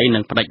រិស័យនិ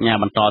ងបដិញ្ញា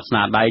បន្តស្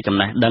នាដៃចំ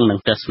ណេះដឹងនិង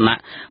ទស្សនៈ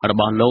រ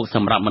បស់លោកស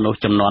ម្រាប់មនុស្ស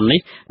ជំនាន់នេះ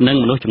និង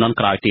មនុស្សជំនាន់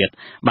ក្រោយទៀត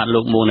បាទលោ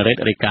កមួនរ៉េត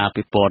រាយការណ៍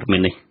ពីព័ត៌មា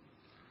ននេះ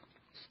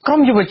ក្រុម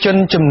យុវជន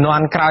ជំនា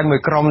ន់ក្រោយមួយ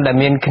ក្រុមដែល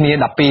មានគ្នា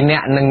12នា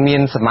ក់និងមា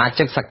នសមា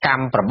ជិកសក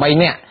ម្ម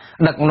8នាក់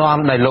ដឹកនាំ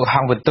ដោយលោកហ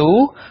ងវិទូ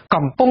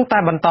កំពុងតែ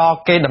បន្ត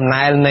គេដំ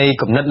ណើរនៃ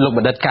គំនិតលោកប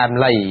ណ្ឌិតកែម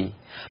លី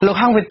លោក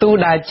ហងវិទូ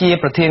ដែលជា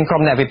ប្រធានក្រុ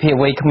មអ្នកវិភាគ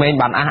វ័យក្មេង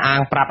បានអះអាង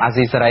ប្រាប់អា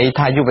ស៊ីសេរី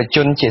ថាយុវជ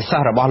នជាសិ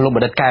ស្សរបស់លោកប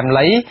ណ្ឌិតកែម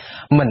លី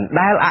មិន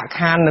ដែលអាក់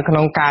ខាននៅក្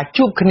នុងការ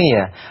ជួបគ្នា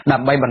ដើ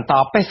ម្បីបន្ត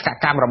បេសក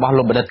កម្មរបស់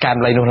លោកបណ្ឌិតកែម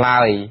លីនោះ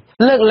ឡើយ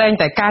លើកលែង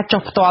តែការ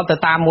ចុះផ្ទាល់ទៅ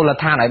តាមមូល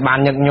ដ្ឋានឲ្យបាន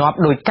ញឹកញាប់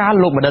ដោយការ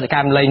លោកបណ្ឌិត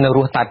កែមលីនៅរ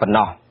ស់តែប៉ុណ្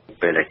ណោះ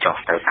ពេលដែលចុះ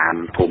ទៅតាម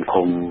ភូមិ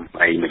ឃុំ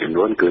អីមួយចំ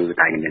នួនគឺ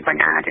តែមានប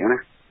ញ្ហាអញ្ចឹងណា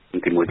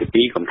ទី1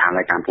ទី2កំថា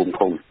ឲ្យតាមភូមិ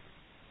ឃុំ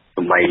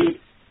ទោះបី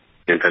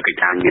យើងត្រូវកិច្ច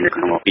ការមាននៅក្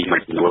នុងពីមួ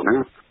យចំនួនហ្នឹង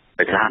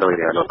តែខ្លះដោយ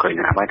លោកឃើញ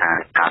ថាបើថា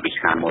កាលពី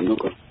ឆ្នាំមុននោះ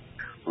ក៏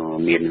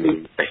មាន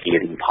តាហ៊ា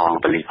នផង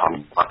បលីផង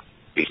គាត់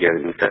ពីយើង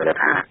ទៅ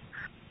ថា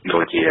ដូ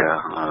ចជា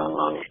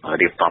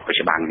រៀបតប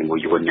ច្បាំងជាមួយ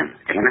យួនអ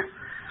ញ្ចឹងណា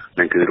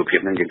นั่นគឺរូបភាព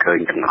ហ្នឹងយើងឃើញ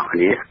ទាំងអស់គ្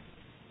នា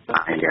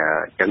ហើយអញ្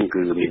ចឹង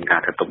គឺមានការ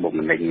ធ្វើទុកបុក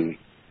ម្នេញ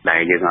ដែ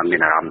លយើងអត់មា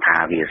នអារម្មណ៍ថា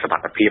វាសុ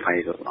ខភាពហើយ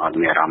អត់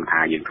មានអារម្មណ៍ថា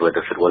យើងធ្វើ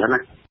ទៅស្រួលណា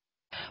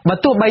បើ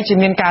ទោះបីជា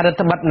មានការរដ្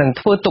ឋបិទនឹង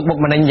ធ្វើទុកបុក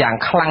ម្នេញយ៉ាង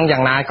ខ្លាំងយ៉ា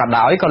ងណាក៏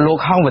ដោយក៏លោក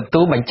ហងវិ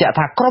ទូបញ្ជាក់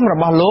ថាក្រុមរ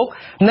បស់លោក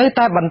នៅ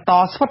តែបន្ត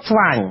ស្វិតស្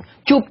វាញ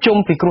ជួបជុំ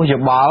ពិគ្រោះយោ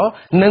បល់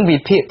និងវិ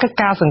ភាគកិច្ច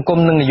ការសង្គម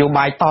និងនយោ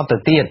បាយតទៅ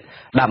ទៀត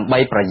ដើម្បី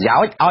ប្រយោ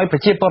ជន៍ឲ្យប្រ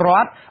ជាពលរ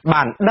ដ្ឋ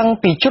បានដឹង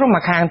ពីជ្រុង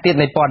ម្ខាងទៀត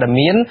នៃព័ត៌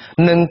មាន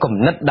និងគំ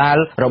និតដែល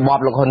របប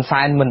លោកហ៊ុន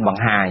សែនមិនប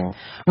ង្ហាញ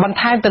បន្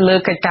ថែមទៅលើ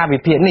កិច្ចការវិ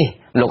ភាគនេះ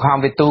លោកហង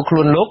វិទូខ្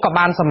លួនលោកក៏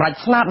បានសម្រេច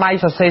ស្នាដៃ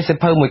សរសេរសៀវ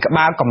ភៅមួយក្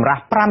បាលកម្រា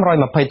ស់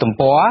520ទំ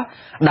ព័រ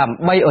ដើម្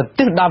បីឧទ្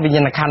ទិសដល់វិញ្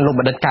ញាណក្ខន្ធលោក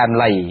បណ្ឌិតកែម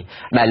លី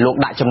ដែលលោក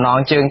ដាក់ចំណង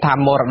ជើងថា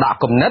មរតក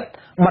គំនិត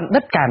បណ្ឌិ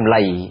តកែម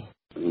លី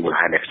មូល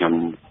ហេតុដែលខ្ញុំ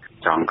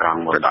ចង់ក្រង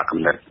មរតកគំ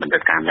និតបណ្ឌិ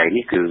តកែមលី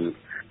នេះគឺ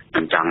ខ្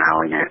ញុំចង់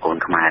ឲ្យកូន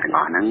ខ្មែរទាំងអ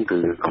ស់ហ្នឹងគឺ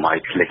កុំឲ្យ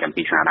ភ្លេចអំ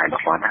ពីស្នាដៃរប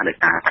ស់គាត់ណាដោយ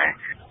សារតែ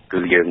គឺ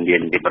យើងមា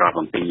នរៀបរាប់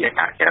អំពីអត្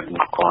តចរិតរប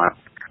ស់គាត់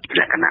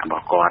លក្ខណៈរប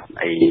ស់គាត់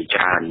អី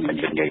ច្រើនមិន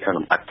និយាយទៅ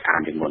លំអិតច្រើន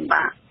ជាងមុន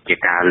បាទជា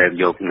ការលើក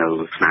យកនៅ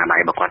ស្នាដៃ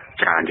របស់គាត់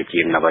ច្រើន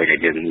ជាងអ្វីដែល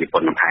យើងនិព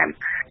ន្ធបន្ថែម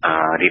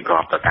រៀបរា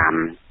ប់ទៅតាម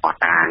អត់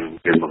តាង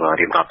យើងមក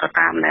រៀបរាប់ទៅ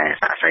តាម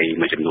សាក្សី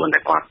មួយចំនួនដែ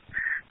លគាត់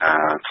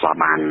ធ្លាប់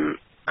បាន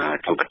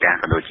ជួបប្រទះ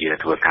ក៏ដូចជា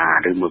ធ្វើការ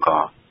ឬមួយក៏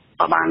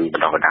បានប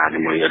ន្តបណ្ដាលជា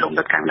មួយលោក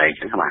ដិតកាំងលី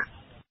ចឹងបាទ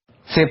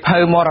សៀវភៅ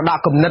មរតក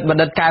គំនិតប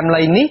ណ្ឌិតកែម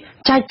លីនេះ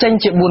ចែកចេញ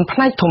ជា4ផ្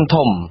នែក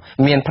ធំៗ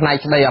មានផ្នែក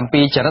ស្ដីអំ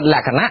ពីចរិតល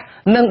ក្ខណៈ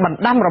និងបណ្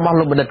ដាំរបស់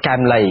លោកបណ្ឌិតកែម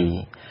លី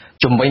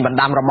ជំវិញបណ្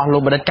ដាំរបស់លោ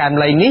កបណ្ឌិតកែម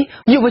លីនេះ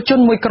យុវជន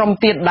មួយក្រុម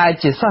ទៀតដែល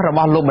ជាសិស្សរប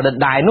ស់លោកបណ្ឌិត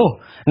ដែរនោះ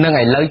នឹង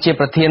ឥឡូវជា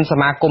ប្រធានស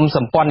មាគមស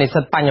ម្ព័ន្ធនិស្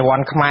សិតបញ្ញវ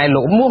ន្តខ្មែរ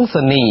លោកមួង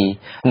សូនី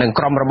និង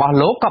ក្រុមរបស់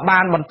លោកក៏បា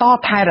នបន្ត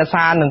ថែរក្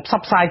សានិងផ្ស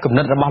ព្វផ្សាយគំ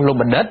និតរបស់លោក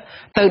បណ្ឌិត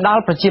ទៅដ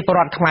ល់ប្រជាពលរ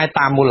ដ្ឋខ្មែរ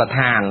តាមមូលដ្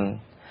ឋាន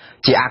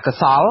ជាអកុ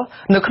សល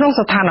នៅក្នុង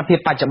ស្ថានភាព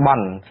បច្ចុប្ប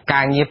ន្ន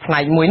ការងារផ្នែ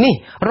កមួយនេះ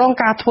រង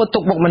ការធ្វើទុ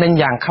កបុកម្នេញ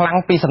យ៉ាងខ្លាំង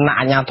ពីសំណាក់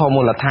អាជ្ញាធរ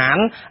មូលដ្ឋាន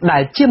ដែ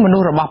លជាមនុ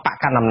ស្សរបស់បក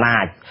កណ្ដាលអំណា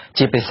ច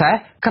ជាពិសេស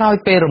ក្រោយ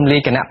ពេលរំលាយ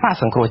គណៈបក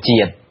សង្គ្រោះជា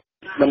តិ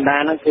បណ្ដា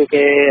ហ្នឹងគឺ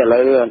គេឥឡូ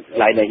វ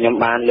ឡៃដែលខ្ញុំ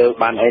បានលើក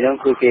បានអីហ្នឹង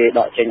គឺគេ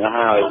ដកចេញអស់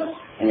ហើយ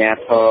អាជ្ញា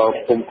ធរ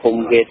គុំ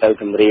គេទៅ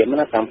គម្រាម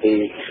ណាតាំងពី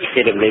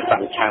គេរំលាយប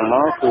កឆាំងម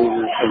កគឺ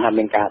ឃើញថា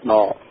មានការដ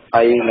ក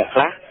ហើយអ្នកខ្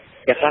លះ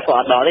គេខ្លះក៏អ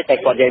ត់ដកទេតែ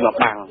គាត់យកមក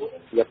បាំង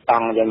យកត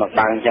ង់យកមក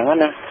បាំងអញ្ចឹង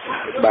ណា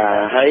បាទ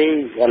ហើយ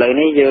ឥឡូវ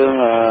នេះយើង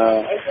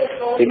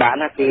ពិបាក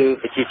ណាគឺ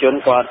ប្រជាជន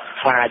គាត់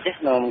ខ្លាច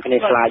ណាគ្នា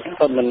ខ្លាច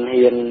គាត់មិន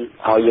ហ៊ាន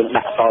ឲ្យយើង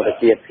ដាក់តទៅ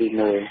ទៀតទី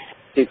មួយ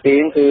ទីពី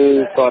រគឺ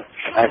គាត់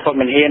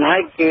មិនហ៊ានហើ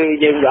យគឺ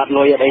យើងអត់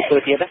លុយអត់អីធ្វើ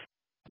ទៀតណា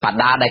ប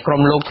ដាដែលក្រុ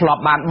មលោកធ្លា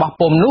ប់បានបោះ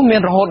ពុម្ពនោះមា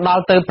នរហូតដ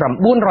ល់ទៅ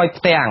900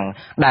ផ្ទាំង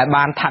ដែល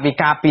បានថវិ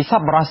កាពីស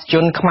ប្បុរសជ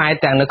នខ្មែរ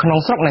ទាំងនៅក្នុង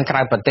ស្រុកនិងក្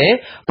រៅប្រទេស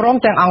ព្រម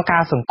ទាំងអង្គកា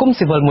រសង្គម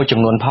ស៊ីវិលមួយចំ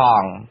នួនផ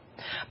ង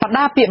ប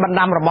ដាពាក្យបណ្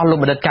ដាំរបស់លោក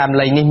បណ្ឌិតកែម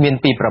លីនេះមាន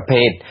ពីរប្រ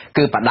ភេទ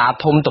គឺបដា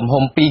ធំទំ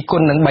ហំ2 គុ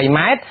ណនឹង3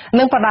ម៉ែត្រ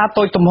និងបដា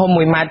តូចទំហំ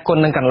1ម៉ែត្រគុណ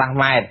នឹងកន្លះ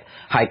ម៉ែត្រ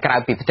ហើយក្រៅ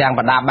ពីផ្ទាំង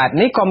បដាបែប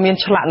នេះក៏មាន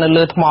ឆ្លាក់នៅ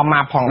លើថ្ម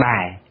ម៉ាបផងដែ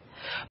រ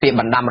ពាក្យ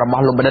បណ្ដាំរប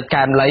ស់លោកបណ្ឌិត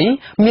កែមលី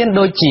មាន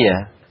ដូចជា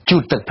ជូ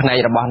តទឹកភ្នែក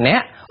របស់អ្នក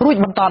រួច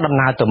បន្តដំ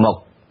ណើរទៅមុខ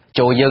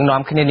ចូលយើង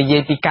នាំគ្នានិយា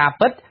យពីការ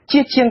ពិត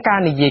ជាងការ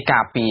និយាយកា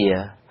រពារ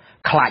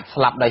ខ្លាច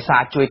ស្លាប់ដោយសា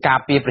រជួយការ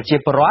ពារប្រជា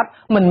ពលរដ្ឋ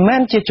មិនមែ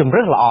នជាជំ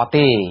រើសល្អ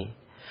ទេ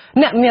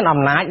អ្នកមានអំ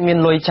ណាចមាន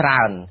លុយច្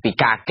រើនពី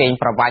ការកេង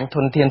ប្រវ័ញ្ចធ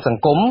នធានស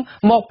ង្គម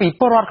មកពី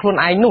ពលរដ្ឋខ្លួន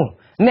ឯងនោះ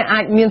អ្នកអា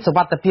ចមានសុវ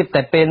ត្ថិភាព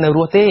តែពេលនៅរ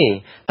ស់ទេ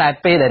តែ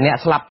ពេលដែលអ្នក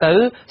ស្លាប់ទៅ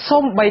សូ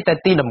ម្បីតែ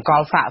ទីតម្ក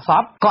ល់សាកស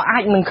ពក៏អា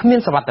ចនឹងគ្មាន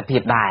សុវត្ថិភា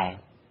ពដែរ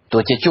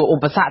ទោះជាជួបឧ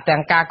បសគ្គទាំ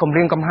ងការគំ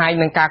រាមកំហែង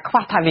និងការខ្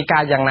វះថវិកា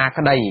យ៉ាងណា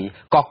ក្តី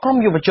ក៏ក្រុម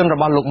យុវជនរ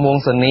បស់លោកមួង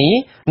សូនី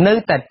នៅ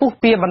តែពុះ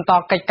ពៀបន្ត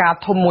កិច្ចការ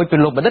ធំមួយពី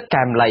លោកបណ្ឌិត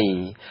កែមលី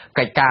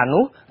កិច្ចការ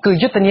នោះគឺ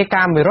យុទ្ធនា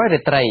ការ100រា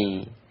ត្រី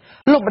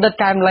លោកបណ្ឌិត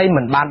កែមលី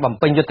មិនបានបំ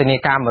ពេញយុទ្ធនា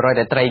ការ100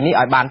រាត្រីនេះ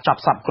ឲ្យបានច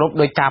ប់សពគ្រប់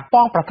ដោយការ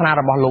ប៉ងប្រាថ្នា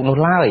របស់លោកនោះ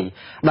ឡើយ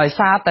ដោយ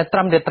សារតែត្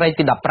រឹមរាត្រី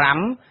ទី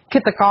15ឃា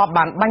តករ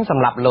បានបាញ់ស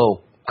ម្លាប់លោក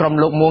ក្រុម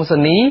លោកមួងសូ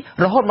នី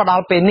រហូតមកដ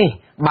ល់ពេលនេះ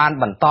បាន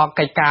បន្ត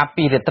កិច្ចការ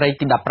ពីរាត្រី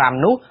ទី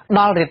15នោះ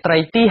ដល់រាត្រី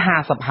ទី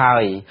50ហើ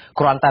យ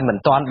គ្រាន់តែមិន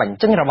ទាន់បញ្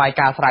ចេញរបាយ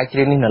ការណ៍ស្រាវជ្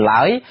រាវនេះនៅ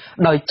ឡើយ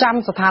ដោយចាំ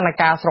ស្ថាន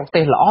ភាពស្រុក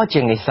ទេសល្អ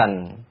ជាងនេះសិន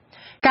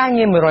ការ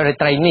ងារ100រា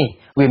ត្រីនេះ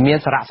វាមាន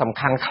សារៈសំ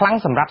ខាន់ខ្លាំង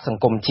សម្រាប់ស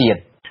ង្គមជា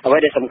តិអ្វី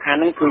ដែលសំខាន់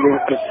ហ្នឹងគឺយើង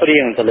ព្រៀបព្រៀ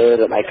ងទៅលើ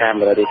របាយការណ៍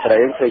100រាត្រី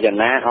គឺយ៉ាង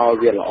ណាឲ្យ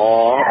វាល្អ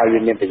ឲ្យវា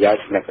មានប្រយោជ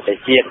ន៍សម្រាប់ប្រទេស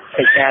ជាតិ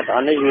កិច្ចការទាំងអ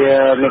ស់នេះវា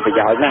មានប្រ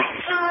យោជន៍ណាស់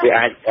វា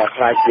អាច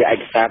ខ្លាយជាឯ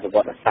កសារប្រវ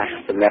ត្តិសាស្ត្រ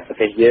សម្រាប់ប្រ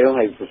ទេសយើង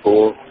ហើយពីព្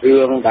រោះរឿ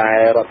ងដែល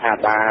រដ្ឋាភិ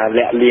បាល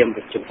លាក់លៀម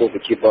ចំពោះប្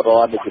រជាពលរ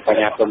ដ្ឋដូចជាប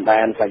ញ្ហាព្រំដែ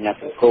នបញ្ហា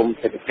សង្គម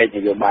សេដ្ឋកិច្ចន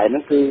យោបាយហ្នឹ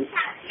ងគឺ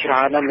ច្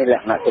រើនណាស់មានល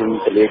ក្ខណៈទូលំ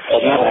ទូលាយ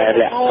ធំណាស់ដែល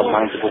លាក់កម្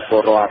លាំងចំពោះព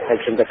លរដ្ឋហើយ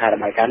ខ្ញុំទៅថារ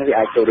បាយការណ៍នេះវា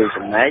អាចចូលរួម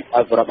ចំណែក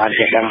ឲ្យពលរដ្ឋបាន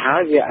ចេះដឹងហើ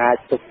យវាអាច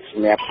ទុកស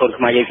ម្រាប់คน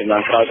ខ្មែរយើងចំនួ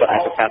នក្រោយក៏អា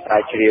ចសិក្សាស្រា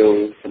វជ្រាវ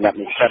សម្រាប់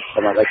និស្សិតស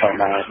ម្រាប់ឲ្យផង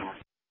ដែរ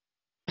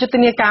យុទ្ធ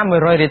នាការ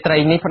100រាត្រី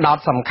នេះផ្ដោត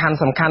សំខា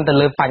ន់ទៅ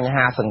លើបញ្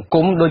ហាសង្គ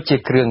មដូចជា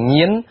គ្រឿង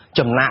ញៀន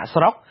ចំណាក់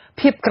ស្រុក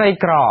ភាពក្រី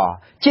ក្រ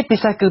ជាពិ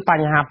សេសគឺប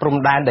ញ្ហាព្រំ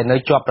ដែនដែលនៅ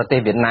ជាប់ប្រទេស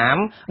វៀតណាម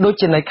ដូច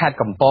ជានៅខេត្ត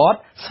កំពត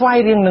ស្វាយ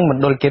រៀងនិងម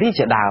ណ្ឌលគិរី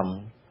ជាដើម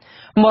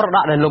មរត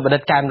កដែលលោកបណ្ឌិ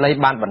តកែមលី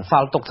បានបន្ស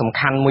ល់ទុកសំ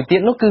ខាន់មួយទៀត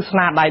នោះគឺស្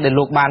នាដៃដែល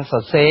លោកបានស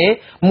រសេរ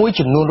មួយ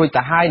ចំនួនរួច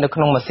ទៅហើយនៅក្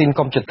នុងម៉ាស៊ីន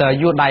កុំព្យូទ័រ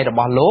យួរដៃរប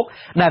ស់លោក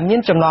ដែលមាន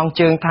ចំណង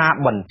ជើងថា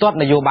បន្ទាត់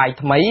នយោបាយ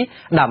ថ្មី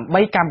ដើម្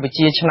បីកម្ពុ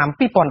ជាឆ្នាំ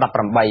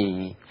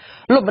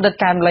2018លោកបណ្ឌិត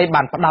កែមលី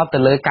បានផ្ដោតទៅ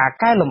លើការ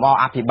កែលម្អ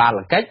អភិបាល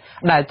កិច្ច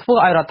ដែលធ្វើ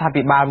ឲ្យរដ្ឋា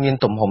ភិបាលមាន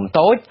ទំហំ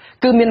តូច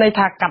គឺមានន័យ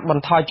ថាកាត់ប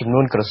ន្ថយចំនួ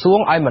នក្រសួង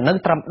ឲ្យមិននៅ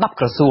ត្រឹម10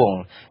ក្រសួង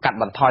កាត់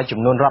បន្ថយចំ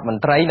នួនរដ្ឋម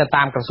ន្ត្រីនៅ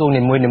តាមក្រសួង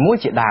នីមួយៗ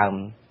ជាដើម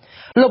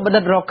លោកបណ្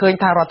ឌិតរកឃើញ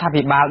ថារដ្ឋា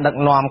ភិបាលដឹក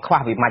នាំខ្វះ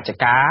វិមជ្ឈ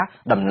ការ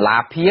តម្លា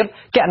ភាព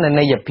គណ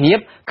នេយ្យភាព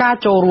ការ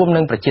ចូលរួម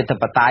នឹងប្រជាធិ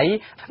បតេយ្យ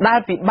ដែល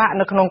ពិបាក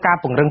នៅក្នុងការ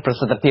ពង្រឹងប្រ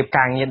សិទ្ធភាព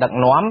ការងារដឹក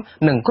នាំ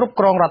និងគ្រប់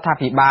គ្រងរដ្ឋា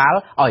ភិបាល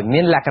ឲ្យមា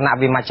នលក្ខណៈ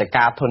វិមជ្ឈ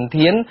ការធន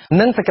ធាន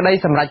និងសេចក្តី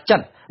សម្រេចចិ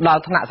ត្តដ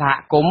ល់ថ្នាក់សហ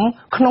គមន៍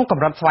ក្នុងក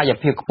ម្រិតស្វ័យ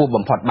ភាពខ្ពស់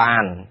បំផុតបា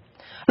ន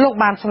លោក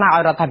បានស្នើឲ្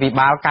យរដ្ឋាភិ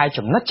បាលកែ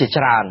ចំណុចជា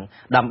ច្រើន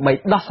ដើម្បី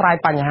ដោះស្រាយ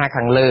បញ្ហា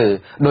ខាងលើ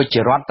ដូចជា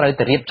រដ្ឋត្រូវ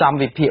តែរៀបចំ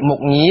វិភាគមុខ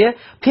ងារ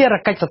ភារ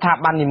កិច្ចស្ថា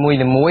ប័ននីមួយៗ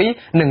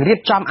និងរៀប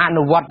ចំអ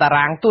នុវត្តតា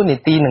រាងទួលនី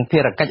តិនិងភា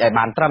រកិច្ចឲ្យ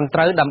បានត្រឹមត្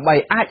រូវដើម្បី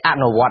អាចអ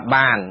នុវត្ត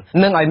បាន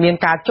និងឲ្យមាន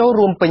ការចូល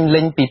រួមពេញ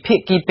លេញពីភា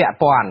គីពាក់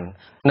ព័ន្ធ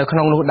នៅក្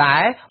នុងនោះដែ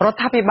ររដ្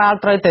ឋាភិបាល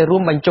ត្រូវតែរួ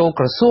មបញ្ចូល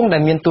ក្រសួងដែ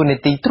លមានទួលនី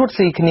តិត្រួត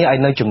ស៊ីគ្នាឲ្យ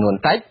នៅចំនួន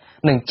តិច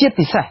និងជា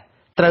ពិសេស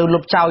ត្រូវលុ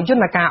បចោលយ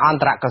ន្តការអន្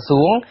តរក្រ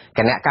សួងគ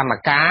ណៈកម្ម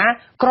ការ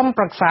ក្រុម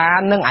ប្រឹក្សា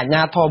និងអាជ្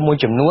ញាធរមួយ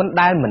ចំនួន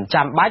ដែលមិន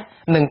ចាំបាច់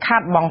និងខា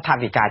តបង់ថ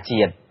វិកា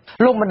ជាតិ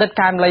លោកបណ្ឌិត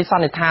កែមលីស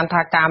ន្និដ្ឋាន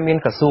ថាការមាន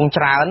ក្រសួង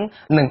ច្រើន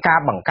និងការ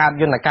បង្កើត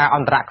យន្តការអ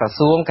ន្តរក្រ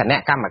សួងគណៈ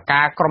កម្ម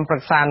ការក្រុមប្រឹ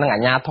ក្សានិងអា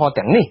ជ្ញាធរ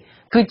ទាំងនេះ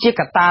គឺជា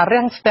កត្តា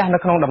រាំងស្ទះនៅ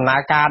ក្នុងដំណើរ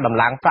ការដំ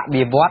ឡើងប្រាក់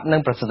បៀវត្សនិ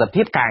ងប្រសិទ្ធ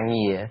ភាពការ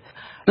ងារ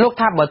លោក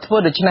ថាបើធ្វើ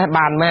ដូច្នេះ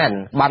បានមែន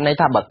បានន័យ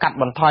ថាបើកាត់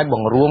បន្ថយប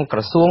ង្រួមក្រ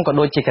សួងក៏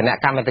ដូចជាគណៈ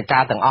កម្មាធិកា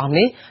រទាំងអស់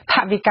នេះថ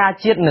វិកា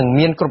ជាតិនឹង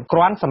មានគ្រប់គ្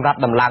រាន់សម្រាប់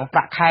ដំឡើងប្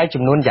រាក់ខែ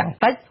ចំនួនយ៉ាង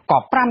តិចក៏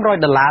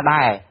$500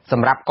ដែរស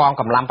ម្រាប់កង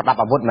កម្លាំងប្រដាប់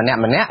អាវុធម្នាក់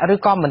ៗឬ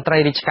ក៏មន្ត្រី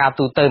រាជការ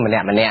ទូទៅម្នា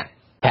ក់ៗ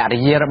ភរិ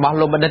យារបស់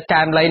លោកបណ្ឌិត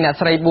កែមលីអ្នក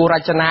ស្រីប៊ូរ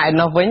ចនាឯ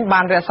នោះវិញ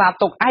បានរក្សា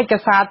ទុកឯក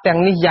សារទាំង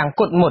នេះយ៉ាង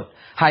គត់មុត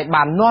ហើយ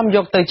បាននាំយ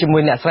កទៅជាមួ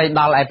យអ្នកស្រី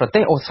ដល់ឯប្រទេ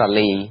សអូស្ត្រា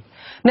លី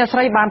អ្នកស្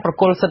រីបានប្រ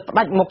គល់សិទ្ធិផ្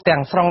ដាច់មុខទាំ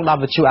ងស្រុងដ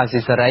ល់វិទ្យុអាស៊ី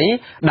សេរី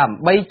ដើម្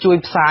បីជួយ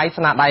ផ្សាយ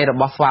ស្នាដៃរ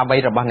បស់ស្វាមី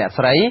របស់អ្នក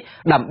ស្រី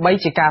ដើម្បី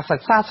ជាការសិ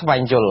ក្សាស្វែ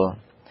ងយល់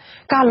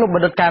ការលោកប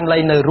ណ្ឌិតកែមលី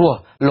នៅរស់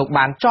លោក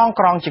បានចង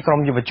ក្រងជាក្រុម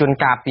យុវជន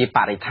ការពារប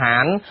រិស្ថា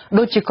ន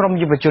ដូចជាក្រុម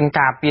យុវជន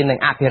ការពារនិង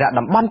អភិរក្ស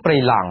តំបន់ព្រៃ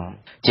ឡង់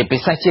ជាពិ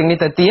សេសជាងនេះ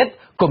ទៅទៀត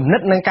គំនិ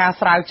តនិងការ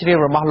ស្រាវជ្រាវ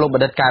របស់លោកប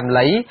ណ្ឌិតកែម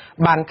លី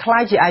បានក្លា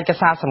យជាឯក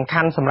សារសំ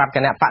ខាន់សម្រាប់គ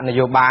ណៈបកន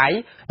យោបាយ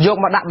យក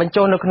មកដាក់បញ្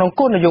ចូលនៅក្នុង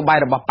គោលនយោបាយ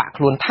របស់បក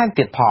ខ្លួនថែម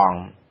ទៀតផង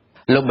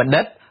លោកបណ្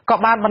ឌិតក៏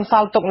បានបន្ស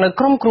ល់ទុកនៅ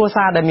ក្រុមគ្រួ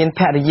សារដែលមានភ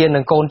រិយានិ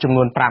ងកូនចំ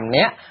នួន5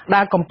នាក់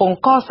ដែលកំពុង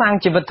កសាង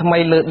ជីវិតថ្មី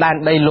លើដែន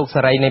ដីលោក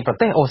សេរីនៃប្រ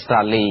ទេសអូស្ត្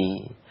រាលី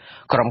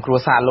ក្រុមគ្រួ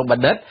សារលោកប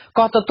ណ្ឌិត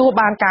ក៏ទទួល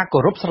បានការគោ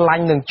រពស្រឡា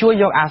ញ់និងជួយ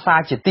យកអាសា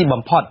ជាទី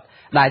បំផុត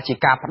ដែលជា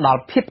ការផ្ដល់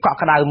ភាពកក់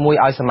ក្ដៅមួយ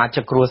ឲ្យសមាជិ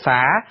កគ្រួសា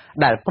រ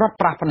ដែលព្រាត់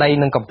ប្រាសប្តី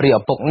និងកំព្រាឪ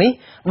ពុកនេះ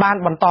បាន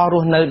បន្តរ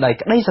ស់នៅដោយ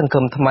ក្តីសង្ឃឹ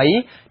មថ្មី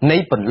នៃ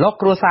ពន្លក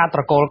គ្រួសារត្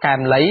រកូលកែម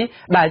លី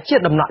ដែលជា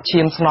ដំណក់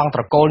ឈាមស្នង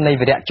ត្រកូលនៃ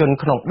វីរៈជន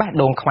ក្នុងបេះ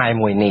ដូងខ្មែរ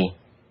មួយនេះ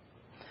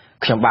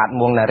ខ្ញុំបាទ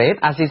មួងណារ៉េត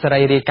អាស៊ីសេ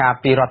រីរាយការណ៍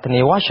ពីរដ្ឋធា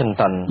នី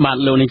Washington បាទ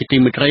លោកនាយកទី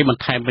មេត្រីប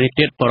ន្ថែមពី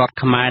ទៀតបរដ្ឋ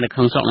ខ្មែរនៅក្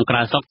នុងស្រុកនិងក្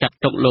រៅស្រុកចាត់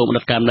ទុកលោកបណ្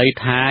ឌិតកែមលី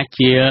ថា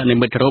ជានិ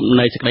មិត្តរូប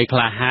នៃសេចក្តីក្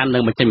លាហាននិ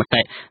ងបញ្ចេញម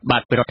តិបា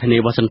ទពីរដ្ឋធានី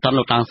Washington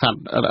លោកតាំង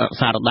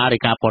សារដារា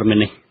យការណ៍ព័ត៌មាន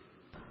នេះ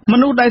ម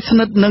នុស្សដែលស្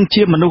និទ្ធនឹង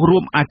ជាមនុស្សរួ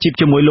មអាជីព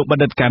ជាមួយលោកប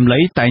ណ្ឌិតកែមលី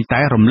តែងតែ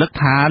រំលឹក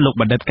ថាលោក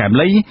បណ្ឌិតកែម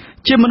លី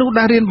ជាមនុស្ស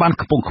ដែលរៀនបាន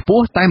ខ្ពង់ខ្ព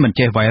ស់តែមិន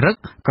ចេះវាយរឹក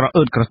ក្រ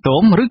អឺតក្រទ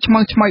មឬឆ្មឹ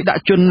ងឆ្មៃដា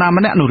ក់ជនណា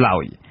ម្នាក់នោះឡើ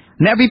យ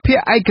អ្នកវិភាគ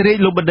ឯករាជ្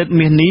យលោកបណ្ឌិត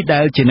មាសនេះដែ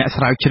លជាអ្នក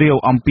ស្រាវជ្រាវ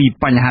អំពី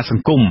បញ្ហាស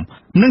ង្គម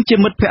និងជា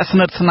មិត្តភក្តិស្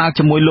និទ្ធស្នាល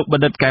ជាមួយលោកប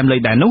ណ្ឌិតកែមលី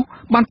ដែរនោះ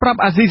បានប្រាប់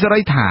អាស៊ីសេ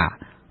រីថា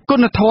គុ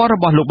ណធម៌រ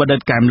បស់លោកបណ្ឌិ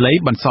តកែមលី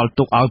បន្សល់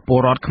ទុកឲ្យពល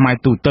រដ្ឋខ្មែរ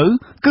ទូទៅ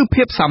គឺ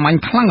ភាពសាមញ្ញ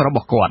ខ្លាំងរប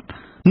ស់គាត់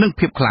និង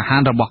ភាពក្លាហា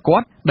នរបស់គា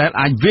ត់ដែល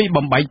អាចវាយ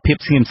បំបែកភាព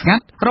ស្ងៀមស្ងា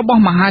ត់រប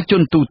ស់មហាជ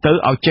នទូទៅ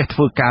ឲ្យចេះធ្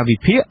វើការវិ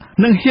ភាគ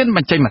និងហ៊ានប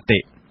ញ្ចេញមតិ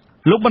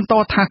លោកបន្ត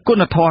ថាគុ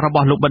ណធម៌រប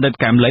ស់លោកបណ្ឌិត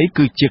កែមលី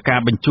គឺជាការ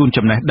បញ្ជូន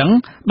ចំណេះដឹង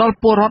ដល់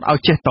ពលរដ្ឋឲ្យ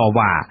ចេះត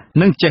វ៉ា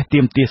និងចេះទា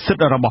មទារសិទ្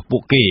ធិរបស់ពួ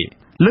កគេ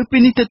លើសពី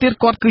នេះទៅទៀត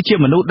គាត់គឺជា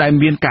មនុស្សដែល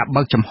មានការ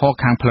បើកចំហ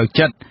ខាងផ្លូវ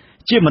ចិត្ត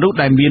ជាមនុស្ស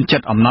ដែលមានចិ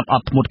ត្តអំណត់អ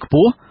ត់ធ្មត់ខ្ព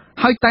ស់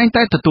ហើយតែង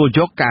តែទទួល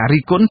យកការ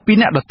រិះគន់ពី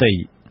អ្នកដទៃ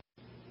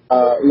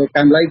លោក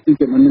កែមលីគឺ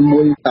ជាមនុស្ស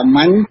មួយសាម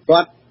ញ្ញ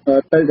គាត់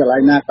ទៅកន្លែ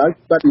ងណាក៏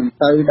គាត់មិន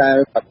ទៅដែល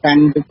ប្រកា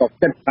ន់ឬក៏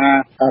គិតថា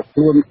ខ្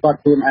លួនគាត់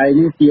ខ្លួនឯង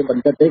នេះជាប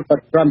ណ្ឌិតទេគា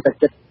ត់គ្រាន់តែ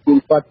គិត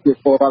គាត់ជា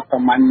ពលរដ្ឋសា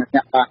មញ្ញម្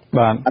នាក់បាទ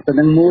អាទៅ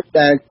នឹងមួយ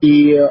ដែលជា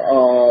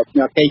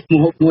កេរ្តិ៍ឈ្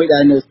មោះមួយដែ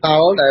លនៅស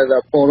ល់ដែល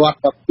ពលរដ្ឋ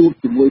គាត់ជួប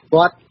ជាមួយ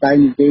គាត់តែ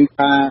និយាយ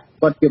ថា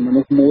គាត់ជាមនុ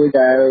ស្សមួយ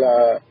ដែល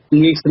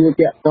ងាយស្រួល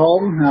តាក់ទង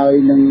ហើយ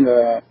នឹង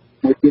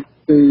មួយទៀត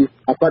គឺ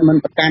គាត់មិន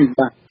ប្រកាន់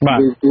បាទ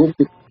គឺរួម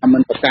គឺមិ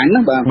នប្រកាន់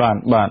ណាបា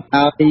ទ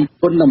ហើយ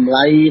គុណតម្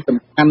លៃសំ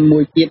ខាន់មួ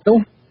យទៀតនោះ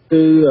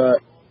គឺ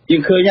យើ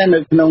ងឃើញនៅ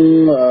ក្នុង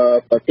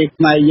ប្រទេស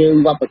ខ្មែរយើង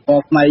វប្បធ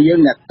ម៌ខ្មែរយើង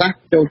អ្នកខ្លះ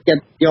ចូលចិត្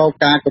តយក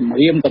ការគម្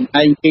រាមកំ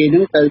ហែងគេនឹ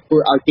ងទៅធ្វើ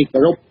ឲ្យគេគោ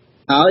រព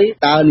ហើយ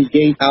តើនិ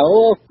យាយថា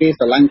គេ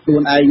ស្រឡាញ់ខ្លួ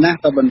នឯងណាស់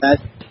ក៏ប៉ុន្តែ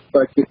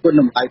ជាគុណ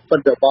តម្លៃពិត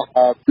របស់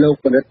លោក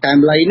បណ្ឌិតកែម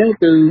លីហ្នឹង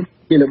គឺ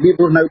ជារបៀ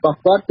បរស់នៅរបស់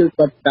គាត់គឺ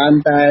គាត់តាម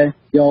តែ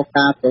យក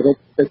ការគោរព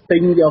ទៅទិ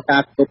ញយកកា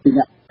រគោរពពី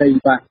អ្នកផ្សេង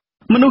បាទ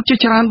មនុស្សជា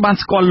ច្រើនបាន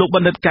ស្គាល់លោកប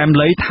ណ្ឌិតកែម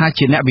លីថា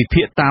ជាអ្នកវិ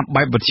ភាគតាម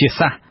បែបវិទ្យា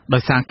សាស្ត្រដោ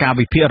យសារការ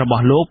វិភាគរប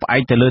ស់លោកផ្អែ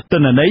កទៅលើទិ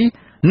ន្នន័យ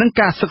និង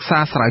ការសិក្សា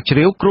ស្រាវជ្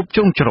រាវគ្រប់ជ្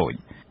រុងជ្រោយ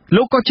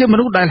លោកក៏ជាម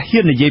នុស្សដែល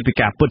ហ៊ាននិយាយពី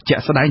ការពិតជា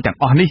ក់ស្ដែងទាំង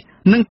អស់នេះ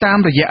និងតាម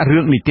រយៈរឿ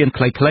ងនិទាន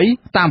ខ្លីៗ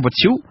តាមវិ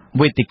ទ្យុ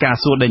វេទិកា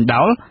សួរដេញ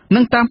ដោលនិ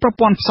ងតាមប្រ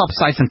ព័ន្ធផ្សព្វផ្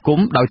សាយសង្គម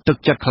ដោយទឹក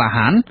ចិត្តក្លា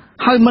ហាន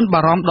ហើយមិនបា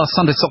រម្ភដល់ស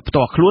ន្តិសុខផ្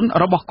ទាល់ខ្លួន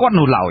របស់គាត់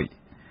នោះឡើយ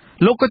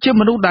លោកក៏ជា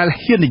មនុស្សដែល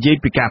ហ៊ាននិយាយ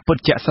ពីការពិត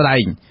ជាក់ស្ដែ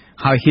ង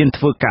ហើយហ៊ាន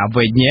ធ្វើការ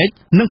វែកញែក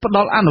និងផ្ដ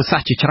ល់អនុសាស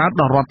ន៍ជាច្រើន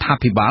ដល់រដ្ឋា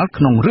ភិបាល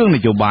ក្នុងរឿងន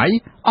យោបាយ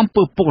អំ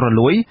ពើពុករ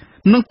លួយ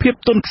និងភាព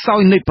ទន់ខ្សោយ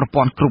នៃប្រ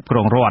ព័ន្ធគ្រប់គ្រ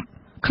ងរដ្ឋ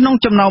ក្នុង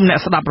ចំណោមអ្នក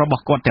ស្ដាប់រប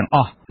ស់គាត់ទាំងអ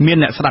ស់មាន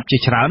អ្នកស្ដាប់ជា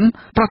ច្រើន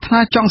ប្រាថ្នា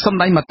ចង់សម្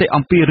ដែងមតិ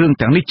អំពីរឿង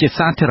ទាំងនេះជា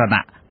សាធារ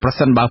ណៈប្រ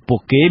សិនបើពួក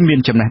គេមាន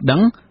ចំណេះដឹ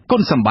ងគុ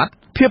ណសម្បត្តិ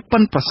ភាពប៉ិ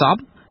នប្រសប់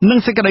និង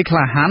សេចក្តីក្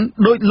លាហាន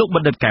ដោយលោកប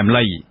ណ្ឌិតកែម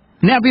លី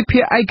អ្នកវិភា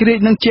គឯករាជ្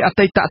យនឹងជាអ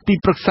តីតទី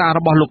ប្រឹក្សារ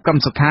បស់លោកកឹម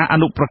សុខាអ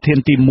នុប្រធាន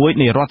ទី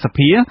1នៃរដ្ឋស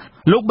ភា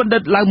លោកបណ្ឌិ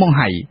តឡៅម៉ុង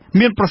ហៃ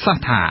មានប្រសាស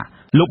ន៍ថា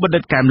លោកបណ្ឌិ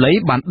តកែមលី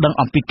បានដឹង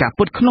អំពីការ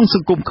ពិតក្នុងស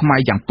ង្គមខ្មែរ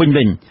យ៉ាងពេញ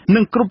លេញនិ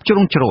ងគ្រប់ជ្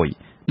រុងជ្រោយ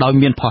ដោយ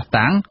មានភស្តុ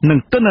តាងនិង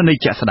ទិន្នន័យ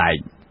ជាក់ស្ដែង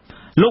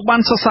លោកបា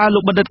នសរសើរលោ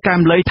កបណ្ឌិតកែម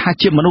លីថា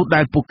ជាមនុស្ស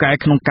ដែលពូកែ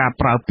ក្នុងការ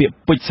ប្រើពាក្យ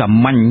ពេចន៍សា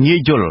មញ្ញងាយ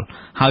យល់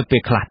ហើយពេ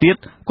លខ្លះទៀត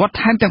គាត់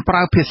ថែមទាំងប្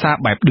រើភាសា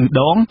បែបឌឺ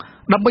ដង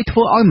ដើម្បីធ្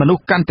វើឲ្យមនុស្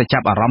សកាន់តែចា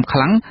ប់អារម្មណ៍ខ្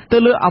លាំងទៅ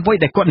លើអ្វី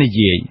ដែលគាត់និ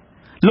យាយ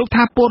លោក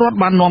ថាពលរដ្ឋ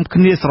បាននាំ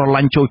គ្នាស្រ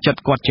ឡាញ់ចូលចិត្ត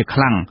គាត់ជាខ្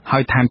លាំងហើ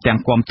យថែមទាំង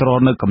គាំទ្រ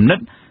នៅគំនិត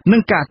និ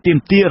ងការទាម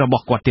ទាររប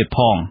ស់គាត់ទៀតផ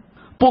ង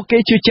ពួកគេ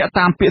ជឿជាក់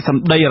តាមពាក្យស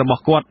ម្ដីរប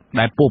ស់គាត់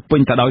ដែលពោរពេ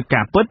ញទៅដោយ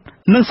ការពិត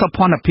និងសោ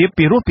ភ័ណភាព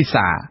ពីរោះពិ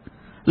សា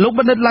លោកប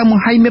ណ្ឌិតឡៅម៉ុង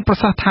ហៃមានប្រ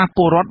សាសន៍ថាព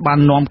លរដ្ឋបាន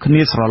នាំគ្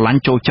នាស្រឡាញ់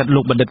ចូលចិត្តលោ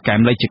កបណ្ឌិតកែម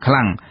លីជាខ្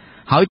លាំង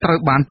ហើយត្រូវ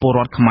បានពលរ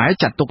ដ្ឋខ្មែរ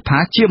ចាត់ទុកថា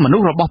ជាមនុ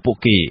ស្សរបស់ពួក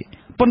គេ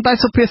ប៉ុន្តែ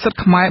សុភាសិត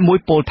ខ្មែរមួយ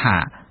ពោលថា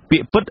ពា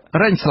ក្យពិត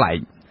រែងស្លែង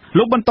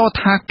លោកបន្ត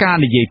ថាការ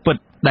និយាយពិត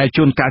ដែល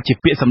ជួនកាលជា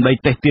ពាក្យសម្ដី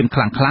តេះទានខ្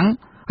លាំងៗ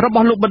រប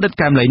ស់លោកបណ្ឌិត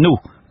កែមលីនោះ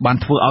បាន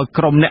ធ្វើឲ្យ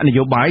ក្រុមអ្នកន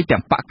យោបាយទាំ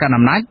ងបកកណ្ដាល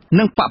អំណាច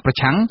និងបកប្រ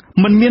ឆាំង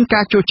មិនមាន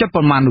ការចូលចិត្ត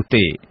ប៉ុន្មាននោះ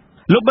ទេ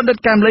លោកបណ្ឌិត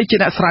កែមលីជា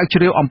អ្នកស្រាវជ្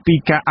រាវអំពី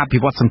ការអភិ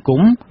វឌ្ឍសង្គ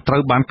មត្រូ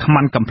វបានខ្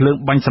មាន់កាំភ្លើង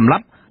បាញ់សម្លា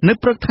ប់នៅ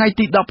ព្រឹកថ្ងៃ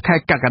ទី10ខែ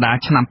កក្កដា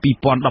ឆ្នាំ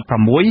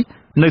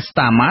2016នៅស្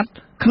តាម៉ាត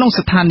ក្នុង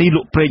ស្ថានីយ៍ល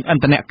ក់ប្រេងឥ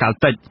ន្ធនៈកាល់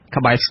តិច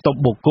ក្បែរស្តុប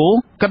បូកូ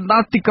កណ្ដា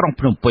លទីក្រុង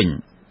ភ្នំពេញ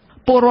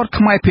ពលរដ្ឋ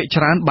ខ្មែរភាគ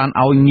ច្រើនបាន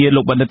ឲ្យងារ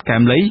លោកបណ្ឌិតកែ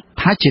មលី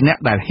ថាជាអ្នក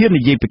ដែលហ៊ាន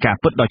និយាយពីការ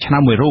ពិតដ៏ឆ្នើ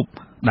មមួយរូប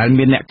ដែល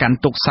មានអ្នកកាន់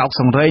ទុក្ខសោក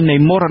សង្រេងនៃ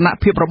មរណ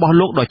ភាពរបស់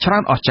លោកដ៏ច្រើ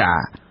នអស្ចារ្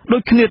យដូ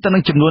ចគ្នាទៅនឹ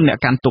ងចំនួនអ្នក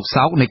កាន់ទុក្ខ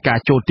សោកនៃការ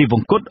ចូលទីវ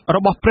ង្គតរ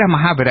បស់ព្រះម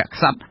ហាវីរក្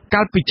សត្រ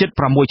កាលពីជិត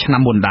6ឆ្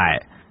នាំមុនដែរ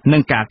និ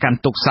ងការកាន់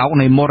ទុក្ខសោក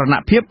នៃមរណ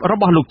ភាពរ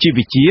បស់លោកជីវ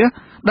វិជា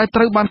ដែលត្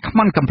រូវបានខ្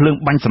មាន់កាំភ្លើង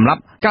បាញ់សម្លា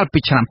ប់កាលពី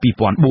ឆ្នាំ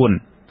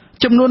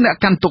2004ចំនួនអ្នក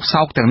កាន់ទុក្ខ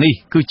សោកទាំងនេះ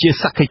គឺជា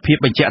សក្ខីភាព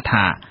បញ្ជាក់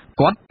ថា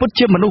គាត់ពិត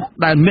ជាមនុស្ស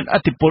ដែលមានឥ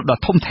ទ្ធិពលដ៏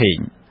ធំធេង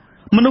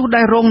មនុស្ស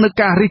ដែលរងនឹង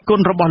ការរិះគ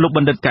ន់របស់លោកប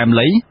ណ្ឌិតកែម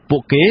លីពួ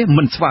កគេ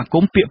មិនស្វាគ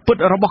មន៍ពាក្យពិត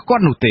របស់គា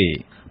ត់នោះទេ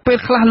ពេល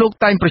ខ្លះលោក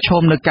តែងប្រឈ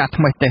មនឹងការ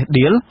ថ្មេះតេះ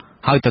ដៀល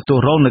ហើយទទួល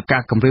រងនឹងកា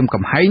រគំរាម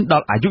កំហែងដ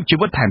ល់អាយុជី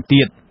វិតថែម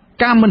ទៀត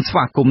ការមិនស្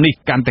វាគមន៍នេះ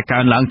កាន់តែកើ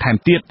នឡើងថែម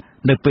ទៀត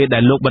នៅពេលដែ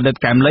លលោកបណ្ឌិត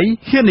កែមលី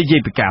ហ៊ាននិយាយ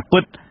ពីការពិ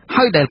ត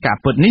ហើយដែលការ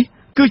ពិតនេះ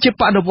គឺជា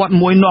បដិវត្តន៍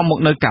មួយនាំមក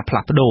នូវការផ្លា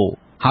ស់ប្ដូរ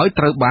ហើយ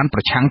ត្រូវបានប្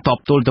រឆាំងតប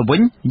ទល់ទៅវិ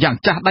ញយ៉ាង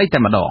ចាស់ដៃតែ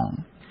ម្ដង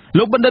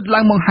លោកបណ្ឌិតឡៅ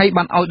ម៉ុងហៃ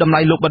បានឲ្យតម្លៃ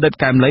លោកបណ្ឌិត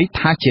កែមលី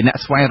ថាជាអ្នក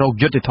ស្វែងរក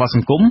យុត្តិធម៌ស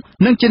ង្គម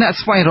និងជាអ្នក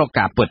ស្វែងរក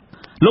ការពិត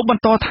លោកប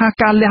ន្តថា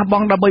ការលះប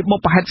ង់ដើម្បីបុ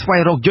ព្វហេតុស្វែ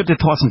ងរកយុត្តិ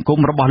ធម៌សង្គម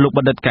របស់លោកប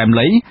ណ្ឌិតកែម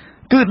លី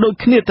គឺដូច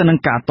គ្នាទៅនឹង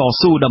ការត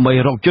ស៊ូដើម្បី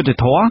រកយុត្តិ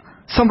ធម៌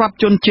សម្រាប់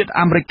ជនជាតិ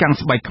អាមេរិក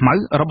ស្បែកខ្មៅ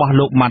របស់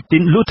លោក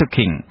Martin Luther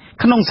King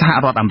ក្នុងសហ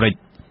រដ្ឋអាមេរិក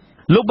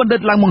លោកបណ្ឌិ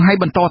តឡៅម៉ុងហៃ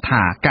បន្ត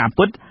ថាការ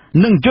ពិត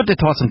និងយុត្តិ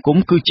ធម៌សង្គម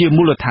គឺជា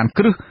មូលដ្ឋាន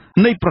គ្រឹះ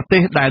នៃប្រទេ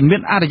សដែលមា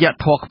នអរិយ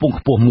ធម៌ខ្ពង់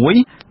ខ្ពស់មួយ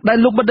ដែល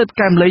លោកបណ្ឌិត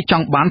កែមលីច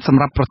ង់បានស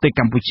ម្រាប់ប្រទេស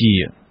កម្ពុជា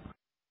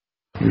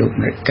លោក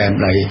បណ្ឌិតកែម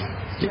លី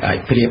អាច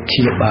ប្រៀប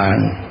ធៀបបាន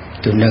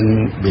ទៅនឹង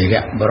វី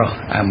រៈបុរស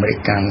អាមេរិ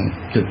ក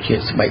ជនជា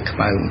តិស្បែកខ្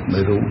មៅមួ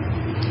យរូប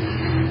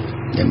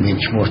ដែលមាន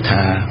ឈ្មោះ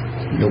ថា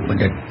លោកប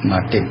ណ្ឌិត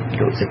Martin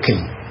Luther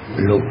King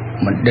លោក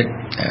បណ្ឌិត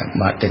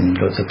Martin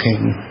Luther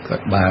King គា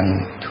ត់បាន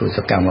ធ្វើស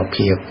កម្ម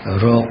ភាព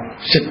រក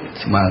សិទ្ធិ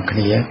ស្មើគ្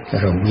នា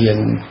រវាង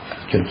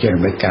ជនជាតិ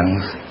អាមេរិក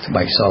ស្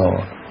បែកស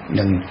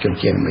និងជន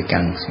ជាតិអាមេរិក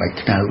ស្បែក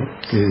ខ្មៅ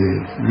គឺ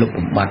លុប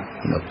បំបាត់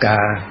នៅកា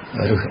រ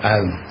រើសអើ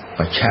ង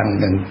ប្រឆាំង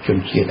នឹងជន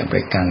ជាតិអាមេ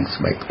រិក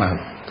ស្បែកខ្មៅ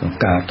ក្នុង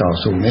ការត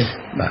ស៊ូនេះ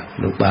បាទ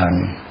លោកបាន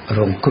រ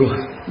ងគ្រោះ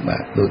បា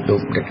ទដោយលោ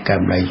កបណ្ឌិតកែ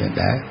មលីយ៉ាង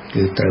ដែរ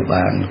គឺត្រូវ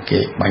បានគេ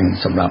បាញ់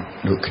សម្លាប់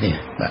ដូចគ្នា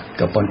បាទ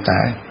ក៏ប៉ុន្តែ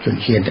ជន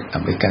ជាតិអា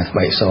មេរិកស្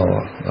បែកស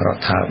រ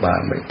ដ្ឋាភិបាល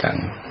អាមេរិក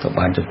ក៏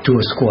បានទទួល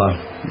ស្គាល់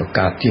នូវ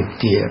ការទាម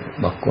ទាររ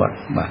បស់គាត់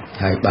បាទ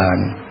ហើយបាន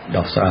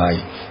ដោះស្រាយ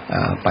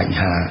បញ្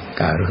ហា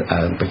ការរើស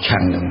អើងប្រឆាំ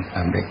ងនឹង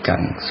អាមេរិក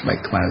ស្បែក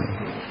ខ្មៅ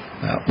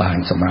បាន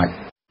សម្រេច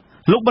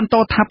លោកបន្ត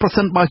ថាប្រ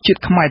សិនបើជាតិ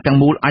ខ្មែរទាំង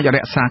មូលអាចរ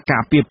ក្សាកា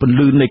រពារពន្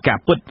លឺនៃការ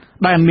ពិត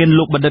ដែលមាន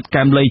លោកបណ្ឌិត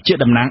កែមលីជា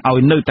តំណាងឲ្យ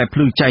នៅតែភ្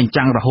លឺចែង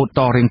ចាំងរហូតត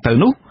រៀងទៅ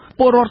នោះព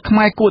ពលរដ្ឋខ្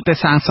មែរគួរតែ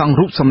សាងសង់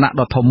រូបសំណាក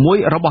ដ៏ធំមួយ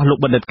របស់លោក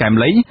បណ្ឌិតកែម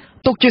លី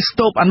ទុកជាស្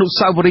ទូបអនុស្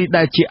សាវរីយ៍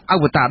ដែលជាអ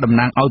វតារតំ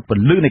ណាងឲ្យព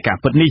ន្លឺនៃការ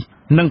ពិតនេះ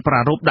និងប្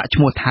រារព្ធដាក់ឈ្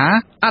មោះថា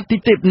អតិ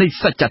ទេពនៃ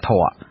សច្ចធ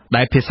ម៌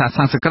ដែលភាសា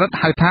សំស្ក្រឹត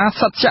ហៅថា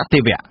សច្ចទេ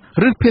វៈ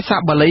ឬភាសា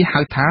បាលី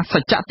ហៅថាស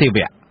ច្ចទេ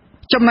វៈ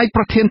ចំណែក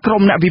ប្រធានក្រុ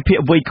មអ្នកវិភាគ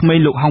វ័យក្មេង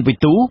លោកហងវិ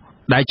ទូ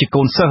ដែលជា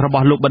កូនសិស្សរប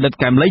ស់លោកបណ្ឌិត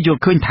កែមលីយ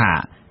ល់ឃើញថា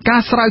កា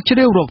រស្រាវជ្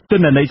រាវរកទិ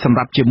ន្នន័យសម្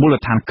រាប់ជាមូល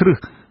ដ្ឋានគ្រឹះ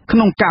ក្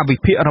នុងការវិ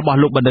ភាគរបស់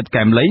លោកបណ្ឌិត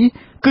កែមលី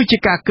គឺជា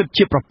ការគិត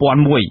ជាប្រព័ន្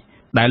ធមួយ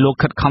ដែលលោក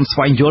ខិតខំស្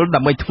វែងយល់ដើ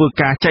ម្បីធ្វើ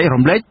ការចែក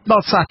រំលែកដ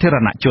ល់សាធារ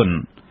ណជន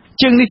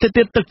ជាងនេះទៅ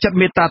ទៀតទឹកចិត្ត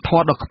មេត្តាធ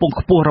ម៌ដ៏ខ្ពង់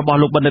ខ្ពស់របស់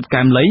លោកបណ្ឌិត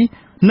កែមលី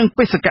និង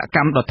បេសកក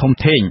ម្មដ៏ធំ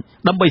ធេង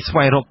ដើម្បីស្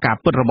វែងរកការ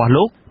ពិតរបស់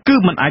លោកគឺ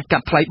មិនអាចកា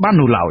ត់ថ្លៃបាន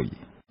នោះឡើយ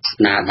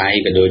ស្នាដៃ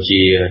ក៏ដូចជា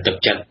ទឹក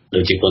ចិត្តដូ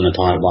ចជាគុណធ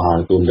ម៌របស់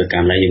គូមលើកា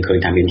មលីយើងឃើញ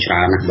ថាមានច្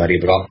រើនណាស់បើរៀ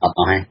បរាប់អត់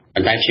អស់ហើយ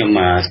ប៉ុន្តែខ្ញុំ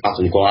ស្កប់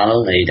សម្គាល់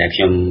ហើយដែលខ្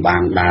ញុំបា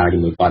នដើរជា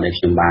មួយគាត់ដែល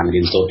ខ្ញុំបាន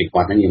រៀនសូត្រពី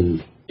គាត់ហ្នឹង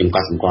ខ្ញុំក៏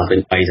សម្គាល់ឃើ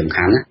ញ3សំ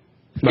ខាន់ណា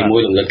ទីមួ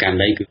យលោកកាម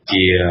លីគឺ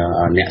ជា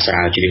អ្នកស្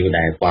រាវជ្រាវ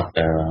ដែលគាត់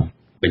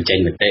បញ្ចេញ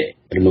មតិ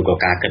ឬមួយក៏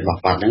ការគិតរបស់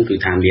គាត់ហ្នឹងគឺ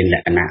ថាមានល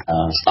ក្ខណៈ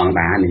ស្តង់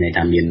ដារមានន័យ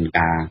ថាមាន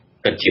ការ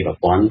គិតជាប្រ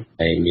ព័ន្ធ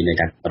ហើយមានន័យ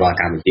ថារាល់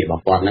ការវិភាគរប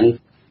ស់គាត់ហ្នឹង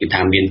គឺ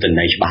ថាមានទិន្ន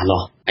ន័យច្បាស់លា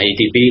ស់ហើយ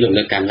ទី2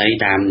លោកកាមលី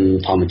តាម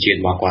ធម្មជាតិ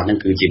របស់គាត់ហ្នឹង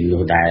គឺជាមនុ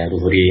ស្សដែលរ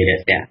ស់រាយរា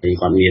ក់ទាក់ហើយ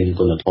គាត់មាន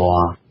គុណធ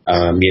ម៌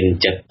មាន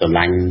ចិត្តស្រ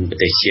ឡាញ់ប្រ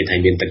ទេសជាតិហើយ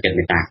មានទឹកចិត្ត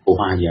មេត្តាខ្ពស់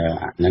ហ្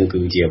នឹងគឺ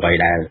ជាអ្វី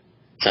ដែល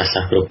សិស្ស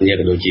គ្រប់គ្នា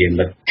ក៏ដូចជា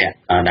មិត្តភ័ក្តិ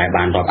ដែល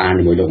បានរាប់អាន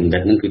ជាមួយលោកបណ្ឌិ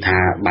តហ្នឹងគឺថា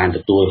បានទ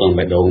ទួលក្នុង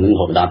បេះដូងហ្នឹងរ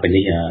ហូតដល់ពេល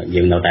នេះ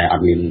យើងនៅតែអ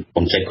ត់មាន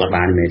បំពេញគាត់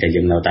បានទេតែ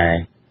យើងនៅតែ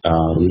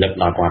រំលឹក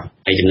ដល់គាត់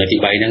ហើយចំណុចទី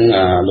3ហ្នឹង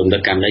លោកបណ្ឌិ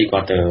តកាមលីគា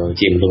ត់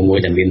ជាមនុស្សមួយ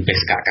ដែលមានបេ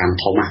សកកម្ម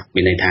ធំណាស់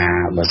មានន័យថា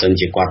បើសិន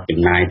ជាគាត់ចំ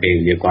ណាយពេល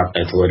វេលាគាត់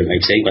ទៅធ្វើរឿងអី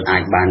ផ្សេងគាត់អា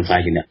ចបានខ្លា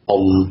យជាអ្នក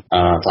ធំ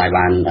ខ្លាយ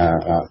បាន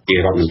ជារ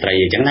ដ្ឋមន្ត្រី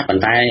អញ្ចឹងណាប៉ុ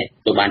ន្តែ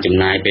លោកបានចំ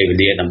ណាយពេលវេ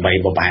លាដើម្បី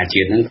បបផែ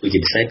ជាតិហ្នឹងគឺជា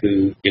ពិសេសគឺ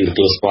យើងទ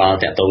ទួលស្គាល់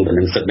តាក់ទងទៅ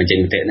នឹងសិទ្ធិបញ្ចេញ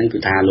មតិហ្នឹងគឺ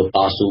ថាលោកត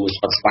ស៊ូ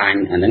ស្វិតស្វាញ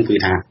អាហ្នឹងគឺ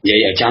ថានិយា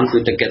យឲ្យចំគឺ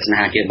ទឹកចិត្តស្នេ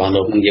ហាជាតិរបស់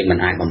លោកហ្នឹងយើងមិន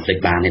អាចបំភ្លេច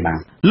បានទេបាទ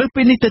លើ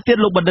ពីនេះទៅទៀត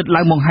លោកបណ្ឌិត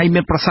ឡៅម៉ុងហៃ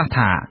មានប្រសាសន៍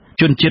ថា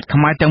ជនជាតិខ្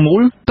មែរទាំងមូ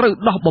លត្រូវ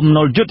ដោះបំ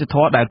ណុលយុត្តិធ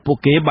ម៌ដែលពួក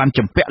គេបាន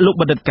ជំពាក់លោក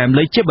បណ្ឌិតកែម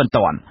លីជាបន្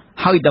ទាន់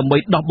ហើយដើម្បី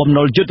ដោះបំ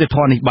ណុលយុត្តិធ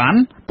ម៌នេះបាន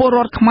ពលរ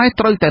ដ្ឋខ្មែរ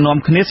ត្រូវតែនាំ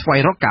គ្នាស្វែង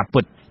រកការ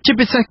ពិតជា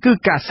ពិសេសគឺ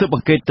ការស៊ើបអ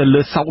ង្កេតទៅ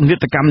លើសោកនា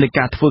ដកម្មនៃ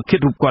ការធ្វើឃាត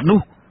រូបគាត់នោះ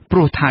ព្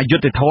រោះថាយុ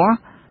ត្តិធម៌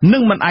នឹ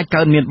ងមិនអាច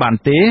កើតមានបាន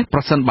ទេប្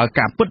រសិនបើ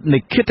ការពិតនៃ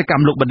ឃាតក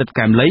ម្មលោកបណ្ឌិត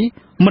កែមលី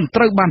មិនត្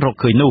រូវបានរក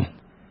ឃើញនោះ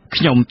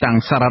ខ្ញុំតាំង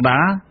សារ៉ាដា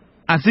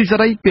អាស៊ីសេ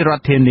រីពីរ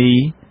ដ្ឋធានី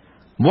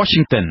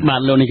Washington បា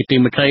ទលោកនាយកទី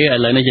មេត្រីឥ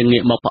ឡូវនេះយើងងា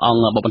កមកព្រះអង្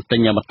គបបន្ទិញ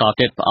បន្ត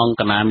ទៀតព្រះអង្គ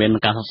កណាមាន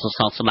ការស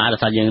រស្ដាយដោយ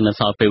សារយើងនៅ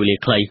សល់ពេលវេលា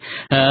ខ្លី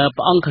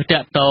ព្រះអង្គគឺតា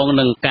ក់ទង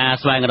នឹងការ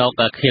ស្វែងរក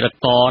ឃាត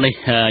ករនេះ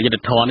យុទ្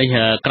ធធរនេះ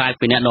ក្រៅ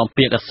ពីអ្នកនាំ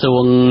ពាក្យក្រសួ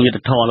ងយុទ្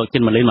ធធរលោកចិ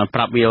នម៉ាលីនបានប្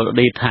រាប់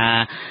VOD ថា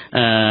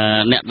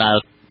អ្នកដែល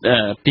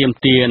ទៀម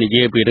ទានិ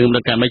យាយពីរឿងលោ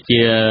កកាមលីជា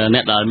អ្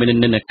នកដែលមាន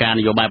និន្នាការ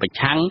នយោបាយប្រ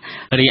ឆាំង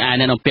រីឯ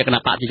អ្នកនាំពាក្យគណៈ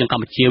បកប្រជាជនក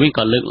ម្ពុជាវិញ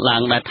ក៏លើកឡើ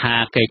ងដែរថា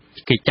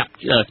គេចាប់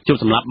ជួប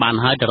សម្លាប់បាន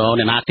ហើយទៅរក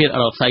អ្នកណាទៀត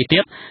រកស្អីទៀ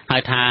តហើ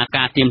យថា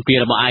ការទៀមទា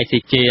របស់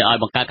ICJ ឲ្យ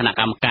បង្កើតគណៈ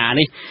កម្មការ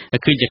នេះ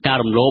គឺជាការ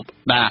រំលោភ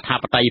ដល់អធិ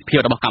បតេយ្យភាព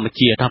របស់កម្ពុ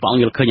ជាថាព្រះអង្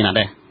គយល់ឃើញយ៉ាងណា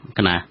ដែរក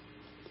ណា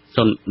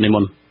សូមនិម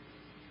ន្ត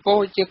ពោ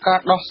លជាការ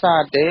ដោះសារ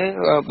ទេ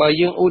បើ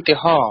យើងឧទា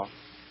ហរណ៍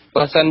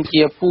បើសិន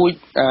ជាពូជ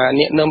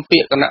អ្នកនាំពា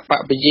ក្យគណៈប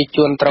កប្រជាជ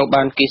នត្រូវ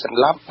បានគេសម្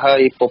លាប់ហើ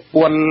យប្រព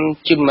ន្ធ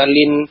ជីម៉ា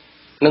លីន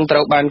នឹងត្រូ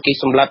វបានគេ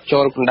សម្លាប់ចូ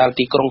លកណ្ដាល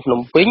ទីក្រុងភ្នំ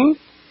ពេញ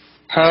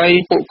ហើយ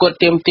ពួកគាត់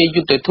ទាមទារ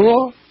យុត្តិធម៌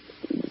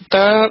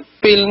តើ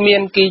ពេលមា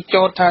នគេ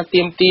ចោទថា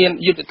ទាមទារ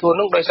យុត្តិធម៌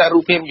នោះដោយសាររូ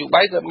បភាពនយោ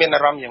បាយក៏មាន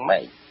អារម្មណ៍យ៉ាងម៉េ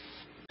ច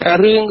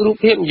រឿងរូប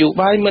ភាពនយោ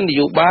បាយមិនន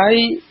យោបាយ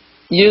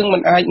យើងមិ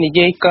នអាចនិ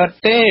យាយកើត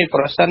ទេ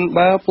ប្រសិន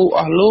បើពួក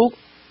អស់លោក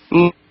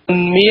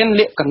មាន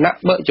លក្ខណៈ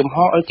បើកចំហ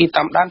ឲ្យគេ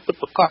តាមដានពិត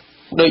ប្រាកដ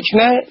ដូច្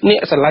នេះអ្ន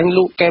កស្រឡាញ់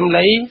លោកកែម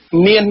លី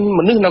មានម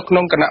នុស្សនៅក្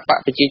នុងគណៈបក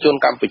ប្រជាជន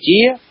កម្ពុជា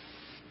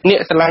អ្នក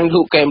ស្រឡាញ់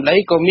លោកកែមលី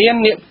ក៏មាន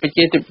អ្នកប្រ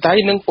ជាធិបតេយ្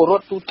យនិងពលរ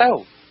ដ្ឋទូទៅ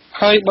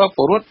ហើយបើព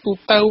លរដ្ឋទូ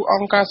ទៅអ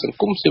ង្គការសង្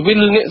គមស៊ីវិល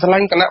អ្នកស្រឡា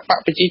ញ់គណៈបក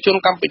ប្រជាជន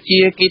កម្ពុជា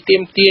គេទា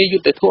មទារយុ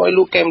ត្តិធម៌ឲ្យ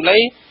លោកកែមលី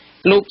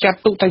លោកចាត់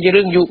ទុកថាជា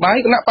រឿងនយោបាយ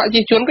គណៈបកប្រ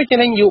ជាជនក៏ជា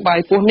រឿងនយោបាយ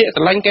ពោះអ្នក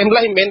ស្រឡាញ់កែម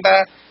លី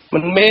មិ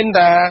នមែន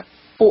ថា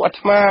ពួកអា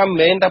ត្មាមិន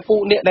មែនថាពួ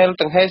កអ្នកដែល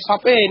ទាំងហេសព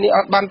ទេនេះអ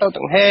ត់បានទៅ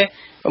ទាំងហេ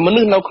មនុ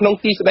ស្សនៅក្នុង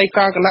ទីស្តី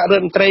ការគណៈរ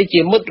ដ្ឋមន្ត្រី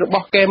ជាមិត្តរប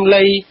ស់កែម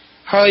លី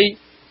ហើយ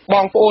ប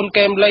ងប្អូន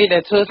កែមលីដែ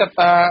លធ្វើសត្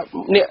តា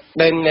អ្នក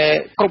ដែល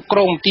គ្រប់គ្រ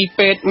ងមន្ទីរ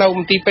ពេទ្យនៅម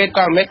ន្ទីរពេទ្យ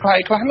ក៏មិនខ្លះ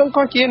ហ្នឹង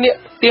ក៏ជាអ្នក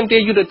ទាមទា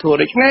រយុត្តិធម៌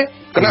ដូច្នេះ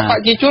គណៈបកប្រ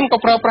ជាជនក៏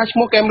ប្រើប្រាស់ឈ្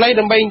មោះកែមលី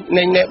ដើម្បី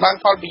បាន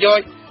ផលប្រយោជ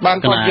ន៍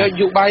ន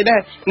យោបាយដែរ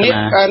នេះ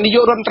នាយ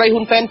ករដ្ឋមន្ត្រី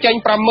ហ៊ុនសែនចេញ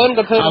 50,000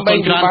 ក៏ធ្វើដើម្បីន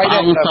យោបាយដែ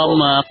រសូ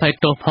មភ័យ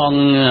ទោសផង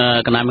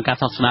គណៈមានការ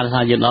សោកស្ដាយ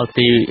ថាយើងដល់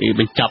ទី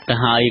បញ្ចប់ទៅ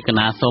ហើយគ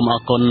ណៈសូមអ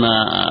រគុណ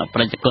ប្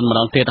រជាជនម្ដ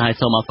ងទៀតហើយ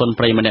សូមអរគុណ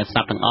ប្រិយមិត្តអ្នកស្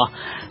ដាប់ទាំងអស់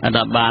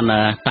ដែលបាន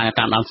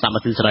តាមដានស្ដាប់អ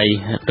ទិសេរី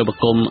ទូប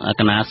ង្គំ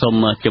គណៈសូម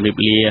ជម្រាប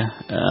លា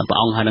ព្រះ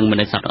អង្គហើយនឹងមិត្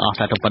តអ្នកស្ដាប់ទាំងអស់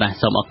តែទៅប៉ុណ្ណេះ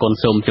សូមអរគុណ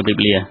សូមជម្រាប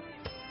លា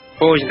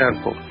អូយច្រើន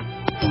ពុក